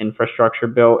more infrastructure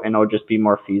built and it'll just be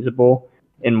more feasible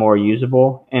and more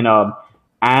usable. And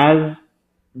as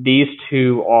these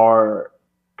two are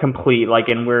complete, like,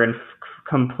 and we're in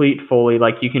complete fully,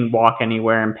 like you can walk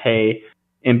anywhere and pay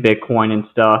in Bitcoin and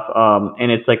stuff,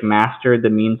 and it's like mastered the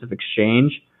means of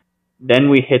exchange, then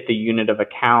we hit the unit of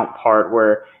account part,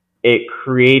 where it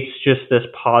creates just this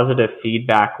positive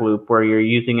feedback loop where you're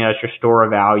using it as your store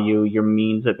of value, your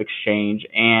means of exchange,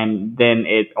 and then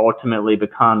it ultimately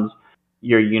becomes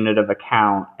your unit of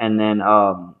account. And then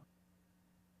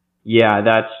yeah,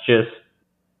 that's just,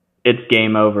 it's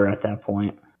game over at that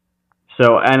point.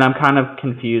 So, and I'm kind of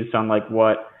confused on like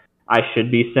what I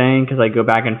should be saying, because I go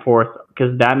back and forth,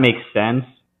 because that makes sense,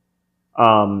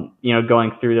 you know,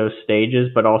 going through those stages.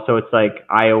 But also it's like,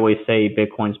 I always say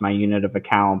Bitcoin's my unit of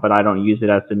account, but I don't use it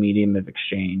as the medium of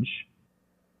exchange.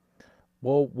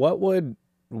 Well, what would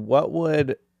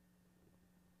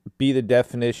be the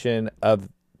definition of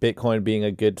Bitcoin being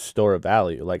a good store of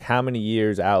value? Like, how many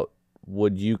years out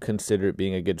would you consider it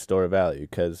being a good store of value?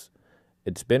 Because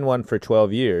it's been one for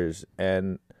 12 years,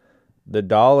 and the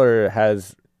dollar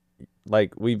has,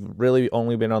 like, we've really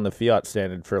only been on the fiat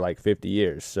standard for like 50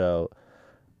 years. So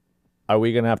are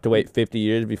we going to have to wait 50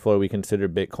 years before we consider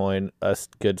Bitcoin a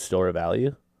good store of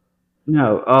value?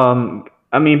 No.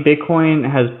 I mean, Bitcoin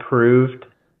has proved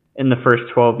in the first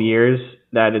 12 years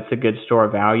that it's a good store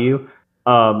of value.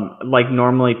 Like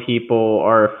normally people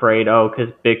are afraid,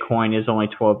 because Bitcoin is only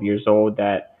 12 years old,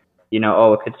 that, you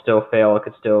know, it could still fail. It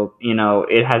could still, you know,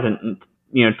 it hasn't,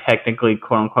 you know, technically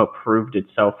quote unquote proved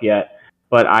itself yet.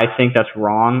 But I think that's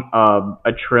wrong.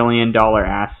 $1 trillion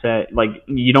asset, like,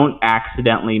 you don't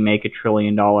accidentally make $1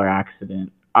 trillion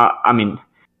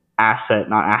asset,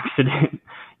 not accident.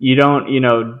 You don't, you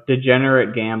know,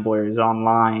 degenerate gamblers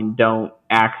online don't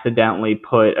accidentally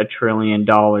put $1 trillion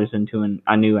into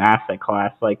a new asset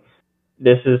class. Like,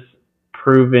 this is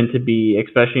proven to be,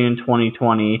 especially in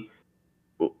 2020,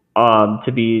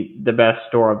 to be the best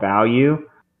store of value.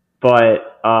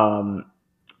 But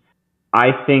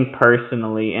I think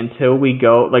personally, until we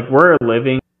go, like, we're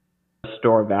living a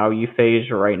store of value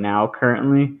phase right now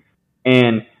currently,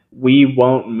 and we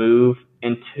won't move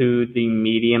into the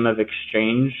medium of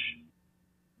exchange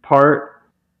part,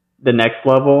 the next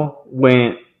level,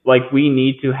 when, like, we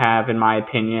need to have, in my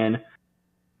opinion,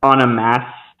 on a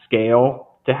mass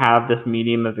scale, to have this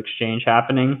medium of exchange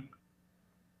happening,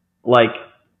 like,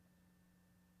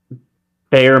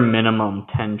 bare minimum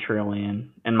 10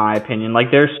 trillion, in my opinion.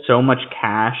 Like, there's so much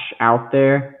cash out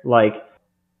there. Like,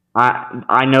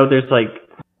 I know there's like,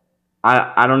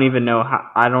 I don't even know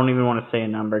how, I don't even want to say a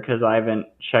number because I haven't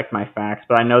checked my facts,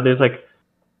 but I know there's like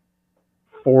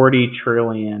 40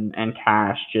 trillion in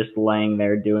cash just laying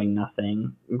there doing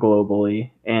nothing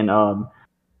globally. And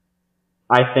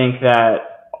I think that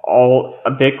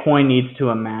Bitcoin needs to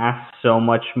amass so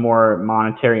much more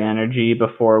monetary energy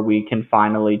before we can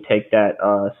finally take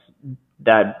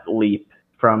that leap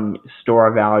from store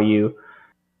of value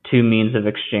to means of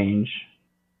exchange.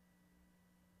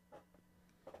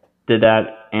 Did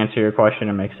that answer your question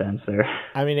or make sense there?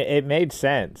 I mean, it made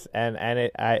sense, and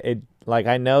it like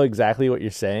I know exactly what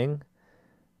you're saying,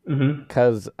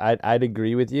 because I'd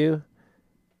agree with you.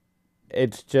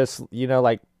 It's just, you know,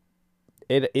 like,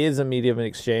 it is a medium of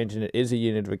exchange and it is a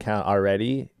unit of account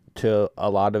already to a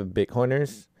lot of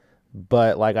Bitcoiners,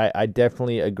 but like I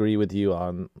definitely agree with you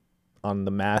on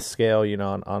the mass scale, you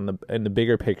know, in the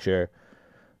bigger picture.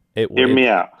 Hear me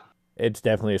out. It's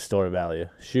definitely a store of value.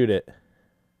 Shoot it.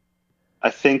 I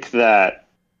think that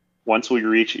once we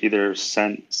reach either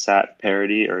cent sat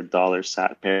parity or dollar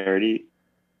sat parity,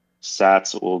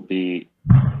 sats will be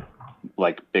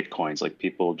like Bitcoins. Like,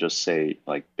 people just say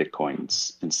like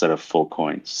Bitcoins instead of full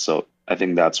coins. So I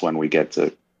think that's when we get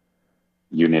to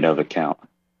unit of account.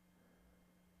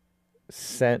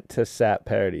 Cent to sat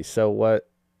parity. So where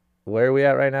are we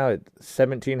at right now? At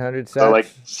 1700 sats? So like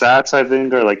sats, I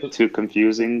think, are like too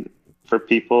confusing for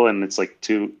people, and it's like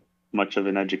too much of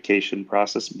an education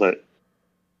process. But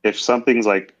if something's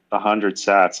like 100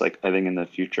 sats, like, I think in the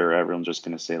future everyone's just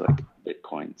gonna say like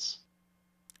Bitcoins.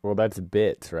 Well, that's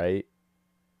bits, right?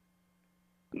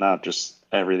 Not just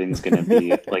everything's gonna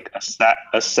be like a sat.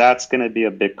 A sat's gonna be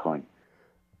a Bitcoin.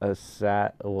 A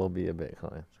sat will be a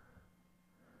Bitcoin.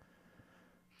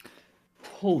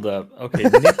 Hold up. Okay,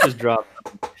 Nick just dropped.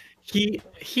 He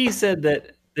said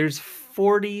that there's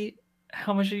 40.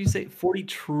 How much did you say? $40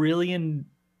 trillion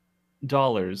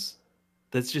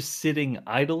that's just sitting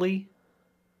idly.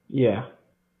 Yeah.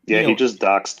 Yeah, he just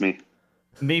doxed me.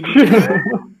 Maybe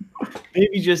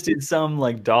just in some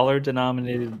like dollar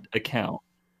denominated account.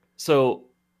 So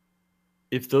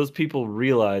if those people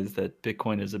realize that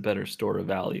Bitcoin is a better store of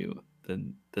value,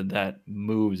 then that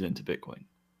moves into Bitcoin.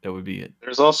 That would be it.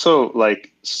 There's also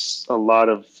like a lot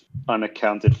of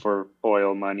unaccounted for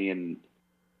oil money in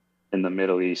the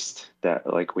Middle East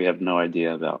that like we have no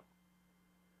idea about.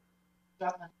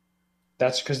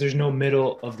 That's because there's no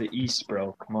middle of the East,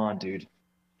 bro. Come on, dude.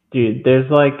 Dude, there's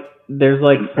like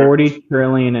 40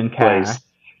 trillion in cash.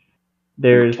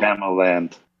 There's Camel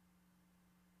Land.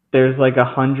 There's like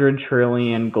 100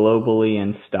 trillion globally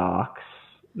in stocks.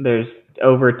 There's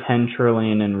over 10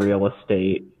 trillion in real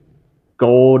estate.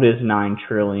 Gold is 9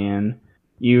 trillion.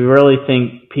 You really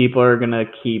think people are going to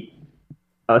keep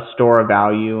a store of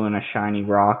value in a shiny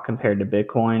rock compared to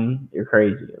Bitcoin? You're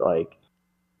crazy. Like,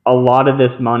 a lot of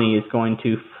this money is going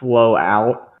to flow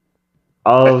out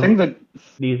of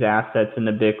these assets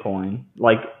into Bitcoin.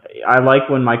 Like, I like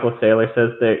when Michael Saylor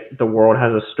says that the world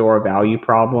has a store of value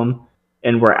problem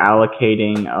and we're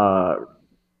allocating our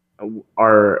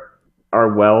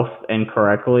wealth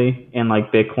incorrectly, and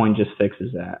like Bitcoin just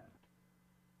fixes that.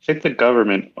 I think the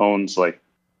government owns like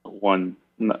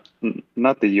not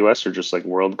the US or just like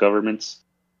world governments,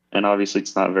 and obviously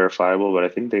it's not verifiable, but I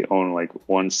think they own like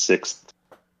 1/6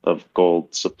 of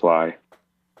gold supply.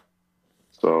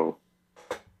 So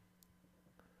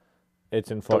it's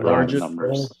in Fort Knox.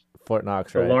 Fort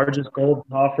Knox, right? The largest gold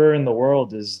coffer in the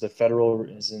world is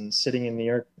sitting in New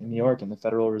York in the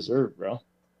Federal Reserve, bro.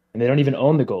 And they don't even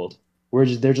own the gold.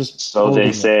 They're just so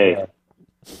they say.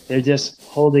 They're just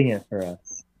holding it for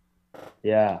us.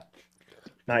 Yeah.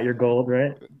 Not your gold,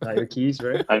 right? Not your keys,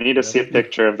 right? I need to see a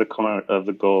picture of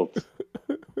the gold.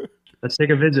 Let's take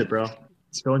a visit, bro.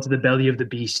 Let's go into the belly of the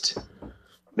beast.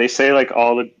 They say like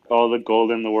all the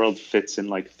gold in the world fits in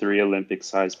like 3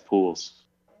 Olympic-sized pools.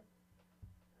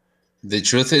 The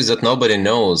truth is that nobody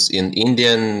knows. In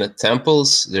Indian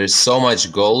temples, there's so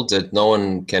much gold that no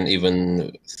one can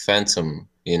even fathom.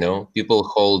 You know, people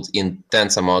hold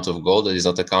intense amount of gold that is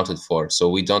not accounted for. So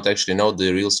we don't actually know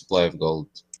the real supply of gold.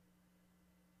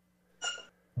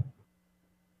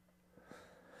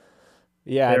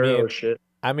 Yeah,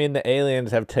 I mean, the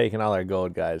aliens have taken all our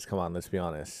gold, guys. Come on, let's be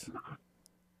honest.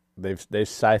 They've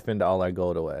siphoned all our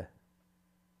gold away.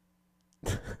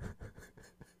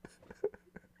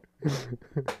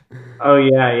 Oh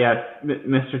yeah.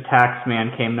 Mr.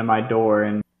 Taxman came to my door,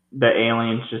 and the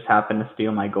aliens just happened to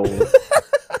steal my gold.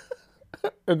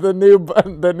 The new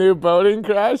boating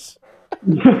crash.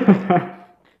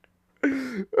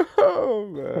 Oh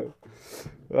man!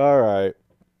 All right.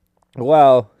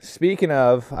 Well, speaking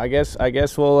of, I guess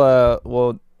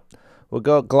we'll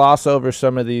go gloss over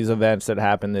some of these events that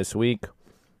happened this week.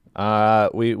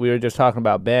 We were just talking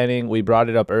about banning. We brought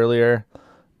it up earlier.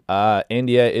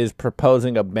 India is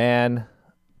proposing a ban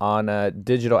on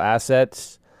digital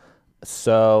assets.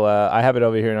 So I have it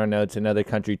over here in our notes. Another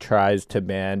country tries to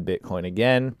ban Bitcoin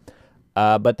again.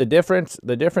 But the difference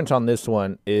on this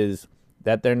one is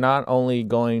that they're not only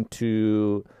going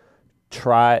to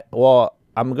try, well,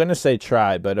 I'm going to say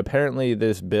try, but apparently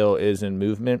this bill is in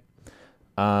movement.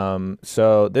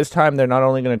 So this time they're not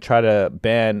only going to try to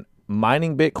ban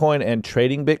mining Bitcoin and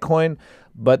trading Bitcoin,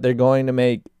 but they're going to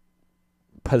make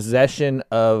possession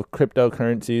of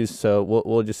cryptocurrencies, so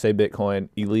we'll just say Bitcoin,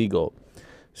 illegal.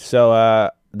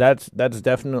 So that's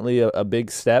definitely a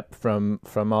big step from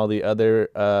all the other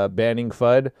banning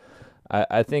FUD.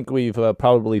 I think we've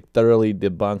probably thoroughly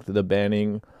debunked the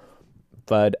banning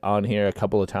FUD on here a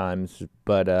couple of times,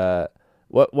 but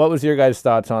what was your guys'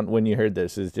 thoughts on when you heard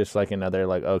this? Is just like another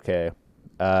like, okay,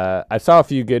 I saw a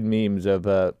few good memes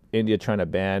of India trying to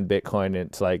ban Bitcoin, and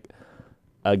it's like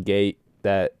a gate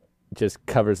that just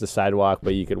covers the sidewalk,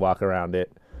 but you could walk around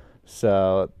it.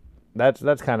 So that's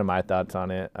kind of my thoughts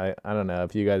on it. I don't know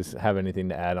if you guys have anything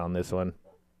to add on this one.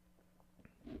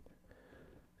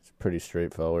 It's pretty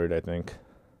straightforward, I think.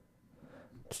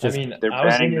 It's just, they're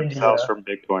banning themselves from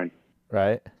Bitcoin,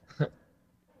 right?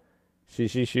 she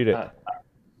shoot it.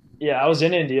 Yeah, I was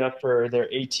in India for their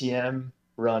ATM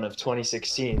run of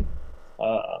 2016.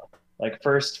 Like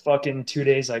first fucking 2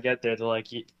 days I get there, they're like,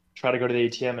 try to go to the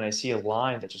ATM, and I see a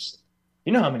line that just,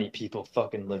 you know how many people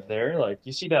fucking live there? Like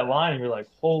you see that line and you're like,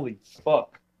 holy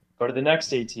fuck. Go to the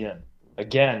next ATM.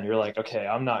 Again, you're like, okay,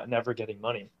 I'm never getting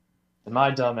money. And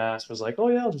my dumb ass was like, oh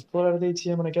yeah, I'll just pull it out of the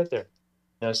ATM when I get there.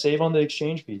 You know, save on the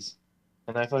exchange fees.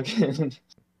 And I fucking,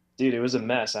 dude, it was a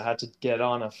mess. I had to get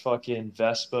on a fucking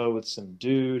Vespa with some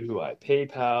dude who I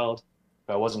PayPal'd.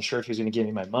 I wasn't sure if he was going to give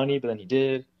me my money, but then he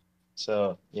did.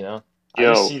 So, you know, I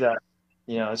just see that,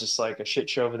 you know, it's just like a shit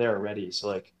show over there already. So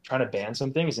like trying to ban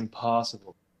something is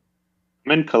impossible.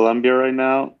 I'm in Colombia right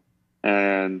now,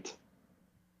 and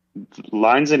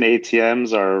lines in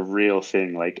ATMs are a real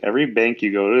thing. Like every bank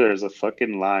you go to, there's a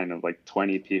fucking line of like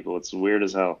 20 people. It's weird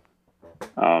as hell.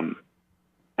 And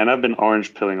I've been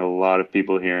orange pilling a lot of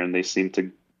people here, and they seem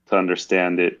to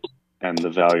understand it and the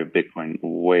value of Bitcoin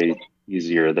way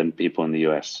easier than people in the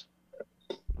US.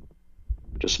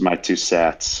 Just my 2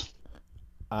 cents.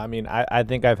 I mean, I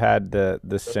think I've had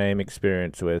the same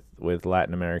experience with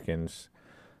Latin Americans.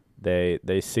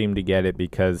 They seem to get it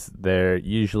because they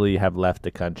usually have left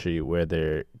the country where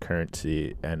their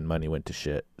currency and money went to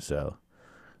shit. So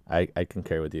I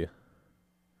concur with you.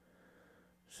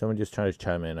 Someone just tried to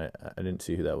chime in. I didn't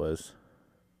see who that was.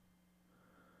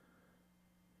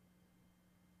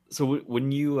 So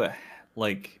when you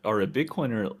like are a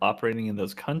Bitcoiner operating in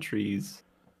those countries,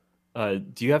 do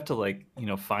you have to like, you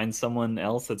know, find someone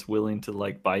else that's willing to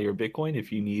like buy your Bitcoin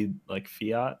if you need like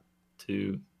fiat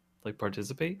to like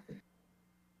participate?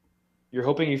 You're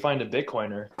hoping you find a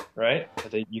Bitcoiner, right?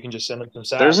 That you can just send them some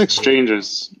sats. There's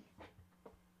exchanges.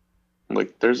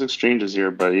 Like there's exchanges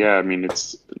here, but yeah, I mean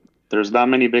there's not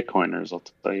many Bitcoiners, I'll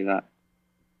tell you that.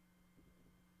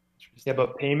 Yeah,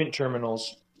 but payment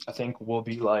terminals I think will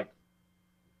be like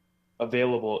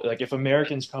available. Like if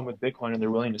Americans come with Bitcoin and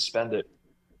they're willing to spend it,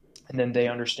 and then they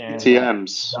understand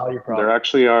ATMs. There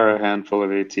actually are a handful of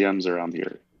ATMs around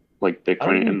here, like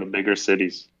Bitcoin in the bigger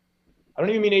cities. I don't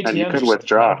even mean ATMs. And you could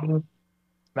withdraw.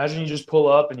 Imagine you just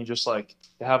pull up and you just like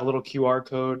have a little QR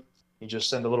code. You just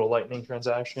send a little Lightning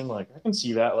transaction. Like I can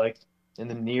see that like in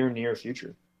the near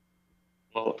future.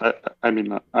 Well, I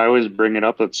mean, I always bring it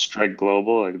up that Strike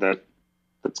Global, like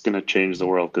that's going to change the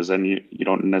world, because then you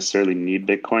don't necessarily need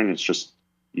Bitcoin. It's just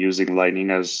using Lightning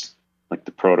as like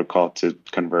the protocol to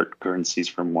convert currencies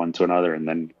from one to another, and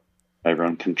then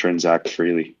everyone can transact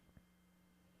freely.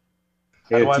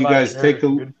 Yeah, if you guys take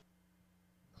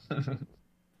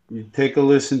a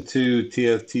listen to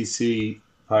TFTC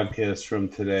podcast from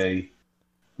today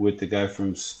with the guy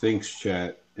from Sphinx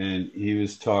Chat, and he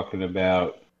was talking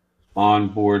about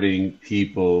onboarding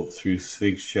people through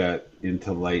Sphinx Chat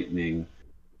into Lightning.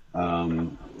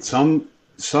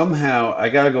 Somehow I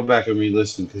got to go back and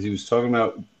re-listen, because he was talking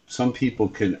about some people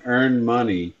can earn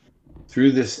money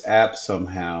through this app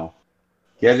somehow,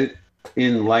 get it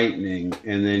in Lightning,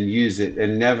 and then use it,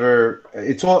 and never.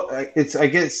 I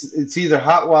guess it's either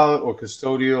hot wallet or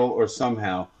custodial or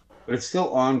somehow, but it still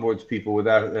onboards people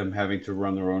without them having to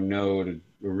run their own node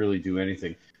or really do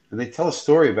anything. And they tell a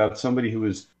story about somebody who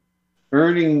was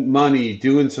earning money,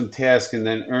 doing some task, and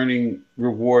then earning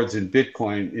rewards in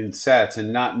Bitcoin, in sats,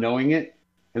 and not knowing it.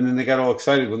 And then they got all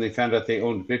excited when they found out they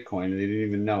owned Bitcoin and they didn't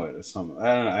even know it or something.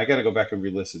 I don't know. I got to go back and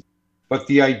re-listen. But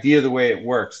the idea, the way it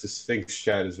works, the Sphinx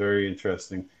Chat is very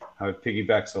interesting. How it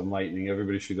piggybacks on Lightning.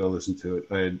 Everybody should go listen to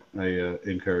it. I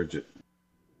encourage it.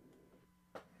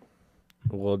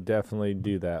 We'll definitely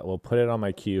do that. We'll put it on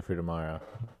my queue for tomorrow.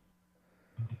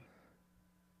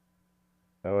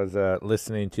 I was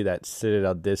listening to that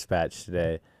Citadel Dispatch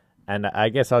today, and I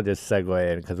guess I'll just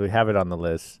segue in because we have it on the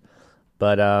list.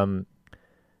 But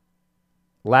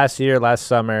last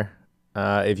summer,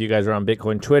 if you guys are on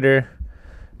Bitcoin Twitter,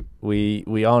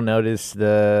 we all noticed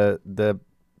the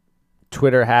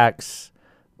Twitter hacks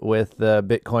with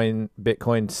Bitcoin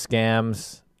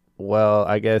scams. Well,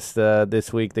 I guess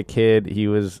this week the kid,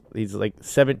 he's like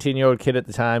 17-year-old kid at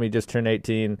the time. He just turned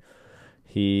 18.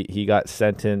 He got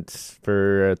sentenced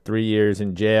for 3 years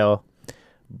in jail.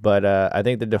 But I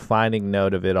think the defining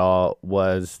note of it all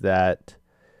was that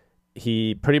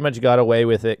he pretty much got away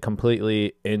with it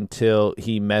completely until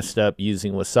he messed up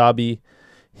using Wasabi.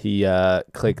 He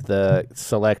clicked the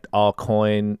select all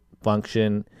coin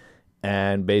function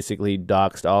and basically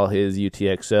doxed all his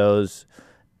UTXOs,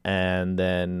 and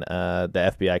then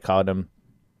the FBI caught him.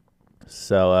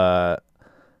 So I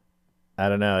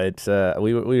don't know. It's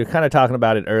we were kind of talking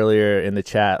about it earlier in the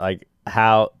chat, like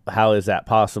how is that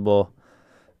possible?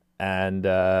 And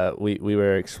we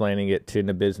were explaining it to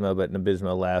Nabismo, but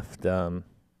Nabismo left.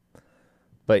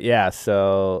 But yeah,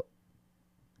 so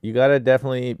you got to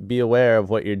definitely be aware of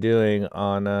what you're doing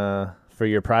on for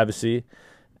your privacy.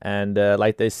 And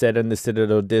like they said in the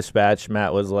Citadel Dispatch,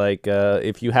 Matt was like,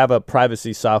 if you have a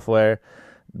privacy software,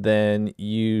 then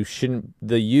the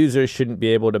user shouldn't be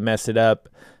able to mess it up.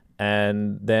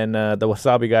 And then the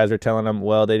Wasabi guys are telling him,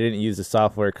 well, they didn't use the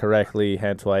software correctly,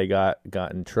 hence why he got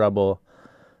in trouble.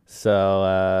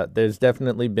 So there's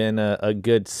definitely been a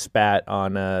good spat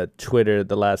on Twitter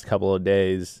the last couple of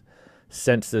days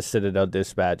since the Citadel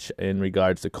Dispatch in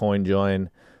regards to CoinJoin.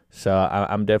 So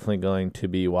I'm definitely going to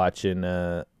be watching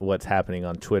what's happening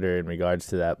on Twitter in regards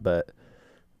to that. But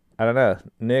I don't know.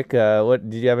 Nick, what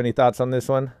did you have any thoughts on this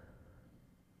one?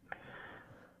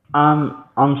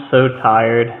 I'm so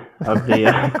tired of the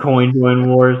CoinJoin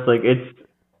wars. Like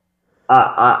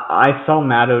I saw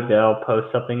Matt Odell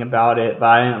post something about it, but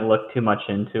I didn't look too much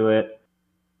into it.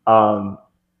 Y'all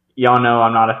know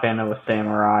I'm not a fan of the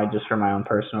Samurai just for my own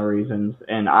personal reasons,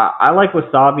 and I like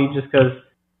Wasabi just because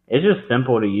it's just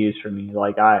simple to use for me.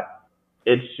 Like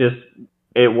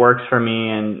it works for me,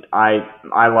 and I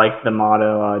like the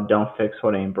motto, don't fix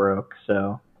what ain't broke.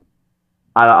 So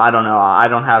I don't know. I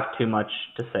don't have too much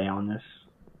to say on this.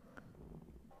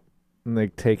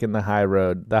 Like taking the high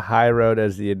road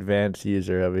as the advanced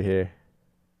user over here.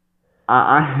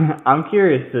 I'm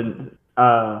curious.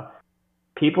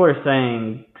 People are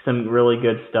saying some really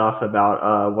good stuff about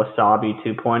Wasabi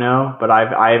 2.0, but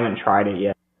I haven't tried it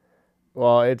yet.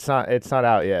 Well, it's not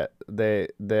out yet.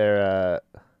 They're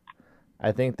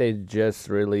I think they just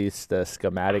released the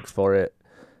schematics for it,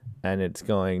 and it's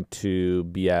going to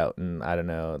be out in, I don't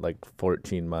know, like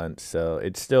 14 months. So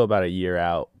it's still about a year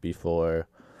out before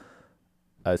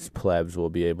us plebs will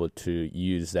be able to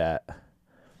use that.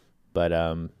 But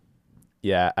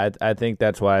yeah, I think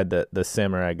that's why the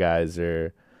Samurai guys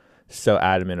are so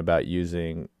adamant about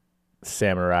using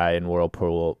Samurai and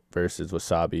Whirlpool versus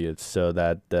Wasabi. It's so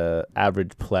that the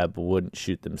average pleb wouldn't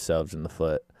shoot themselves in the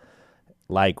foot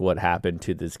like what happened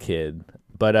to this kid.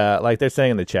 But like they're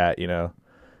saying in the chat,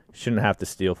 shouldn't have to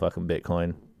steal fucking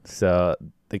Bitcoin. So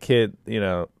the kid,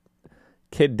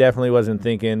 kid definitely wasn't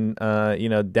thinking,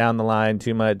 down the line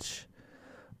too much.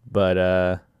 But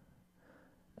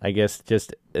I guess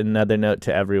just another note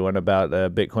to everyone about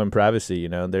Bitcoin privacy.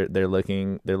 They're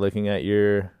looking at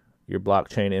your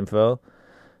blockchain info,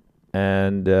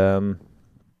 and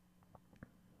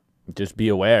just be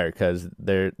aware, because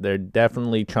they're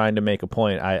definitely trying to make a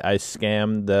point. I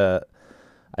scanned the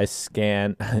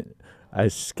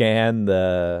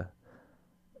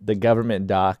government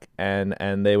doc,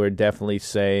 and they were definitely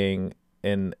saying,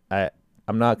 and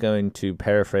I'm not going to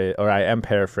paraphrase, or I am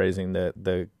paraphrasing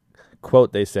the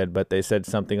quote they said, but they said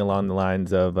something along the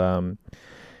lines of,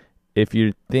 if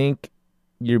you think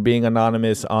you're being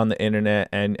anonymous on the internet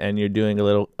and you're doing a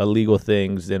little illegal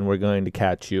things, then we're going to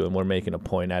catch you, and we're making a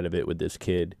point out of it with this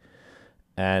kid.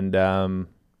 And I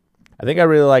think I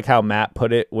really like how Matt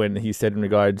put it when he said in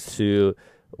regards to,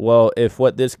 well, if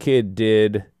what this kid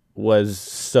did was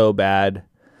so bad,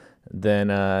 then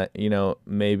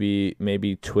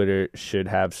maybe Twitter should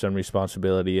have some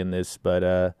responsibility in this.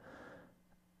 But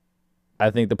I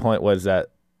think the point was that,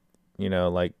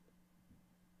 like,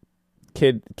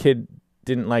 kid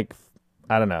didn't, like,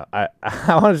 I don't know. I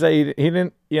want to say he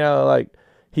didn't, he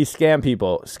scammed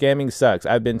people. Scamming sucks.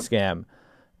 I've been scammed.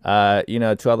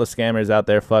 To all the scammers out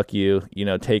there, fuck you.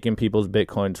 Taking people's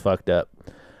Bitcoins fucked up.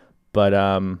 But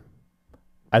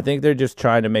I think they're just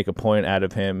trying to make a point out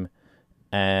of him.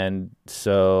 And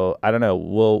so, I don't know.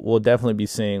 We'll definitely be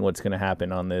seeing what's going to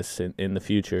happen on this in the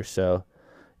future. So,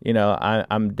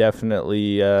 I'm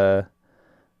definitely,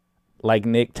 like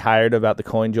Nick, tired about the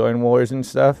CoinJoin wars and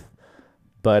stuff.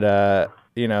 But,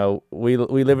 we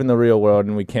live in the real world,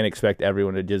 and we can't expect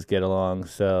everyone to just get along.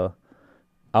 So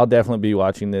I'll definitely be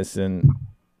watching this and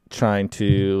trying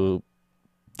to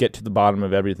get to the bottom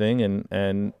of everything.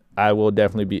 And I will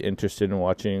definitely be interested in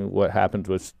watching what happens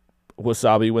with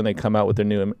Wasabi when they come out with their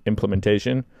new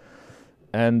implementation.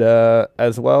 And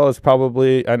as well as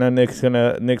probably, I know Nick's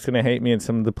gonna hate me and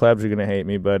some of the plebs are gonna hate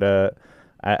me, but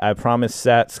I promised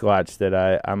Sasquatch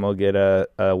that I'm gonna get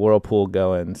a whirlpool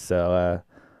going. So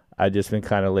I've just been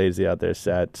kind of lazy out there,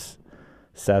 Sasquatch.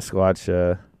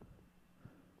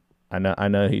 I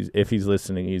know if he's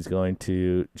listening, he's going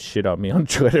to shit on me on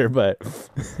Twitter, but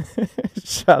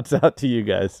shouts out to you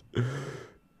guys.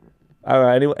 All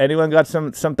right, anyone got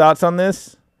some thoughts on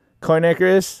this? Coin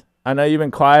Icarus, I know you've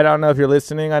been quiet. I don't know if you're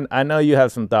listening. I know you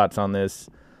have some thoughts on this,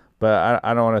 but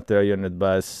I don't want to throw you under the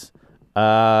bus.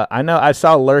 I know I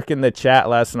saw Lurk in the chat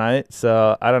last night,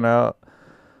 so I don't know.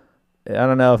 I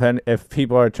don't know if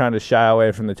people are trying to shy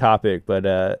away from the topic, but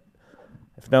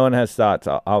if no one has thoughts,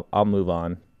 I'll move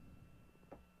on.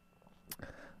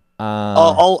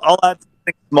 I'll add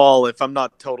something small if I'm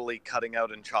not totally cutting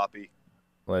out and choppy.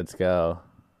 Let's go.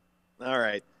 All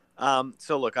right.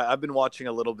 So look, I've bbeen watching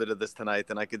a little bit of this tonight,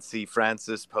 and I could see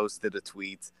Francis posted a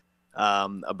tweet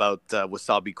about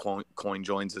Wasabi coin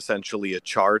joins, essentially a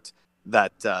chart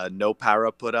that No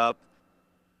Para put up.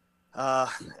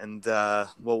 And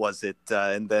what was it?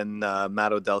 And then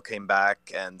Matt Odell came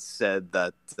back and said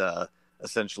that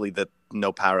essentially that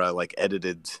No Para like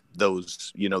edited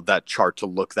those, that chart to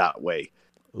look that way.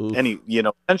 Oof. And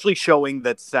essentially showing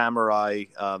that Samurai,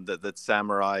 that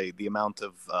Samurai, the amount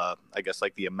of, I guess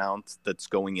like the amount that's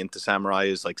going into Samurai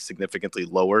is like significantly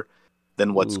lower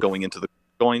than what's going into the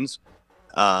coins.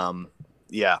 So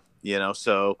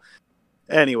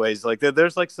anyways, like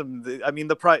there's like some, I mean,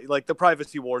 the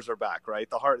privacy wars are back, right?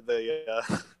 The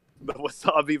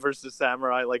Wasabi versus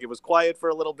Samurai, like it was quiet for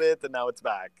a little bit and now it's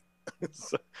back.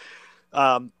 So,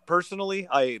 personally,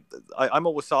 I'm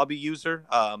a Wasabi user.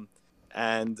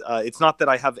 And it's not that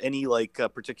I have any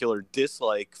particular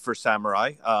dislike for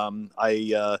Samurai.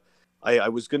 I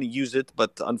was going to use it,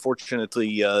 but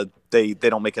unfortunately, they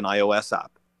don't make an iOS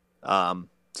app. And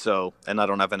I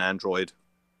don't have an Android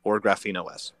or Graphene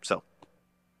OS. So,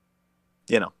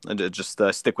 and just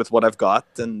stick with what I've got,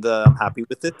 and I'm happy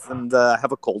with it. And I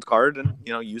have a cold card, and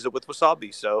use it with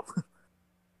Wasabi. So.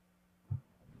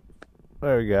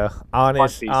 There we go.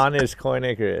 Honest Coin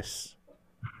Icarus.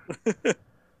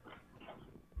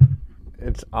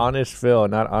 It's Honest Phil,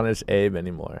 not Honest Abe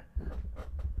anymore.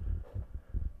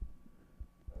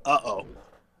 Uh-oh.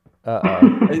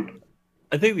 I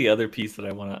think the other piece that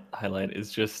I want to highlight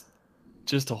is just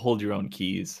to hold your own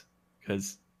keys,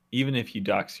 because even if you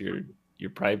dox your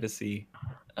privacy,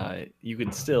 you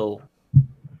can still,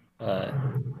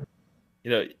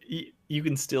 you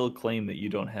can still claim that you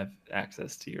don't have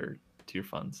access to your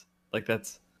funds. Like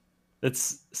that's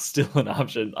still an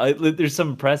option. There's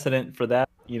some precedent for that.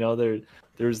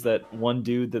 There's that one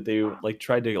dude that they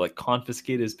tried to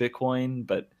confiscate his Bitcoin,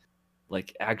 but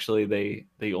actually they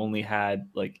only had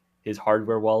his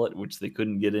hardware wallet, which they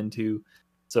couldn't get into.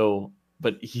 So,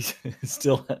 but he's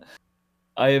still,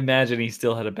 I imagine he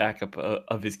still had a backup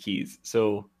of his keys.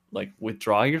 So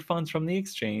withdraw your funds from the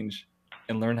exchange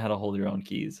and learn how to hold your own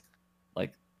keys.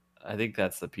 I think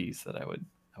that's the piece that I would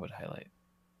highlight.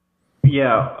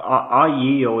 Yeah,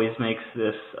 Yi always makes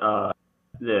this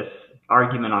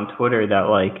argument on Twitter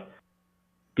that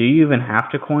do you even have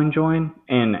to coin join?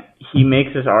 And he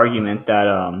makes this argument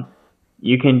that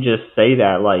you can just say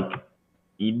that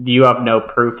you have no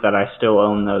proof that I still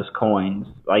own those coins.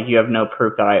 You have no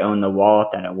proof that I own the wallet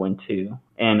that it went to.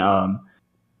 And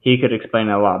he could explain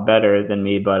it a lot better than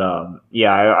me, but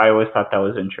I always thought that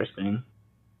was interesting.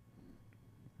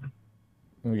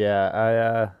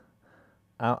 Yeah,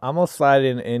 I'm gonna slide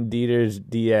in Dieter's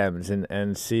DMs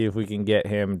and see if we can get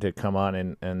him to come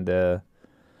on and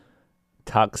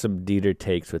talk some Dieter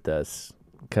takes with us,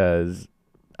 because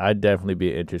I'd definitely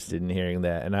be interested in hearing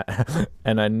that,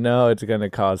 and I know it's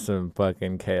gonna cause some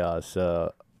fucking chaos.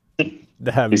 So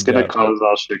he's gonna cause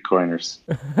all shitcoiners.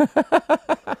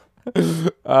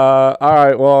 All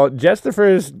right. Well,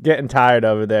 Jester's getting tired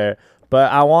over there,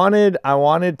 but I wanted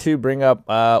to bring up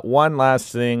one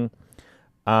last thing.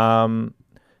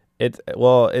 It's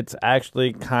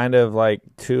actually kind of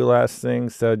two last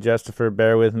things. So Jester,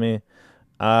 bear with me.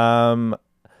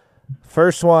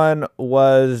 First one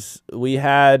was we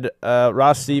had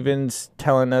Ross Stevens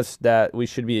telling us that we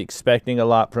should be expecting a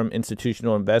lot from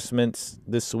institutional investments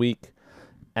this week.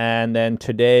 And then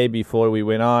today, before we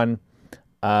went on,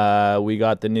 we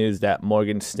got the news that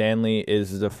Morgan Stanley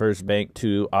is the first bank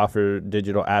to offer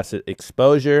digital asset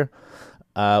exposure,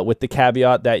 with the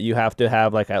caveat that you have to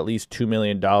have at least $2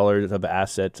 million of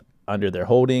assets under their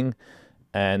holding.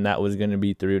 And that was going to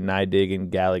be through NYDIG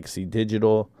and Galaxy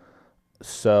Digital.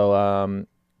 So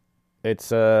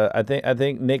It's I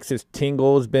think Nick's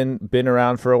Tingle's been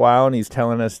around for a while, and he's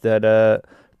telling us that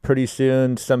pretty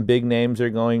soon some big names are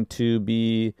going to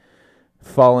be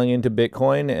falling into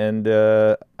Bitcoin, and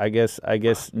I guess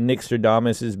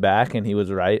Nickstradamus is back, and he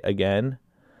was right again.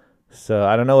 So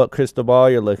I don't know what crystal ball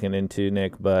you're looking into,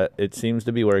 Nick, but it seems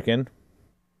to be working.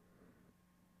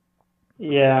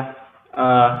 Yeah.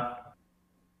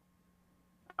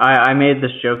 I made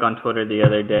this joke on Twitter the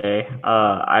other day.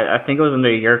 I think it was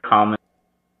under your comment.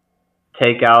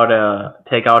 Take out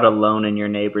a loan in your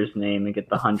neighbor's name and get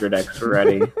the 100x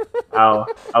ready. I'll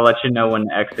let you know when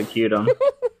to execute them.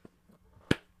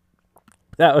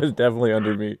 That was definitely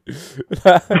under me.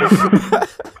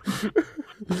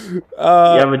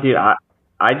 Yeah, but dude,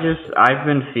 I've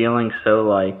been feeling so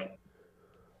like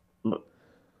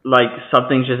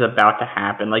something's just about to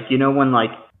happen. Like, you know when like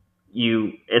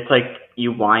it's like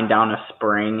you wind down a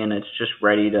spring and it's just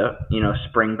ready to,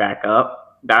 spring back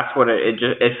up. That's what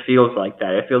it feels like.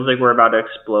 That it feels like we're about to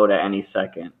explode at any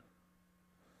second.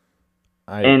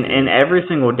 And every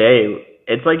single day,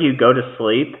 it's like you go to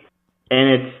sleep and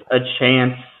it's a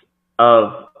chance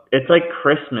of, it's like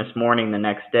Christmas morning the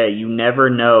next day. You never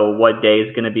know what day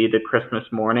is going to be the Christmas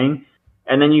morning.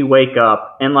 And then you wake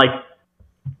up and like,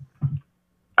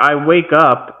 I wake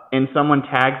up and someone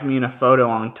tags me in a photo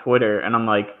on Twitter and I'm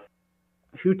like,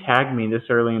 who tagged me this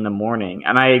early in the morning?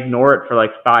 And I ignore it for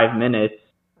like 5 minutes.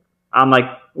 I'm like,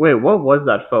 wait, what was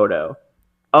that photo?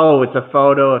 Oh, it's a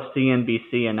photo of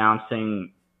CNBC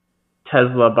announcing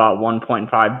Tesla bought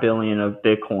 1.5 billion of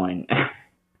Bitcoin.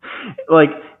 Like,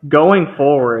 going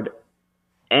forward,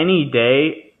 any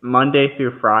day, Monday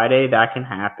through Friday, that can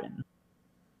happen.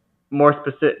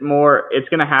 It's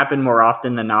going to happen more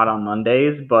often than not on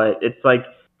Mondays, but it's like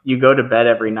you go to bed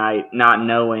every night not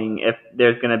knowing if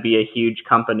there's going to be a huge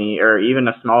company or even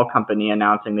a small company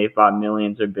announcing they've bought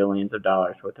millions or billions of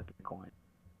dollars worth of Bitcoin.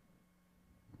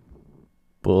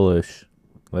 Bullish.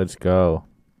 Let's go.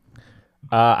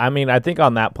 I mean, I think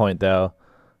on that point, though,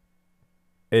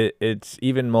 it's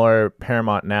even more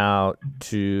paramount now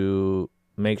to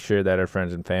make sure that our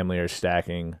friends and family are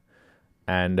stacking,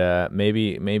 and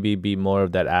maybe be more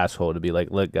of that asshole to be like,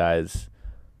 look, guys,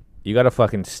 you got to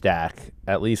fucking stack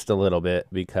at least a little bit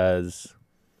because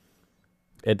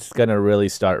it's going to really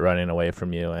start running away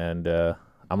from you. And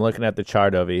I'm looking at the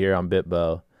chart over here on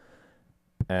BitBo,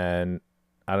 and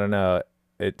I don't know,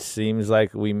 it seems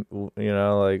like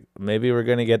like maybe we're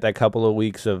going to get that couple of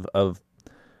weeks of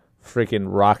freaking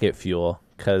rocket fuel,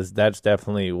 because that's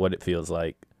definitely what it feels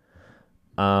like.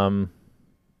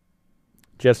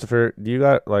 Christopher, do you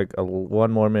got like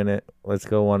one more minute? Let's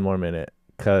go 1 more minute,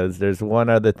 because there's one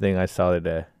other thing I saw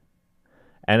today,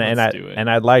 and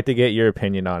I'd like to get your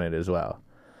opinion on it as well.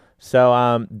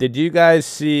 So, did you guys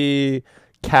see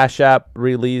Cash App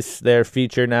release their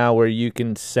feature now where you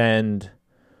can send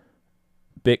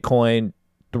Bitcoin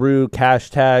through cash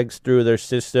tags through their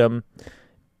system,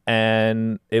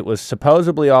 and it was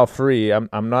supposedly all free?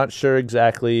 I'm not sure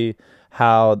exactly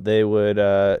how they would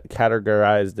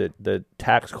categorize the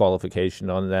tax qualification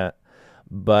on that,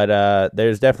 but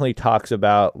there's definitely talks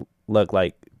about, look,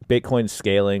 like Bitcoin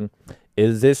scaling.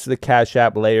 Is this the Cash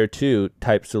App layer 2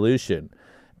 type solution?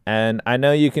 And I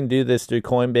know you can do this through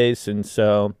Coinbase, and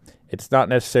so it's not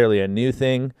necessarily a new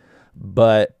thing,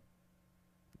 but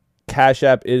Cash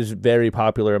App is very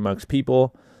popular amongst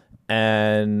people,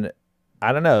 and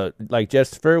I don't know, like,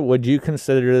 Christopher, would you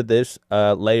consider this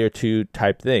a layer 2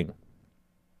 type thing?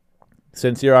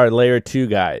 Since you're our layer 2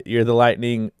 guy, you're the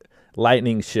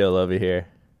lightning shill over here.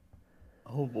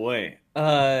 Oh boy.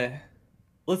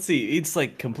 Let's see. It's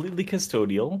like completely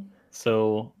custodial.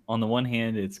 So on the one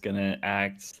hand, it's gonna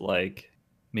act like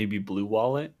maybe Blue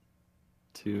Wallet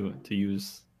to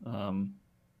use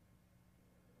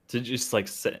to just like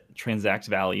transact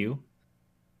value.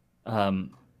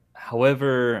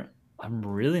 However, I'm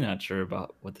really not sure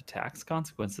about what the tax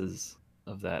consequences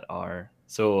of that are.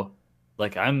 So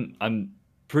like I'm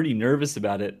pretty nervous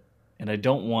about it, and I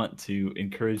don't want to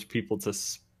encourage people to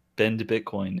spend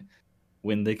Bitcoin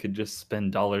when they could just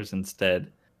spend dollars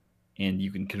instead, and you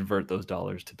can convert those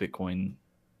dollars to Bitcoin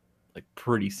like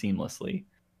pretty seamlessly.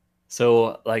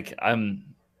 So like I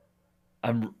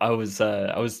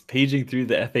was paging through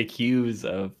the FAQs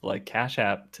of like Cash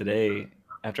App today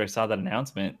after I saw that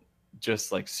announcement,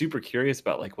 just like super curious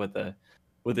about like what the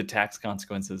tax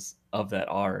consequences of that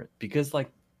are, because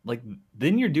like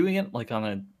then you're doing it like on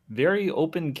a very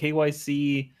open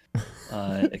KYC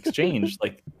exchange.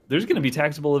 Like there's going to be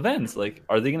taxable events. Like,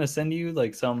 are they going to send you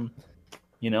like some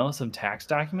tax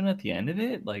document at the end of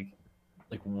it? Like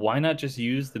why not just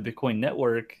use the Bitcoin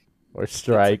network or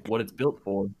Strike? Like what it's built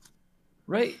for,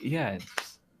 right? Yeah.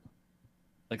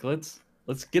 Like let's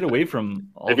get away from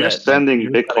all if that. You're sending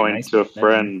bureaucratic Bitcoin nice to a netting.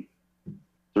 friend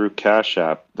through Cash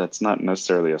App, that's not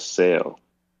necessarily a sale.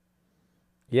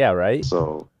 Yeah, right.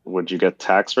 So would you get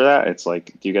taxed for that? It's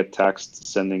like, do you get taxed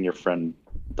sending your friend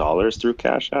dollars through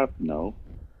Cash App? No.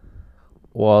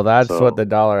 Well, that's So- what the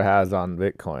dollar has on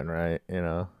Bitcoin, right? You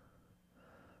know,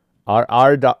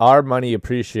 our money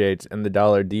appreciates and the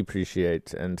dollar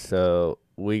depreciates, and so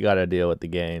we got to deal with the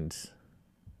gains,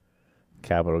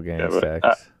 capital gains but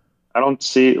tax. I don't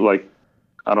see, like,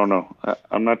 I don't know.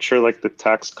 I'm not sure, like, the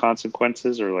tax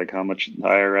consequences or, like, how much the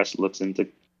IRS looks into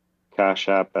Cash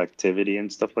App activity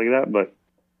and stuff like that, but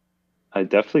I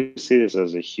definitely see this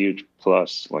as a huge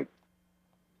plus. Like,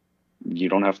 you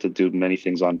don't have to do many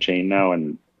things on chain now,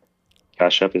 and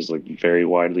Cash App is, like, very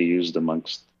widely used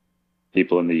amongst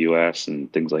people in the US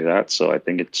and things like that. So I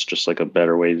think it's just like a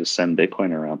better way to send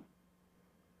Bitcoin around.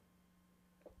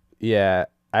 Yeah,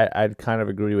 I'd kind of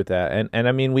agree with that. And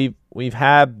I mean we've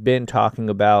been talking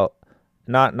about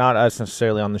not us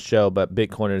necessarily on the show, but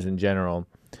Bitcoiners in general,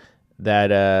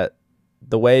 that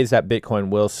the ways that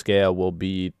Bitcoin will scale will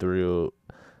be through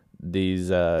these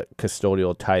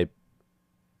custodial type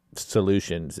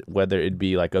solutions, whether it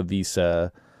be like a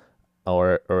Visa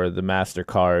or the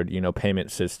MasterCard, you know, payment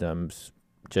systems.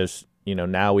 Just, you know,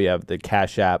 now we have the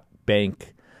Cash App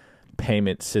bank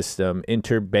payment system,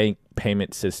 interbank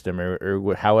payment system,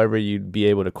 or however you'd be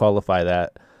able to qualify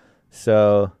that.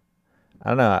 So I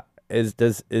don't know.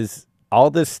 Is all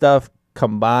this stuff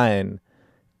combined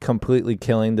completely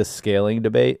killing the scaling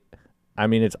debate? I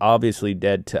mean, it's obviously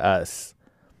dead to us,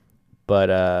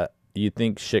 but you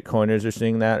think shitcoiners are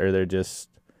seeing that, or they're just,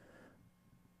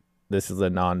 this is a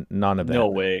non-event? No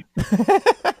way.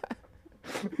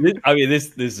 I mean, this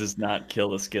does not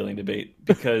kill the scaling debate,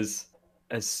 because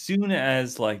as soon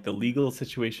as like the legal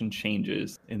situation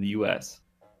changes in the U.S.,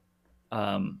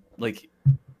 like,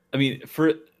 I mean,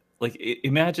 for like,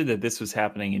 imagine that this was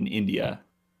happening in India,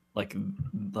 like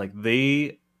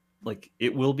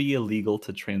it will be illegal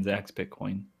to transact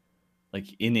Bitcoin, like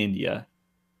in India,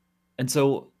 and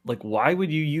so like, why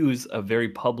would you use a very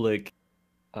public,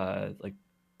 like,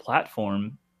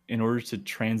 platform in order to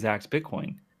transact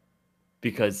Bitcoin?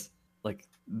 Because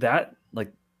that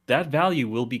value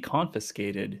will be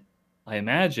confiscated, I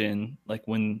imagine, like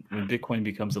when Bitcoin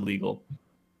becomes illegal.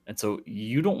 And so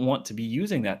you don't want to be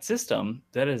using that system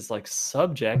that is like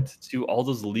subject to all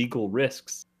those legal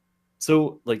risks.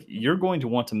 So like, you're going to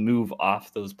want to move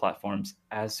off those platforms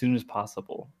as soon as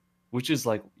possible, which is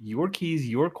like your keys,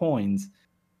 your coins,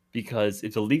 because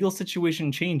if the legal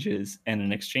situation changes and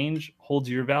an exchange holds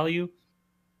your value,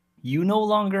 you no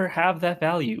longer have that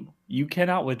value. You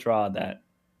cannot withdraw that.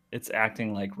 It's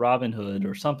acting like Robinhood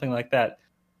or something like that.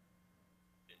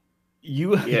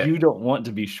 You don't want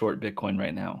to be short Bitcoin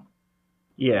right now.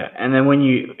 Yeah, and then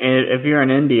if you're in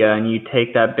India and you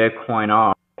take that Bitcoin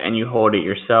off and you hold it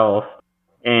yourself,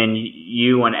 and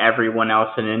you and everyone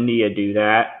else in India do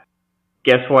that,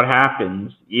 guess what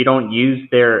happens? You don't use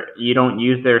their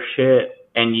shit,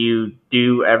 and you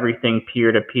do everything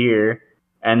peer to peer,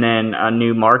 and then a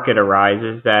new market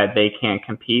arises that they can't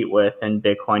compete with, and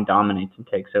Bitcoin dominates and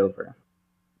takes over.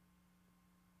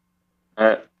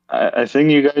 I think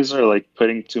you guys are like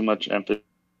putting too much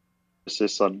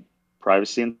emphasis on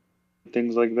privacy and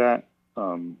things like that.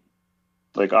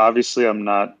 Like, obviously, I'm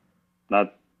not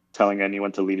telling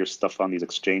anyone to leave your stuff on these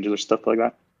exchanges or stuff like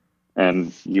that.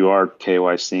 And you are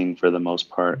KYCing for the most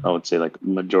part. I would say like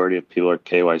majority of people are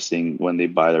KYCing when they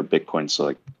buy their Bitcoin. So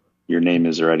like, your name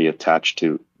is already attached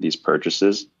to these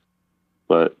purchases.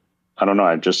 But I don't know.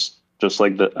 I just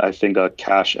like I think a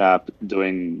Cash App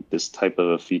doing this type of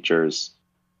a feature is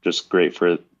just great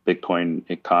for Bitcoin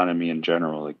economy in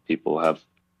general. Like, people have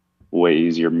way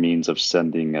easier means of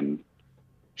sending and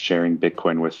sharing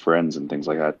Bitcoin with friends and things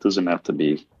like that. It doesn't have to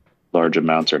be large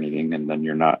amounts or anything, and then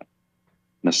you're not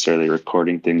necessarily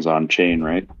recording things on chain,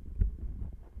 right?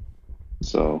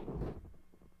 So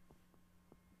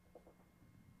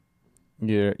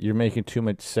you're making too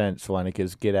much sense,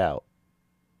 Lennikus. Get out.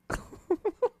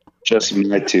 just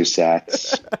my 2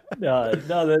 cents. No,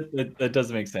 that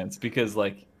doesn't make sense, because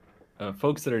like,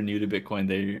 folks that are new to Bitcoin,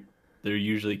 they're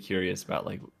usually curious about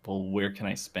like, well, where can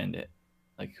I spend it?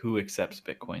 Like, who accepts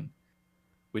Bitcoin?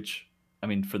 Which, I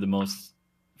mean,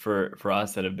 for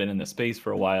us that have been in the space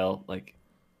for a while, like,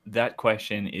 that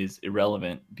question is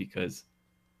irrelevant, because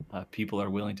people are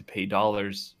willing to pay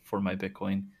dollars for my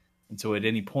Bitcoin. And so at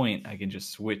any point I can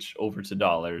just switch over to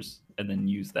dollars and then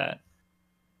use that.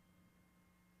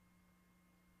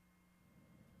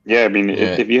 Yeah, I mean,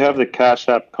 if you have the Cash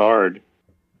App card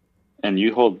and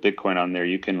you hold Bitcoin on there,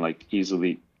 you can like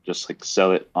easily just like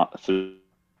sell it through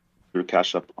through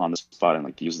Cash App on the spot and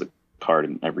like use the card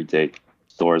in everyday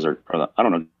stores or I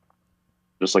don't know.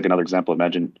 Just like another example,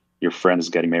 imagine your friend is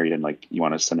getting married and like you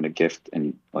want to send them a gift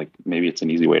and like maybe it's an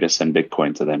easy way to send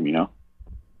Bitcoin to them, you know?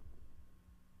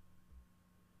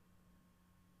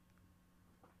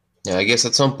 Yeah, I guess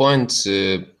at some point,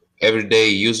 everyday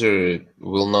user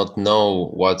will not know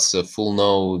what's a full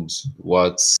node,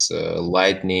 what's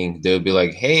Lightning. They'll be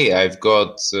like, "Hey, I've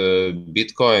got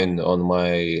Bitcoin on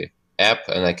my app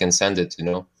and I can send it," you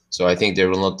know? So I think they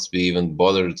will not be even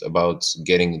bothered about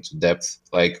getting into depth.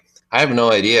 Like, I have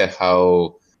no idea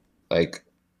how, like,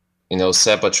 you know,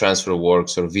 SEPA transfer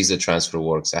works or Visa transfer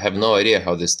works. I have no idea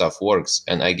how this stuff works.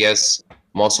 And I guess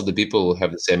most of the people will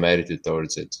have the same attitude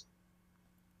towards it.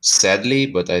 Sadly,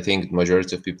 but I think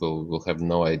majority of people will have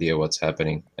no idea what's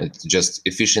happening. It's just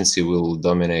efficiency will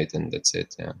dominate, and that's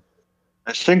it. Yeah.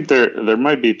 I think there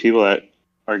might be people that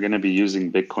are going to be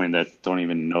using Bitcoin that don't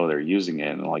even know they're using it.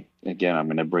 And like again, I'm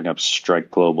going to bring up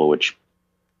Strike Global, which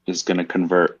is going to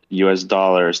convert US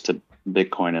dollars to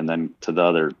Bitcoin and then to the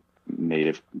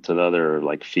other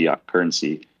like fiat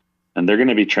currency, and they're going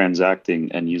to be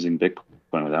transacting and using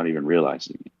Bitcoin without even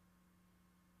realizing it.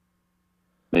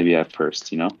 Maybe at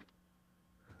first, you know?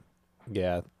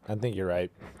 Yeah, I think you're right.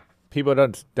 People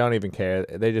don't even care.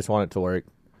 They just want it to work.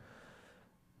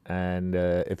 And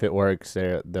if it works,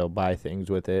 they'll buy things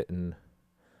with it and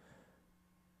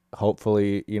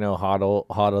hopefully, you know,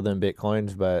 hodl them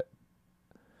Bitcoins. But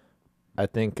I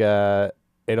think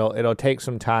it'll take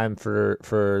some time for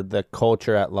the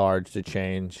culture at large to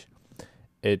change.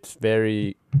 It's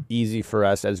very easy for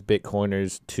us as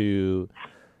Bitcoiners to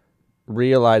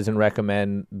realize and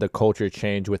recommend the culture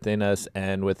change within us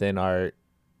and within our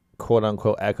quote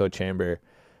unquote echo chamber,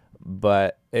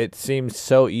 but it seems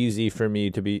so easy for me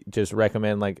to be just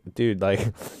recommend like, dude,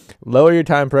 like lower your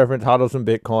time preference, hodl some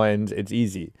Bitcoins, it's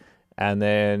easy. And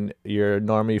then your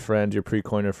normie friends, your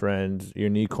pre-coiner friends, your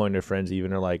new coiner friends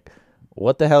even are like,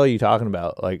 what the hell are you talking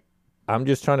about? Like, I'm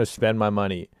just trying to spend my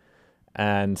money.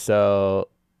 And so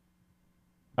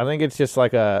I think it's just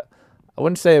like I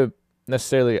wouldn't say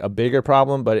necessarily a bigger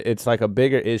problem, but it's like a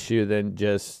bigger issue than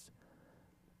just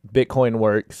Bitcoin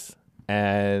works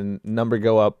and number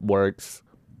go up works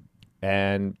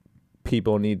and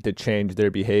people need to change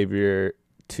their behavior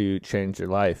to change their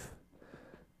life.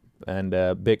 And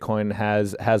Bitcoin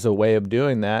has a way of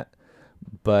doing that,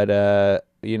 but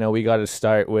you know, we got to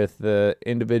start with the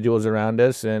individuals around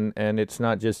us, and it's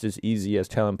not just as easy as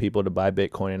telling people to buy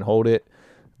Bitcoin and hold it.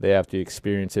 They have to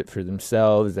experience it for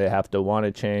themselves. They have to want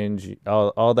to change,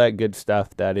 all that good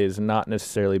stuff that is not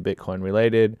necessarily Bitcoin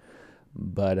related,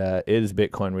 but is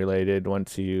Bitcoin related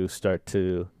once you start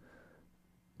to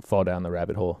fall down the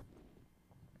rabbit hole.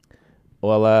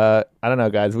 Well, I don't know,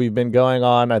 guys. We've been going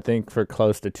on, I think, for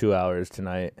close to 2 hours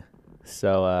tonight.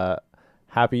 So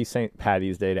happy St.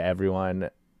 Paddy's Day to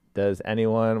everyone. Does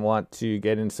anyone want to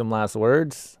get in some last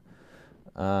words?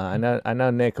 I know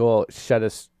Nick will shut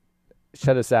us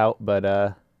out, but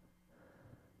I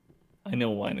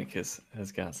know Weinicus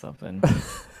has got something.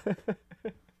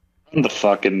 The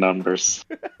fucking numbers.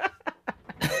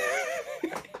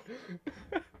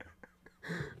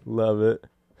 Love it.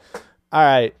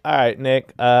 All right,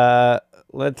 Nick.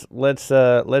 Let's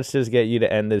just get you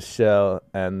to end this show,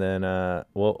 and then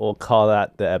we'll call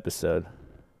that the episode.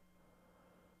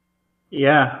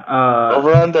 Yeah.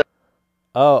 Over under.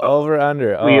 Oh, over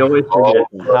under. Oh, we always forget.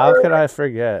 How could I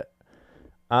forget?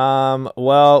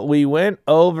 Well, we went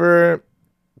over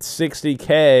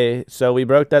 60K, so we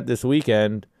broke that this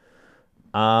weekend.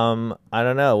 I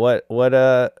don't know what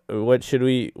should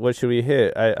we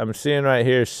hit? I'm seeing right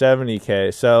here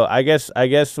 70K. So I guess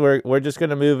we're just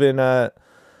gonna move in 10K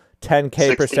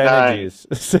 69. percentages.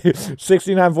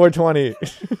 69 420.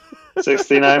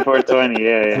 69 420.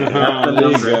 Yeah.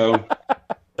 There you go.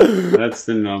 That's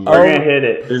the number. We're gonna hit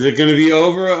it. Is it going to be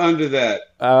over or under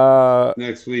that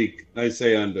next week? I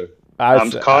say under.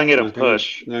 I'm calling it a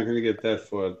push. Not going to get that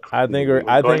far. I think we're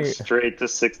going straight to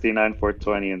 69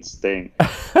 420 and staying. I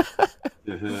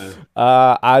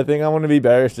think I'm going to be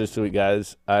bearish this week,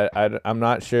 guys. I'm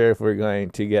not sure if we're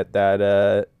going to get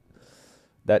that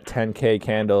 10K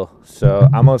candle. So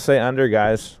I'm going to say under,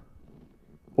 guys.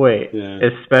 Wait,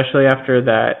 especially after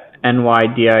that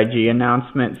NYDIG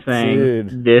announcement saying,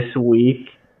 dude, this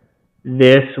week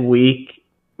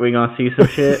we're going to see some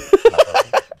shit.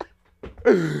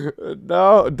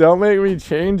 No, don't make me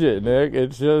change it, Nick.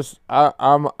 It's just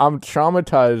I'm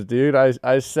traumatized, dude.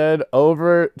 I said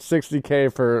over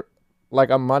 60K for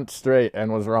like a month straight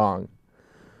and was wrong.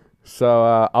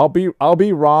 So I'll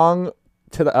be wrong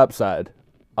to the upside.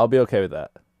 I'll be okay with that.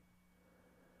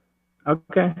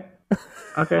 Okay.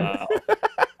 Wow.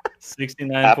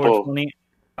 69 420.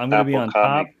 I'm gonna be on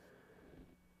top.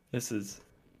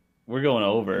 We're going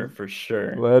over for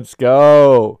sure. Let's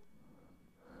go.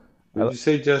 Did you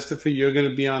say, Justifer, you're going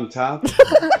to be on top?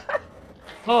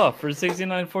 Oh, for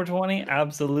 69 420,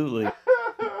 absolutely. All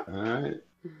right.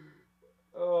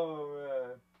 Oh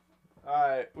man. All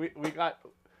right,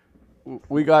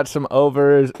 we got some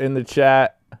overs in the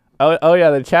chat. Oh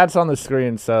yeah, the chat's on the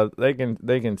screen, so they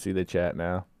can see the chat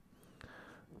now.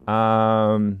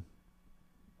 All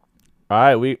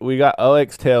right, we got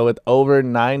OX Tail with over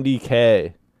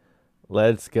 90K.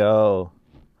 Let's go.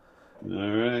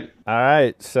 All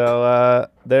right. So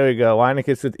there we go.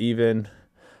 Weinicus with even.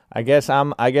 I guess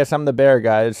I'm the bear,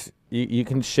 guys. You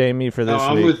can shame me for this. No,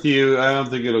 I'm week. with you. I don't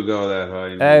think it'll go that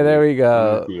high. Hey, there we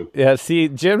go. Yeah, see,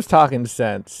 Jim's talking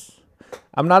sense.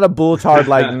 I'm not a bulltard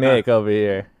like Nick over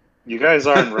here. You guys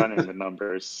aren't running the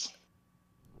numbers.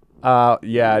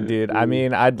 Yeah, dude. I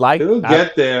mean, I'd like. It'll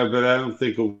get there, but I don't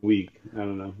think a week. I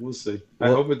don't know. We'll see. I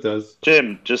hope it does.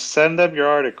 Jim, just send them your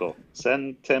article.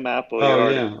 Send Tim Apple your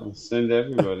article. I'll send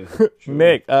everybody. Sure.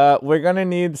 Nick, we're gonna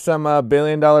need some $1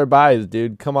 billion buys,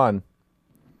 dude. Come on.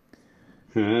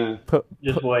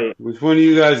 Just wait. Which one of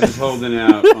you guys is holding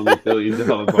out on the $1 billion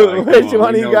buy? Which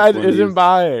one of you guys isn't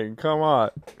buying? Come on.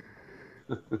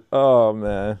 Oh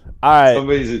man! All right.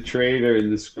 Somebody's a trader in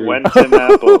this group. When Tim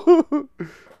Apple.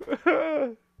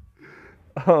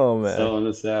 Oh man! Selling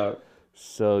us out.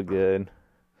 So good.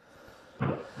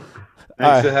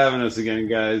 Thanks for having us again,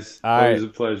 guys. Always a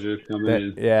pleasure coming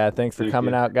in. Yeah, thanks for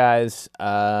coming out, guys.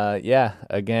 Yeah,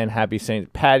 again, happy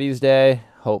St. Patty's Day.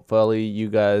 Hopefully, you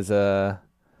guys. I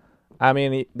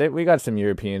mean, we got some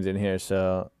Europeans in here,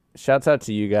 so shouts out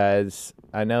to you guys.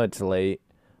 I know it's late.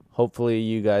 Hopefully,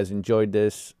 you guys enjoyed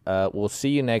this. We'll see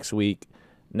you next week.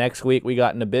 Next week, we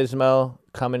got Nabismo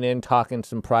coming in, talking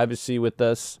some privacy with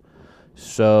us.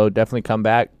 So definitely come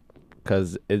back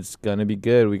because it's going to be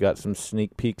good. We got some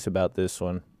sneak peeks about this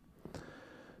one.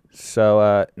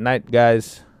 So, night,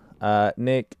 guys.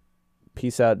 Nick,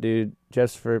 peace out, dude.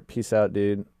 Justifer, peace out,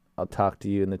 dude. I'll talk to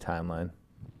you in the timeline.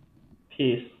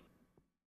 Peace.